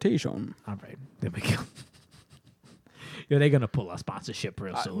transportation. All right. There we go. Yo, they're gonna pull our sponsorship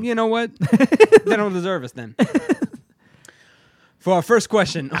real soon. You know what? They don't deserve us then. For our first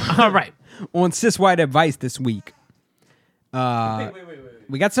question. All right. On Sis White Advice this week. Wait.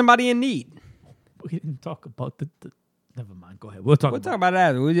 We got somebody in need. We didn't talk about the never mind. Go ahead. We'll talk about about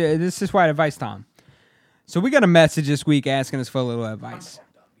that. This is White Advice time. So we got a message this week asking us for a little advice.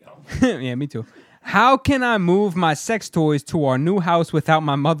 Yeah, me too. How can I move my sex toys to our new house without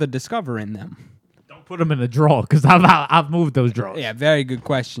my mother discovering them? Don't put them in a drawer because I've moved those drawers. Yeah, very good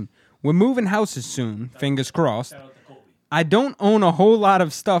question. We're moving houses soon, fingers crossed. I don't own a whole lot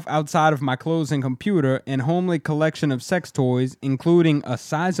of stuff outside of my clothes and computer and homely collection of sex toys, including a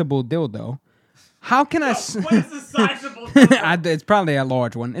sizable dildo. How can I... What is the sizable? dildo? It's probably a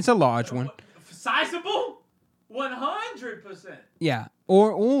large one. It's a large one. Sizable? 100%. Yeah.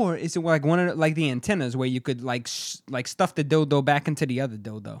 Or is it like one of the antennas where you could like stuff the dildo back into the other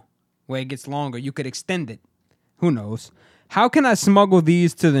dildo, where it gets longer? You could extend it. Who knows? How can I smuggle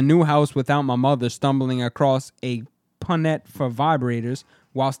these to the new house without my mother stumbling across a punnet for vibrators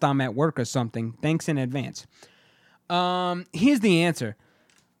whilst I'm at work or something? Thanks in advance. Here's the answer.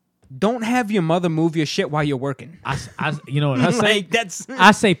 Don't have your mother move your shit while you're working. You know what I say? That's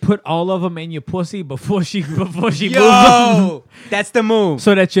I say put all of them in your pussy before she moves them. yo. That's the move.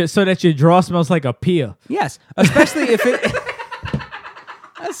 So that your drawer smells like a pier. Yes, especially if it.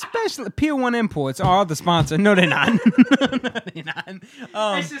 Especially Pier 1 Imports are the sponsor. No, they're not. No, they're not.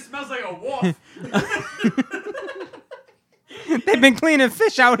 It just smells like a wharf. They've been cleaning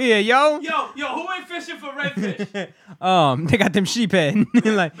fish out here, yo. Yo, who ain't fishing for redfish? They got them sheephead.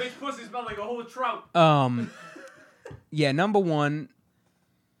 Like, Bitch pussy smell like a whole trout. yeah. Number one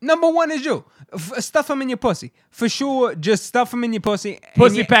is you. Stuff them in your pussy for sure. Just stuff them in your pussy.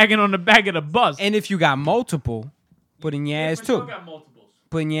 Pussy packing on the back of the bus. And if you got multiple, put in your ass too. Got multiples.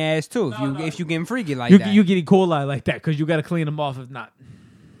 Put in your ass too. If you getting freaky like You that. get E. coli like that because you got to clean them off. If not,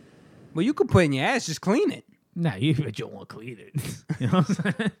 Well, you could put in your ass. Just clean it. nah, you don't want to clean it. You know what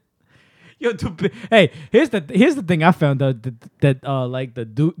I'm saying? Yo, hey, here's the thing I found out that like the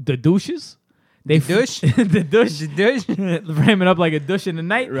douches. They douche? the douche. The douche? Ramming up like a douche in the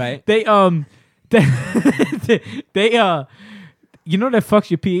night. Right. They you know that fucks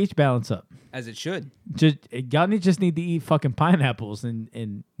your pH balance up. As it should. Y'all just need to eat fucking pineapples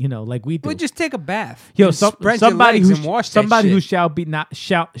and you know like we do. Well, just take a bath. Yo, And spread somebody your legs who and wash that somebody who shit.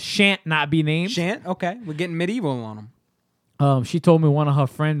 shan't not be named. Shan't? Okay. We're getting medieval on them. She told me one of her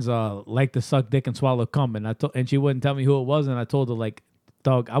friends liked to suck dick and swallow cum, and she wouldn't tell me who it was, and I told her like,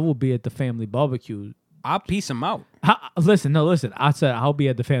 dog, I will be at the family barbecue. I'll piece them out. Listen. I said I'll be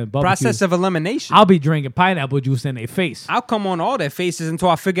at the family barbecue. Process of elimination. I'll be drinking pineapple juice in their face. I'll come on all their faces until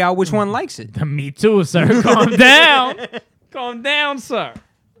I figure out which one likes it. Me too, sir. Calm down. Calm down, sir.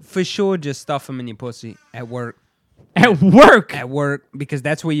 For sure, just stuff them in your pussy at work. At work. At work, because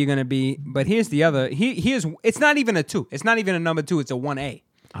that's where you're going to be. But here's the other. Here's it's not even a 2. It's not even a number 2. It's a 1A.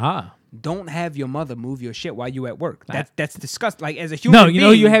 Ah. Don't have your mother move your shit while you at work. That's disgusting. Like, as a human being. You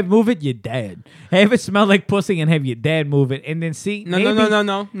know you have move it, your dad. Have it smell like pussy and have your dad move it. And then see. No.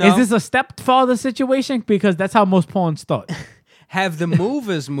 Is this a stepfather situation? Because that's how most porn start. Have the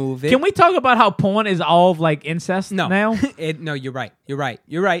movers move it. Can we talk about how porn is all like incest No. now? No, you're right. You're right.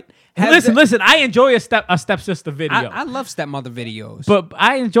 Listen. I enjoy a stepsister video, I love stepmother videos. but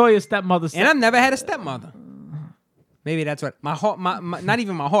I enjoy a stepmother. And I've never had a stepmother. Maybe that's what my heart. My not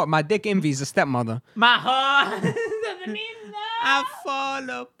even my heart. My dick envies a stepmother. My heart doesn't mean I fall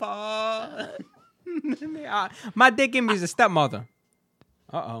apart. My dick envies a stepmother.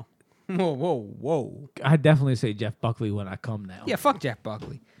 Uh-oh. Whoa. I definitely say Jeff Buckley when I come now. Yeah, fuck Jeff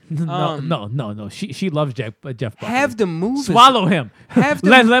Buckley. No. She loves Jeff Buckley. Have the movies. Swallow him. Have the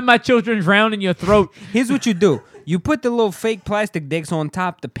let my children drown in your throat. Here's what you do. You put the little fake plastic dicks on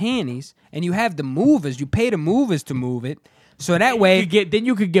top the panties, and you have the movers. You pay the movers to move it, so that way You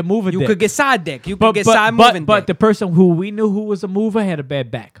could get moving. you dick. could get side dick. You could get side moving But dick. the person who we knew who was a mover had a bad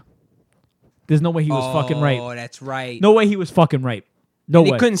back. There's no way he was fucking right. Oh, that's right. No way he was fucking right. No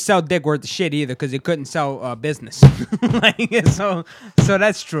And way. he couldn't sell dick worth of shit either because he couldn't sell business. So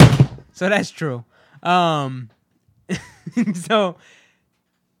that's true. So that's true. So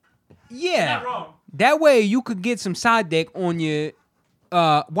yeah, Not wrong. that way you could get some side dick on your.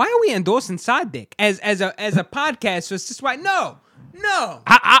 Why are we endorsing side dick as a podcast? So it's just like no.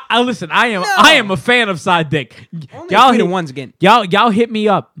 I listen. I am a fan of side dick. Only if we the ones again. Y'all hit me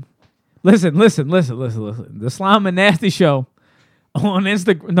up. Listen. The Slime and Nasty Show on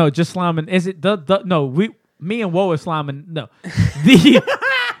Instagram. No, just Slime and is it the no? Me and Woe is Slime and no the.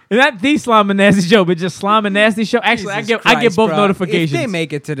 Not the Slime and Nasty Show, but just Slime and Nasty Show. Actually, I get both bro. notifications. If they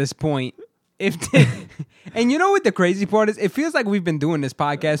make it to this point, and you know what the crazy part is? It feels like we've been doing this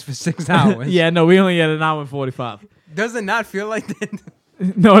podcast for 6 hours. Yeah, no, we only had an hour and 45. Does it not feel like that?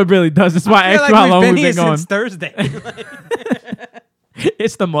 No, it really does. That's why I asked you how long we've been going. Since Thursday.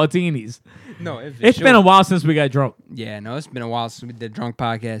 It's the martinis. No, It's been a while since we got drunk. Yeah, no, it's been a while since we did drunk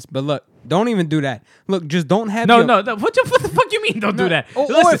podcast. But look, don't even do that. Look, just don't have No. your- What the fuck you mean? Don't do that. Or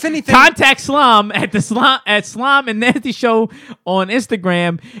Listen, if anything- contact Slime at Slime and Nasty Show on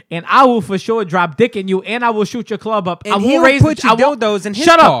Instagram, and I will for sure drop dick in you, and I will shoot your club up. And I will he'll raise put the, your I won't- dildos in his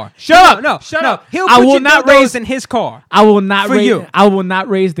Shut car. Up. Shut up. No, Shut no. up. He'll I put will your not dildos raise in his car. I will not For raise. you. I will not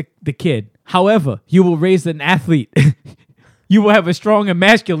raise the kid. However, you will raise an athlete. You will have a strong and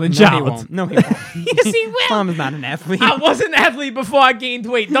masculine No, child. he won't. No, he won't. Yes, he will. Slime is not an athlete. I was an athlete before I gained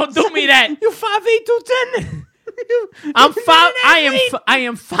weight. Don't do me that. You're 5'8", 210. I'm five. I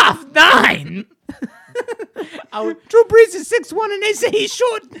am 5'9". Drew Brees is 6'1", and they say he's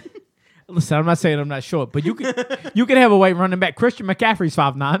short. Listen, I'm not saying I'm not short, but you can have a white running back. Christian McCaffrey's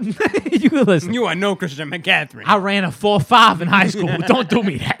 5'9". You can listen. You are no Christian McCaffrey. I ran a 4.5 in high school. Don't do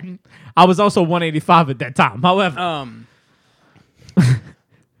me that. I was also 185 at that time. However,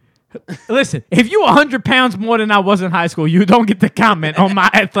 listen, if you 100 pounds more than I was in high school, you don't get to comment on my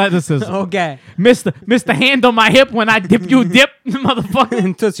athleticism. Okay. Mr. Hand on my hip when I dip, you dip, motherfucker.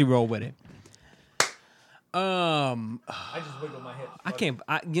 And Tootsie Roll with it. I just wiggle my hip. I can't.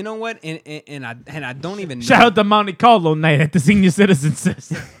 You know what? And I don't even know. Shout out to Monte Carlo night at the Senior Citizen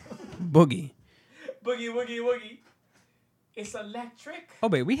Center. Boogie. Boogie, woogie, woogie. It's electric. Oh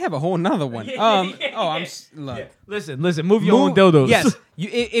wait, we have a whole nother one. Look. Listen. Move your own dildos. Yes.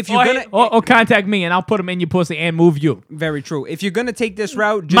 If you're gonna, or contact me and I'll put them in your pussy and move you. very true. If you're gonna take this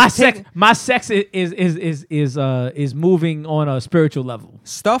route, just My sex is moving on a spiritual level.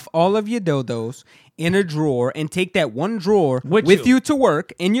 stuff all of your dildos in a drawer and take that one drawer With with you. you to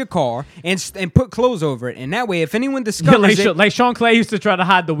work in your car and put clothes over it. And that way, if anyone discovers it, like Sean Clay used to try to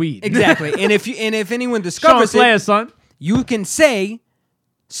hide the weed. exactly. and if anyone Sean discovers Clay, it, son. you can say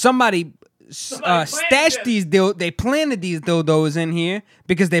somebody planted stashed this. they planted these dildos in here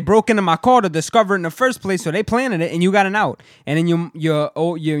because they broke into my car to discover it in the first place. So they planted it and you got an out. And then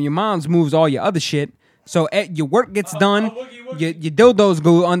your mom's moves all your other shit. So your work gets done, your dildos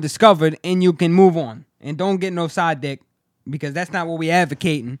go undiscovered, and you can move on. And don't get no side dick because that's not what we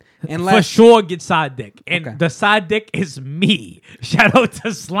advocating. For sure, get side dick. And Okay. the side dick is me. Shout out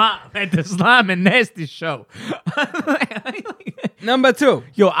to Slime at the Slime and Nasty Show. Number 2,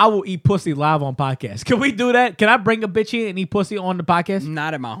 Yo, I will eat pussy live on podcast. Can we do that? Can I bring a bitch here and eat pussy on the podcast?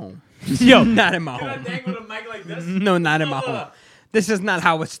 not in my home. Yo, Not in my home. dangle the mic like this? No, not in my home. This is not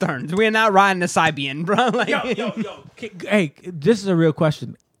how it starts. We're not riding the Sibian, bro. Like, Yo. Hey, this is a real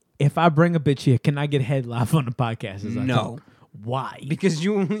question. If I bring a bitch here, can I get head live on the podcast? As I No. talk? Why? because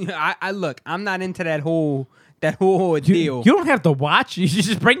I look, I'm not into that whole ordeal. You don't have to watch. You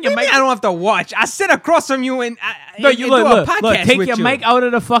just bring your What do you mic. mean I don't have to watch. I sit across from you and No, and you do a look. podcast Take with your you. mic out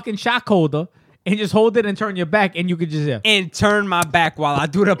of the fucking shock holder and just hold it and turn your back, and you could just hear. and turn my back while I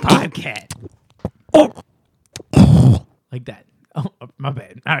do the podcast. Like that. Oh, my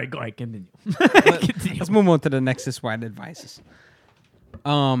bad. All right, go ahead. Continue. Let's move on to the next wide advices.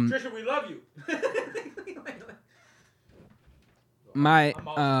 Trisha, we love you.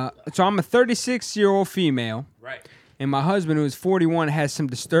 So I'm a 36-year-old female, Right. and my husband, who is 41, has some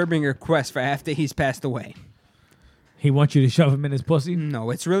disturbing requests for after he's passed away. He wants you to shove him in his pussy? No,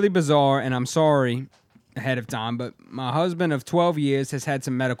 it's really bizarre, and I'm sorry ahead of time, but my husband of 12 years has had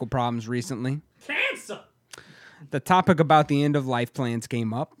some medical problems recently. Cancer! The topic about the end-of-life plans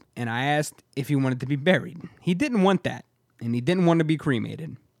came up, and I asked if he wanted to be buried. He didn't want that, and he didn't want to be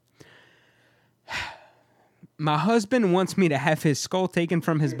cremated. My husband wants me to have his skull taken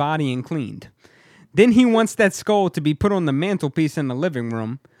from his body and cleaned. Then he wants that skull to be put on the mantelpiece in the living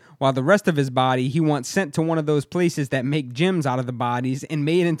room, while the rest of his body he wants sent to one of those places that make gems out of the bodies and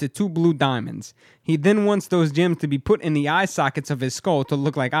made into 2 blue diamonds. He then wants those gems to be put in the eye sockets of his skull to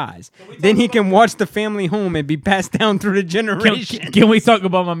look like eyes. Then he can watch the family home and be passed down through the generations. Can we talk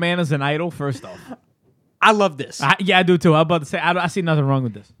about my man as an idol first off? I love this. Yeah, I do too. I'm about to say, I see nothing wrong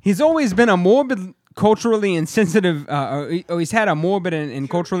with this. He's always been a morbid, culturally insensitive, or he's had a morbid and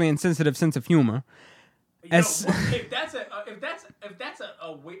culturally insensitive sense of humor. If that's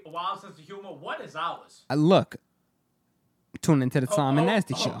a wild sense of humor, what is ours? Look, tune into the Tom and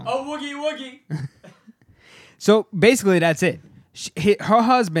Nasty show. Woogie woogie. So basically, that's it. Her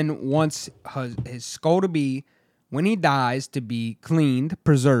husband wants his skull to be, when he dies, to be cleaned,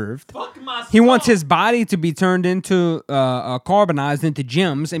 preserved. Fuck my skull. He wants his body to be turned into carbonized into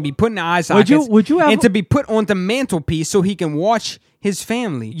gems and be put in the eye sockets. Would you and to be put on the mantelpiece so he can watch his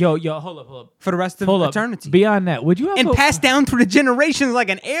family. Yo, hold up. For the rest of eternity. Beyond that, would you ever... And passed down through the generations like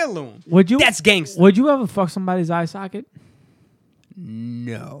an heirloom. That's gangster. Would you ever fuck somebody's eye socket?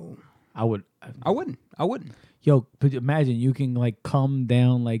 No. I would. I wouldn't. Yo, but imagine you can like come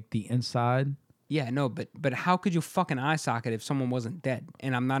down like the inside. Yeah, no, but how could you fuck an eye socket if someone wasn't dead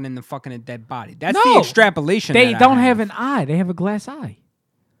and I'm not in the fucking a dead body? That's the extrapolation. They don't have an eye. They have a glass eye.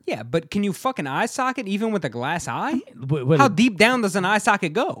 Yeah, but can you fuck an eye socket even with a glass eye? What how deep down does an eye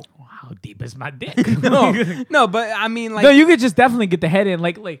socket go? How deep is my dick? no, but I mean, like, no, you could just definitely get the head in.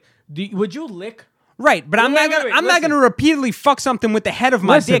 Like, would you lick? Right, but I'm not gonna repeatedly fuck something with the head of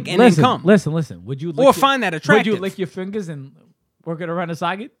my dick and then come. Listen. Would you lick find that attractive? Would you lick your fingers and work it around the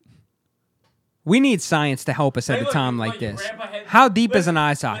socket? We need science to help us at a time like this. How deep is an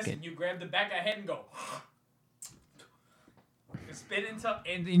eye socket? Listen, you grab the back of her head and go.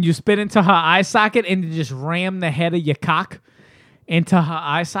 You spit into her eye socket and you just ram the head of your cock into her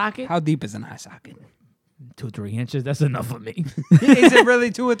eye socket. How deep is an eye socket? 2-3 inches. That's enough for me. Is it really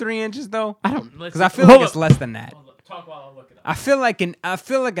 2 or 3 inches though? I don't, because I feel like it's less than that. Talk while I look it up. I feel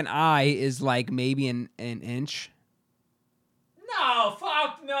like an eye is like maybe an inch. No,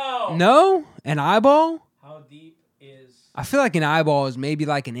 fuck no. No, an eyeball. How deep is? I feel like an eyeball is maybe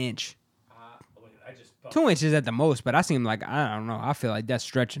like an inch. 2 inches at the most, but I seem like, I don't know. I feel like that's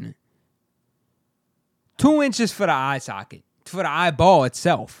stretching it. 2 inches for the eye socket. For the eyeball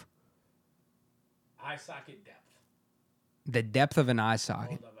itself. Eye socket depth. The depth of an eye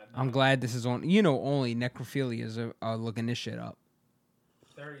socket. I'm glad this is on. Only necrophilias are looking this shit up.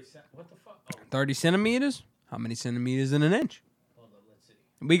 30 what the fuck? 30 centimeters? How many centimeters in an inch? Hold on, let's see.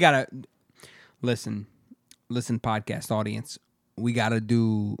 We gotta listen, podcast audience. We gotta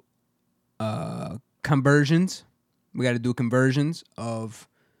do conversions. We gotta do conversions of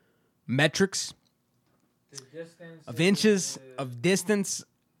metrics, of inches, of distance.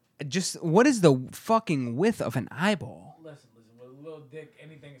 Just what is the fucking width of an eyeball? Listen. With a little dick,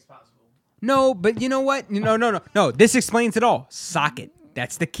 anything is possible. No, but you know what? No. This explains it all. Socket.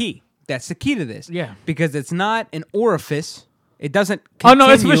 That's the key. That's the key to this. Yeah. Because it's not an orifice. It doesn't continue. Oh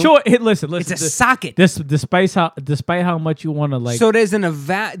no, it's for sure. Listen. It's a socket. Despite how much you want to like. So there's an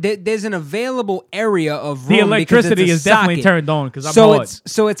available area of room. The electricity is definitely turned on because I'm hard.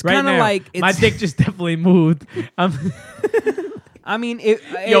 So it's kind of like my dick just definitely moved. I mean,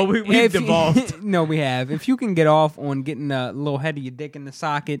 we've devolved. No, we have. If you can get off on getting a little head of your dick in the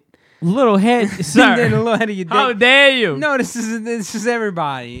socket. Little head, sir. Getting a little head of your dick. How dare you? No, this is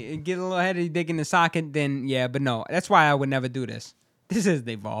everybody. Get a little head of your dick in the socket, then yeah, but no. That's why I would never do this. This is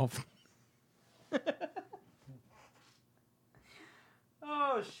devolved.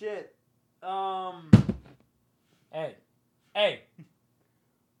 Oh shit. Hey.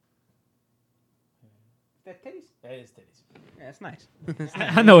 That titties? That is titties. Yeah, that's nice.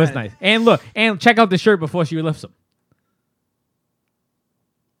 I know it's nice. And look, and check out the shirt before she lifts them.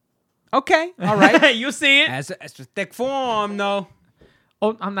 Okay, all right. You see it? As a thick form, though.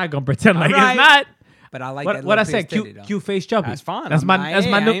 Oh, I'm not gonna pretend like right. it's not. But I like what, that. What I said, cute face chubby. That's fine. That's my. I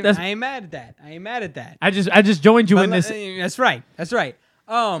ain't mad at that. I just joined you in this. That's right.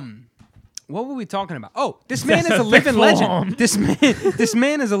 What were we talking about? Oh, this man is a living legend. This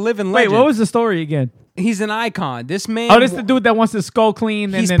man is a living legend. Wait, what was the story again? He's an icon. This man. Oh, this is the dude that wants his skull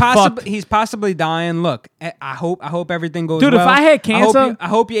clean and then fucked. He's possibly dying. Look, I hope everything goes well. Dude, if I had cancer, I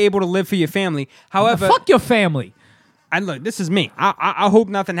hope you're able to live for your family. However, fuck your family. look, this is me. I hope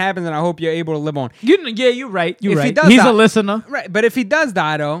nothing happens, and I hope you're able to live on. You're right. You're If right. he does He's die- a listener. Right, but if he does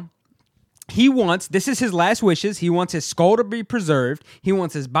die, though, he wants, this is his last wishes. He wants his skull to be preserved. He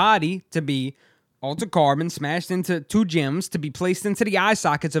wants his body to be altered carbon, smashed into 2 gems, to be placed into the eye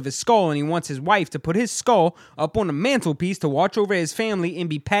sockets of his skull. And he wants his wife to put his skull up on the mantelpiece to watch over his family and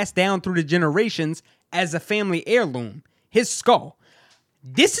be passed down through the generations as a family heirloom. His skull.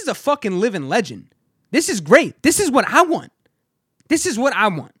 This is a fucking living legend. This is great. This is what I want. This is what I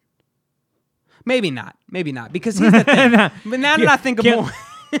want. Maybe not. Because here's the thing. But now that I think of more...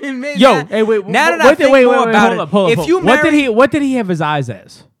 Hey, wait. Now that I think more about it, hold if up. you marry What did he have his eyes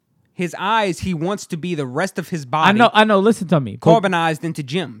as? his eyes, he wants to be the rest of his body I know. Listen to me. carbonized into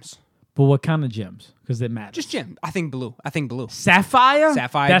gems. But what kind of gems? Because it matters. Just gem. I think blue. Sapphire.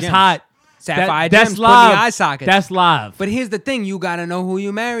 Sapphire That's gems. hot. Sapphire That's gems live. put in the eye sockets. That's live. But here's the thing: you gotta know who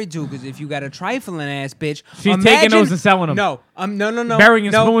you married to, because if you got a trifling ass bitch, She's taking those and selling them. No, no. Burying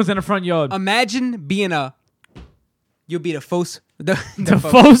no. spoons in the front yard. Imagine being you'll be the first. The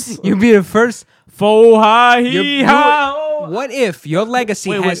first? You'll be the first. Fo ha You- hee you- ha. What if your legacy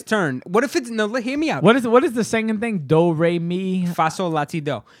Wait. has turned? What if it's no? Hear me out. What is the singing thing? Do re mi. Fa sol la ti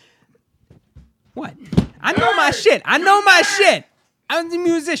do. What? I know my shit. I'm the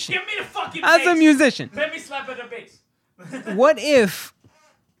musician. me the fucking I was a musician. Let me slap at the bass. What if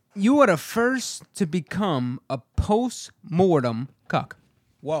you were the first to become a post-mortem cuck?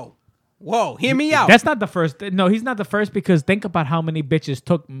 Whoa. Hear me out. That's not the first. No, he's not the first, because think about how many bitches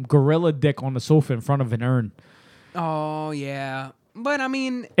took gorilla dick on the sofa in front of an urn. Oh, yeah. But, I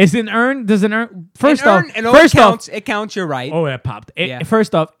mean... Is an urn? Does an urn... First off... It counts, you're right. Oh, that popped. Yeah.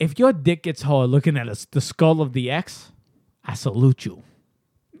 First off, if your dick gets hard looking at the skull of the ex, I salute you.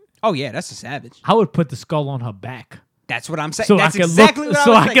 Oh, yeah, that's a savage. I would put the skull on her back. That's what I'm saying. So that's I can exactly look. what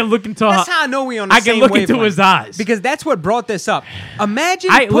So I was I thinking. can look into. That's how I know we on the I same can look into wavelength. his eyes. Because that's what brought this up. Imagine.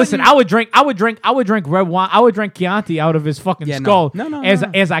 Listen. I would drink red wine. I would drink Chianti out of his fucking skull. No.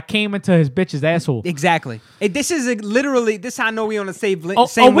 As I came into his bitch's asshole. Exactly. This is literally. This how I know we on the same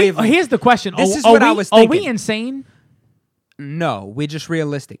Here's wavelength. the question. This is what I was Are thinking. we insane? No, we're just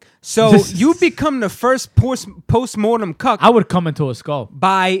realistic. So you become the first post-mortem cuck I would come into a skull.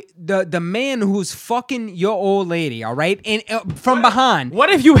 by the man who's fucking your old lady, all right? And from behind.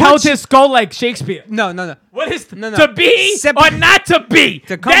 What if you held his skull like Shakespeare? No. What is No. to be or not to be?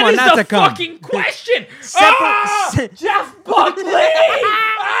 To come That or is not the to come. fucking question. Se- Jeff Buckley.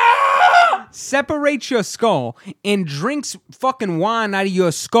 Separate your skull and drinks fucking wine out of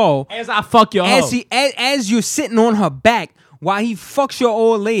your skull As I fuck your hoe. as you're sitting on her back while he fucks your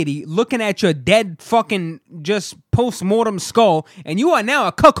old lady, looking at your dead fucking just post-mortem skull, and you are now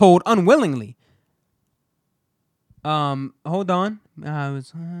a cuckold unwillingly. Hold on.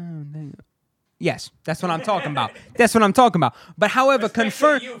 Yes, that's what I'm talking about. But however,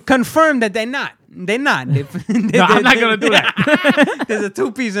 confirm that they're not. They're not. No, I'm not gonna do that. There's a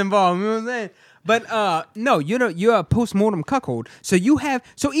 2-piece involved. You know what I'm saying? But no, you're a post-mortem cuckold. So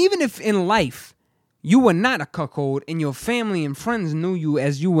even if in life you were not a cuckold and your family and friends knew you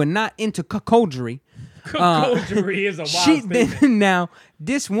as you were not into cuckoldry. Cuckoldry is a wild statement. Now,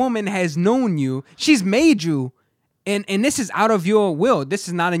 this woman has known you. She's made you. And this is out of your will. This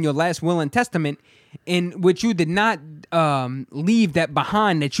is not in your last will and testament, in which you did not leave that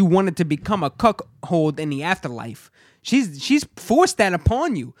behind, that you wanted to become a cuckold in the afterlife. She's forced that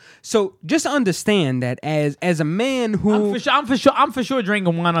upon you. So just understand that as a man who I'm for sure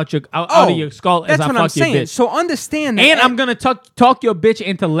drinking wine out of your skull as that's I what fuck I'm saying. your bitch. So understand that. And I'm gonna talk your bitch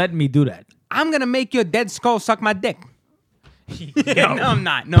into letting me do that. I'm gonna make your dead skull suck my dick. No, I'm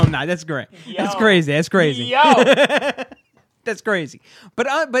not. That's great. That's crazy. Yo. That's crazy. But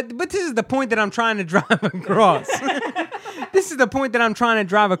this is the point that I'm trying to drive across. This is the point that I'm trying to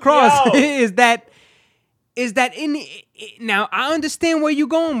drive across. Yo. is that now I understand where you're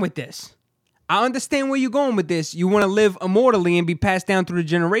going with this. You want to live immortally and be passed down through the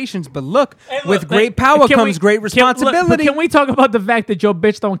generations. But look, with great power comes great responsibility. But can we talk about the fact that your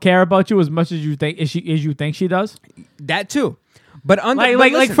bitch don't care about you as much as you think she does? That too. But Like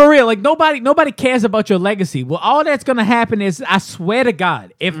listen, for real, like nobody cares about your legacy. Well, all that's gonna happen is, I swear to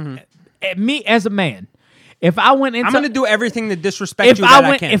God, if me as a man, if I went into, I'm gonna do everything to disrespect you that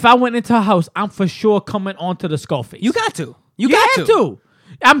I can. If I went into a house, I'm for sure coming onto the skull face. You got to. You have to.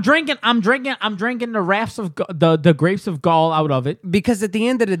 I'm drinking the rafts of the grapes of gall out of it. Because at the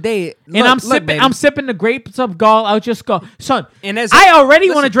end of the day, And I'm sipping the grapes of gall out your skull. Son, And as I already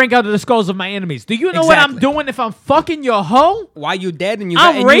want to drink out of the skulls of my enemies. Do you know what I'm Exactly. doing if I'm fucking your hoe? Why you dead and you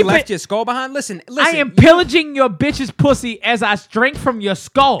I'm raping- left your skull behind? Listen. I am pillaging your bitch's pussy as I drink from your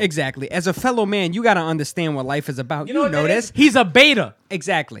skull. Exactly. As a fellow man, you got to understand what life is about. You know this. He's a beta.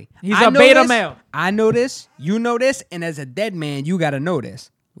 Exactly. He's I a know beta this, male. I know this. You know this. And as a dead man, you got to know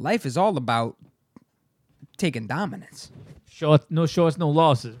this. Life is all about taking dominance. No shorts, no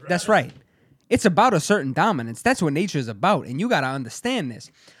losses. Bro. That's right. It's about a certain dominance. That's what nature is about. And you got to understand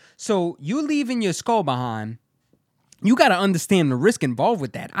this. So you leaving your skull behind, you got to understand the risk involved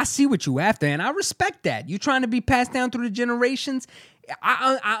with that. I see what you after, and I respect that. You trying to be passed down through the generations.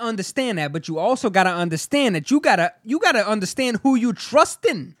 I understand that, but you also got to understand that you got to understand who you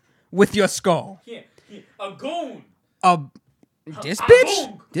trusting with your skull. Yeah. A goon. This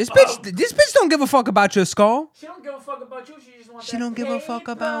bitch don't give a fuck about your skull. She don't give a fuck about you. She just wants She don't give a fuck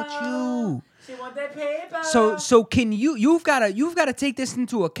about you. She want that paper. So can you've got to take this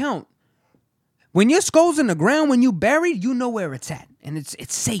into account. When your skull's in the ground, when you buried, you know where it's at, and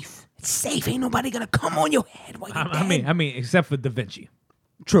it's safe. It's safe. Ain't nobody gonna come on your head while you're dead. I mean, except for Da Vinci.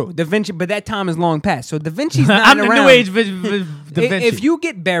 True, Da Vinci, but that time is long past. So Da Vinci's not I'm around. the new age Da Vinci. If you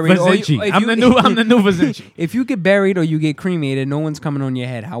get buried, Vinci. or I'm the new Vinci. If you get buried or you get cremated, no one's coming on your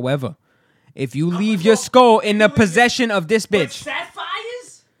head. However, if you leave your skull in the possession of this bitch,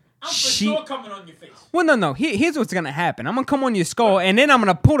 sapphires, I'm for She- sure coming on your face. well, no. Here's what's gonna happen. I'm gonna come on your skull, and then I'm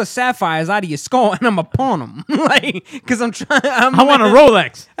gonna pull the sapphires out of your skull, and I'm gonna pawn them, like, cause I'm trying. I want a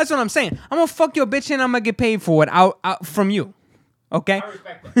Rolex. That's what I'm saying. I'm gonna fuck your bitch, and I'm gonna get paid for it out from you. Okay. I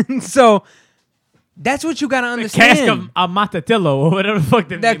respect that. So that's what you gotta understand. Cask of Amatatillo or whatever the fuck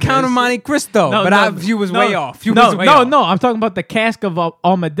that Count of Monte Cristo, you was way off. You was way off. No. I'm talking about the cask of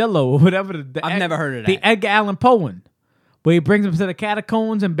Armadillo or whatever. I've never heard of The that. Edgar Allan Poe one, where he brings them to the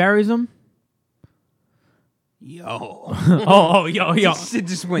catacombs and buries them. Yo, Yo. this shit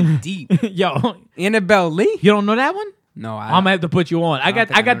just went deep. Yo, Annabelle Lee? you don't know that one? No, I'm gonna have to put you on. I got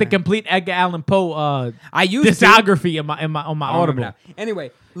the remember. complete Edgar Allan Poe I used to. discography on my I don't remember Audible. now.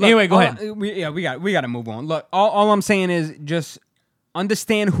 Anyway, Go ahead. We got to move on. Look, all I'm saying is just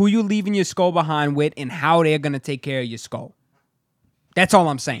understand who you leaving your skull behind with and how they're gonna take care of your skull. That's all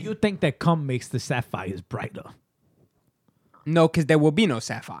I'm saying. You think that cum makes the sapphires brighter? No, because there will be no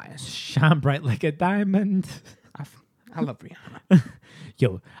sapphires. Shine bright like a diamond. I love Rihanna.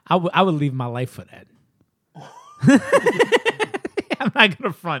 Yo, I would leave my life for that. I'm not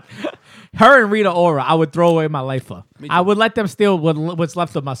gonna front. Her and Rita Ora, I would throw away my life for. I would let them steal what's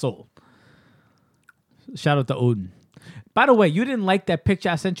left of my soul. Shout out to Odin. By the way, you didn't like that picture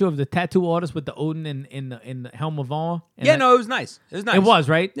I sent you of the tattoo artist with the Odin in the helm of honor? And Yeah, no, it was nice. It was nice. It was,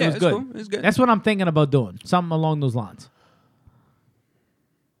 right? Yeah, it was good. cool. It was good. That's what I'm thinking about doing. Something along those lines.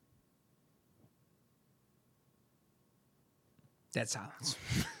 That silence.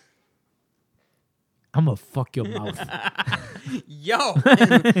 I'm gonna fuck your mouth. Yo,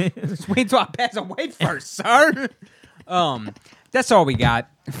 just wait till I pass away first, sir. That's all we got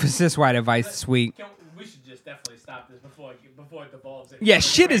for Cis White Advice this week. We should just definitely stop this before it devolves. Yeah,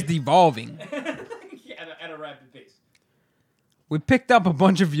 shit is devolving. at a rapid pace. We picked up a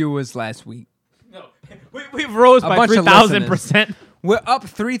bunch of viewers last week. No, we've rose by bunch of 3,000%. We're up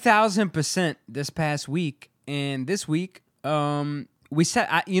 3,000% this past week, and this week, we said,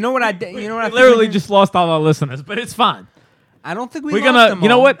 you know what I did? You know what I think Literally we did? just lost all our listeners, but it's fine. I don't think We're lost gonna, them you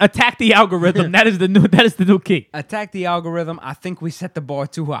know all. what? Attack the algorithm. That is the new key. Attack the algorithm. I think we set the bar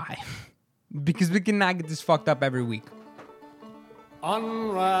too high because we cannot get this fucked up every week. We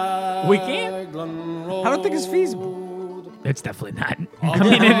can't. I don't think it's feasible. It's definitely not. I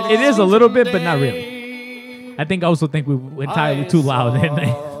mean, it is a little bit, but not really. I also think we were entirely too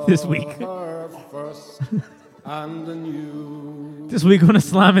loud this week. This week on a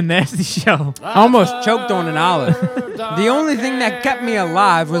Slime and Nasty show. I almost choked on an olive. The only thing that kept me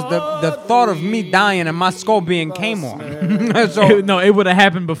alive was the thought of me dying and my skull being came on. So, No, it would have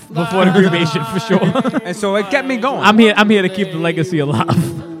happened before the cremation for sure. and so it kept me going. I'm here to keep the legacy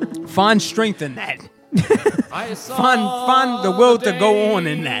alive. Find strength in that. Find the will to go on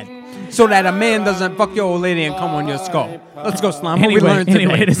in that. So that a man doesn't fuck your old lady and come on your skull. Let's go, Slime. What we learned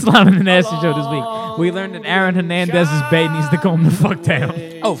today? The Slime and the Nasty show this week. We learned that Aaron Hernandez's bay needs to calm the fuck down.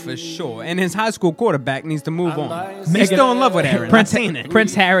 Oh, for sure. And his high school quarterback needs to move on. He's still in love with Aaron. Prince, I've seen it.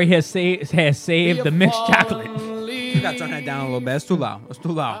 Prince Harry has saved the mixed chocolate. You gotta turn that down a little bit. It's too loud.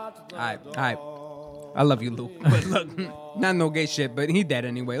 All right. I love you, Luke. But look, not no gay shit, but he dead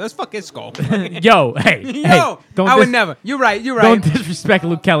anyway. Let's fuck his skull. Yo, hey, Yo, I would never. You're right. Don't disrespect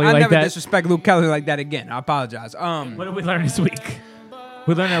Luke Kelly I like never that. disrespect Luke Kelly like that again. I apologize. What did we learn this week?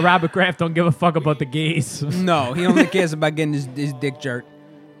 We learned that Robert Kraft don't give a fuck about the gays. No, he only cares about getting his dick jerked.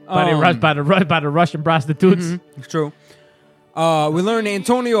 by the Russian prostitutes. It's true. We learned that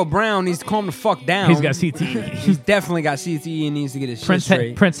Antonio Brown needs to calm the fuck down. He's got CTE. He's definitely got CTE and needs to get his shit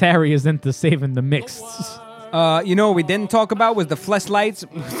straight. Prince Harry is into saving the mixed. You know what we didn't talk about was the fleshlights.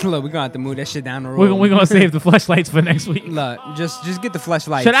 Look, we're going to have to move that shit down the road. We're gonna save the fleshlights for next week. Look, just get the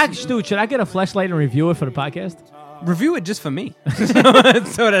fleshlights. Should I get a fleshlight and review it for the podcast? Review it just for me,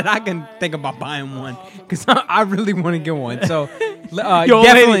 so that I can think about buying one, because I really want to get one. So,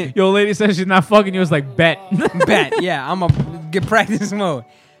 your old lady says she's not fucking you. It's like bet. Yeah, I'm gonna get practice mode.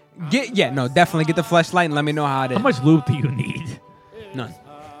 Definitely get the fleshlight and let me know how it is. How much lube do you need? None.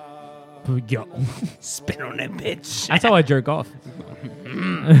 Yo, spit on that bitch. that's how I jerk off.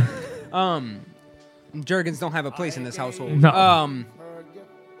 Jergens don't have a place in this household. No.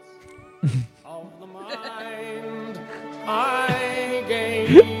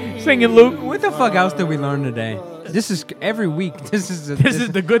 Singing Luke. What the fuck else did we learn today? This is every week. This is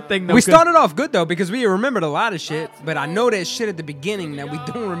the good thing. Though, we started off good though because we remembered a lot of shit, but I know there's shit at the beginning that we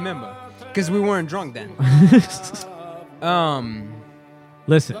don't remember because we weren't drunk then.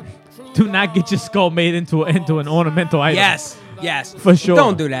 Listen, do not get your skull made into an ornamental item. Yes, for sure.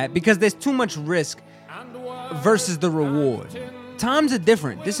 Don't do that because there's too much risk versus the reward. Times are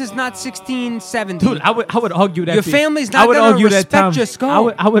different. This is not 1670. Dude, I would argue that your family's not going to respect your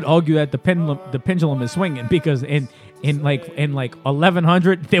skull. I would argue that the pendulum is swinging because in like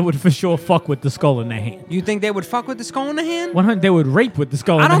 1100 they would for sure fuck with the skull in their hand. You think they would fuck with the skull in the hand? 100 they would rape with the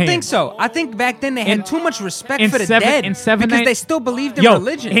skull in the hand. I don't think so. I think back then they had too much respect for the dead because they still believed in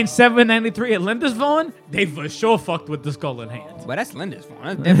religion. In 793 at Lindisfarne, they for sure fucked with the skull in hand. Well, that's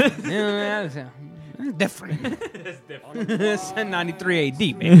Lindisfarne. That's different. It's different. That's 793 AD,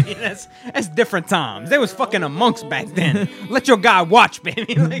 baby. That's different times. They was fucking monks back then. Let your guy watch,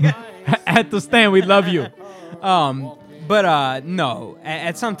 baby. At the stand, we love you. But no.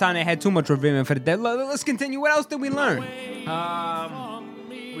 At some time they had too much revering for the dead. Let's continue. What else did we learn?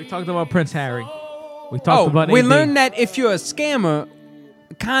 We talked about Prince Harry. We talked about we AD. learned that if you're a scammer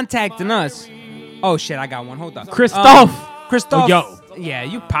contacting us. Oh shit, I got one. Hold on. Christoph. Oh, yo. Yeah,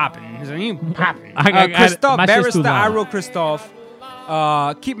 you popping. You popping. Christoph, Barrister Iro Christoph.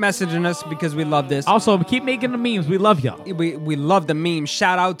 Keep messaging us because we love this. Also, keep making the memes. We love y'all. We love the memes.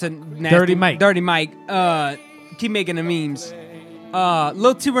 Shout out to Dirty Mike. Keep making the memes.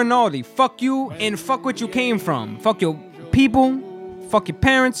 Lil T Rinaldi, fuck you and fuck what you came from. Fuck your people. Fuck your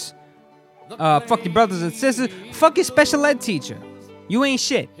parents. Fuck your brothers and sisters. Fuck your special ed teacher. You ain't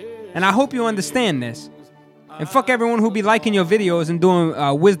shit. And I hope you understand this. And fuck everyone who be liking your videos and doing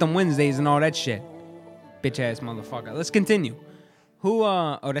Wisdom Wednesdays and all that shit. Bitch ass motherfucker. Let's continue. Who,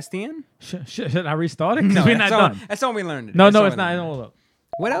 that's the end? Should I restart it? No, we're not done. That's all we learned today. No, it's not. Hold up.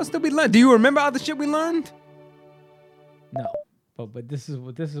 What else did we learn? Do you remember all the shit we learned? No. But this is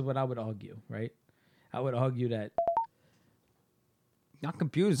what I would argue, right? I would argue that Your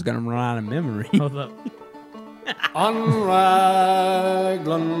computer's gonna run out of memory. hold up.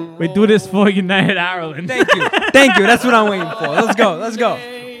 We do this for United Ireland. Thank you. That's what I'm waiting for. Let's go.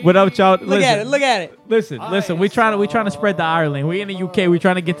 What up, y'all? Look at it. Listen. We trying to spread the Ireland. We in the UK. We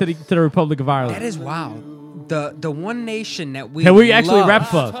trying to get to the Republic of Ireland. That is wild. The one nation that we actually love, rap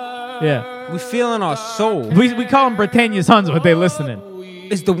for. Yeah. we feel in our soul. We call them Britannia sons, but they listening.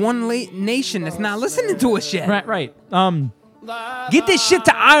 Is the one nation that's not listening to us yet. Right. Get this shit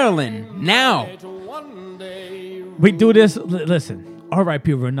to Ireland now. We do this. Listen.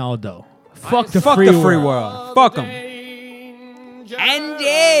 R.I.P. Ronaldo. Fuck the free world. Fuck them.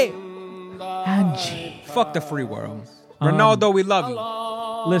 Angie. Fuck the free world. Ronaldo, we love you.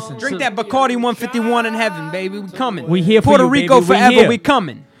 Listen. Drink that Bacardi 151 in heaven, baby. We coming. We here for Puerto you, Rico baby. forever. We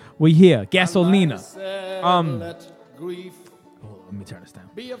coming. We here. Gasolina. Let me turn this down.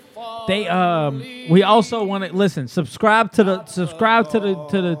 We also want to listen. Subscribe to the.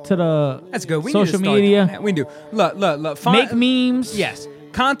 That's good. We social need to start media. doing that. We do. Look. Make memes. Yes.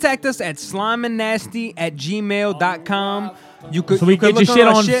 Contact us at slimeandnasty@gmail.com. You could. So we you could get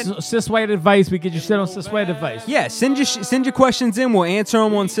your look shit on on cis white advice. We get your shit on cis white advice. Yeah. Send your questions in. We'll answer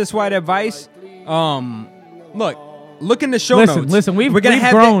them on cis white advice. Look in the show notes. Listen, we've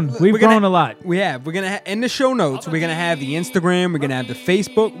grown a lot. We have. We're gonna in the show notes. We're gonna have the Instagram. We're gonna have the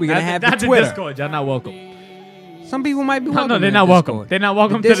Facebook. We're gonna have the Twitter. Discord. Y'all not welcome. Some people might be welcome. No, they're to not the welcome. Discord. They're not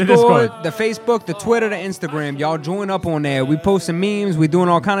welcome to the Discord. The Facebook, the Twitter, the Instagram. Y'all join up on there. We posting memes. We doing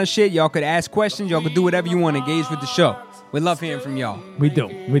all kind of shit. Y'all could ask questions. Y'all could do whatever you want to engage with the show. We love hearing from y'all. We do.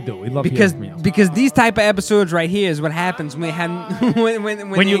 We love Because hearing from y'all. because these type of episodes right here is what happens when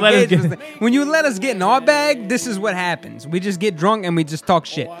You let us when you let us get in our bag. This is what happens. We just get drunk and we just talk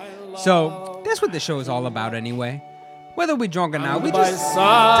shit. So that's what the show is all about anyway. Whether we drunk or not, we just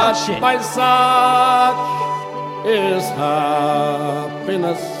talk shit. By such is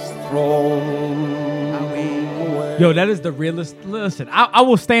happiness thrown away. Yo, that is the realest. Listen, I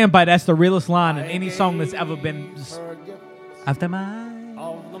will stand by that's the realest line in any song that's ever been. After my.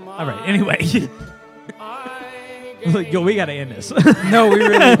 All right. Anyway. Look, yo, we gotta end this. No, we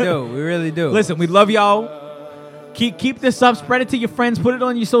really do. We really do. Listen, we love y'all. Keep this up. Spread it to your friends. Put it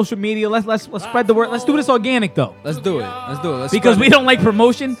on your social media. Let's spread the word. Let's do this organic though. Let's do it. Let's Because spread we it. don't like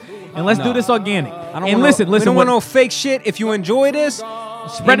promotion, and let's No. do this organic. I don't And want listen. We don't want what- no fake shit. If you enjoy this,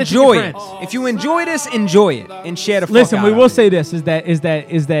 Spread it to enjoy your it. friends. If you enjoy this, enjoy it and share the. Listen, fuck we out will of it. say this: is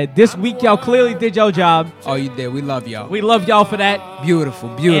that this week y'all clearly did your job. Oh, you did. We love y'all. We love y'all for that. Beautiful.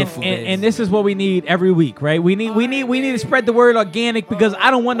 And, Babes. and this is what we need every week, right? We need to spread the word organic because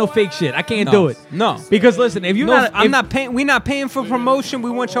I don't want no fake shit. I can't do it. No. Because listen, if you No, not, I'm if, not paying. We're not paying for promotion. We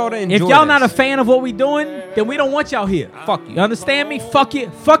want y'all to enjoy. if y'all not a this. fan of what we doing, then we don't want y'all here. Fuck you. You understand me? Fuck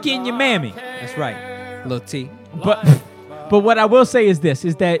you and your mammy. That's right, Lil T. But what I will say is this: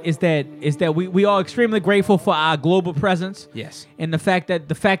 is that we are extremely grateful for our global presence. Yes. And the fact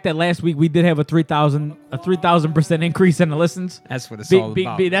that last week we did have a 3,000% increase in the listens. That's what it's all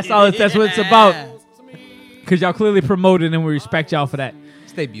about. That's what it's about. Because y'all clearly promoted and we respect y'all for that.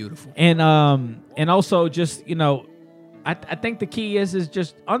 Stay beautiful. And also just I think the key is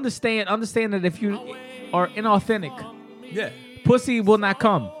just understand that if you are inauthentic, Yeah. pussy will not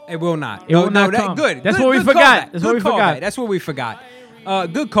come. It will not. It will not come. Good. That's good, what we good forgot. callback. That's Good what we forgot. callback. That's what we forgot.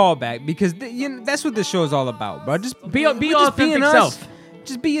 Good callback because that's what the show is all about, bro. Just Be we're just authentic being us. self.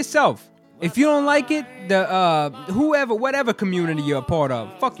 Just be yourself. If you don't like it, whatever community you're a part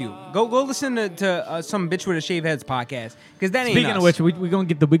of, fuck you. Go listen to some bitch with a shaved heads podcast because that ain't Speaking us. of which, we gonna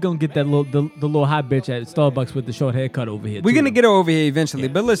get that little hot bitch at Starbucks with the short haircut over here. We're too. gonna get her over here eventually.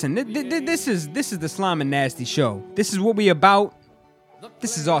 But listen, this is the Slime and Nasty show. This is what we about.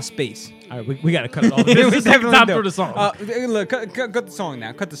 This is our space. All right, we gotta cut it off. This is the second time through the song. Look, cut the song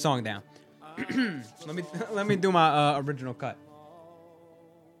down. Cut the song down. let me do my original cut.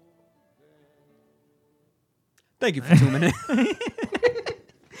 Thank you for tuning in.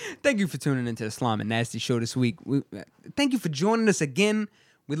 Thank you for tuning into the Slime and Nasty show this week. Thank you for joining us again.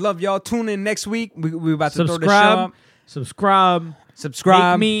 We love y'all. Tune in next week. We about to throw the show up. Subscribe.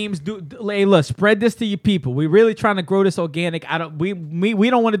 Make memes. Hey, look, spread this to your people. We're really trying to grow this organic. We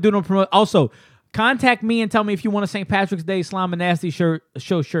don't want to do no promote. Also, contact me and tell me if you want a St. Patrick's Day Slime and Nasty show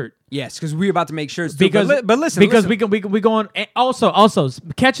shirt. Yes, because we're about to make shirts too. Because but listen, because listen. we going. Also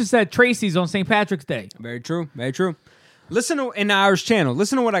catch us at Tracy's on St. Patrick's Day. Very true. Very true. Listen to in the Irish channel.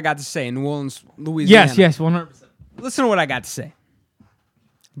 Listen to what I got to say in New Orleans, Louisiana. Yes, 100%. Listen to what I got to say.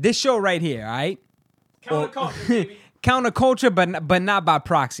 This show right here, all right? Counterculture, baby. Counterculture, but not by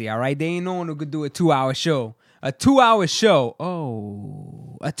proxy, all right? They ain't no one who could do a 2-hour show. A 2-hour show.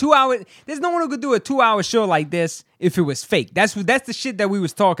 Oh. A 2-hour. There's no one who could do a 2-hour show like this if it was fake. That's the shit that we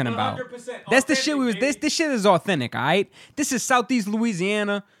was talking about. 100% That's the shit we was. authentic, This shit is authentic, all right? This is Southeast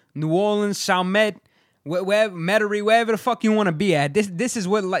Louisiana, New Orleans, Chalmette, wherever, Metairie, wherever the fuck you want to be at. This is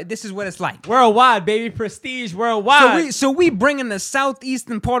what it's like. Worldwide, baby. Prestige worldwide. So we bringing the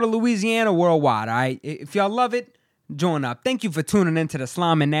southeastern part of Louisiana worldwide, all right? If y'all love it, join up. Thank you for tuning into the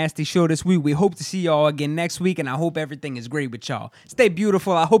Slime and Nasty show this week. We hope to see y'all again next week, and I hope everything is great with y'all. Stay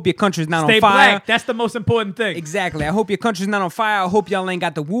beautiful. I hope your country's not Stay on fire. black. That's the most important thing. Exactly. I hope your country's not on fire. I hope y'all ain't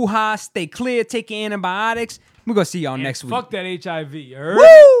got the Wuhan. Stay clear. Take your antibiotics. We're going to see y'all next week. Fuck that HIV. You heard?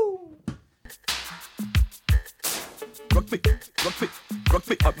 Woo! Rock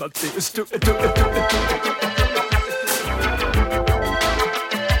me, I'm not serious. Do it.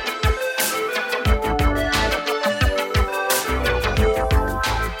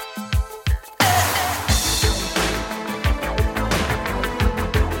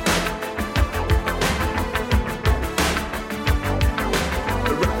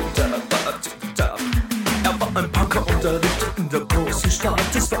 Ein Punker unterrichtete in der großen Stadt.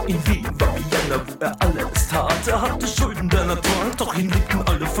 Es war in Wien, war Vienna, wo alles tat. Hatte Schulden der Natur, doch ihn liebten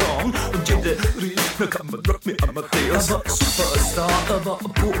alle Frauen. Und jede rief, na kann man Rock me Amadeus. Er war Superstar, er war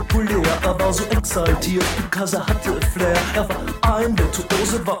populär, er war so exaltiert, because hatte Flair. Er war ein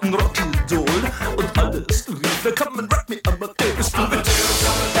Virtuose, war ein Rockidol. Und alles rief, na kann man Rock me Amadeus. Amadeus,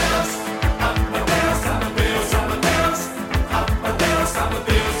 Amadeus, Amadeus, Amadeus, Amadeus.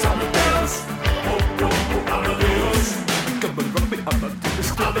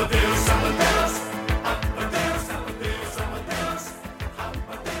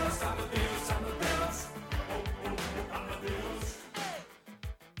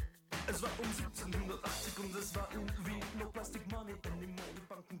 Es war um 1780 und es war irgendwie nur Plastik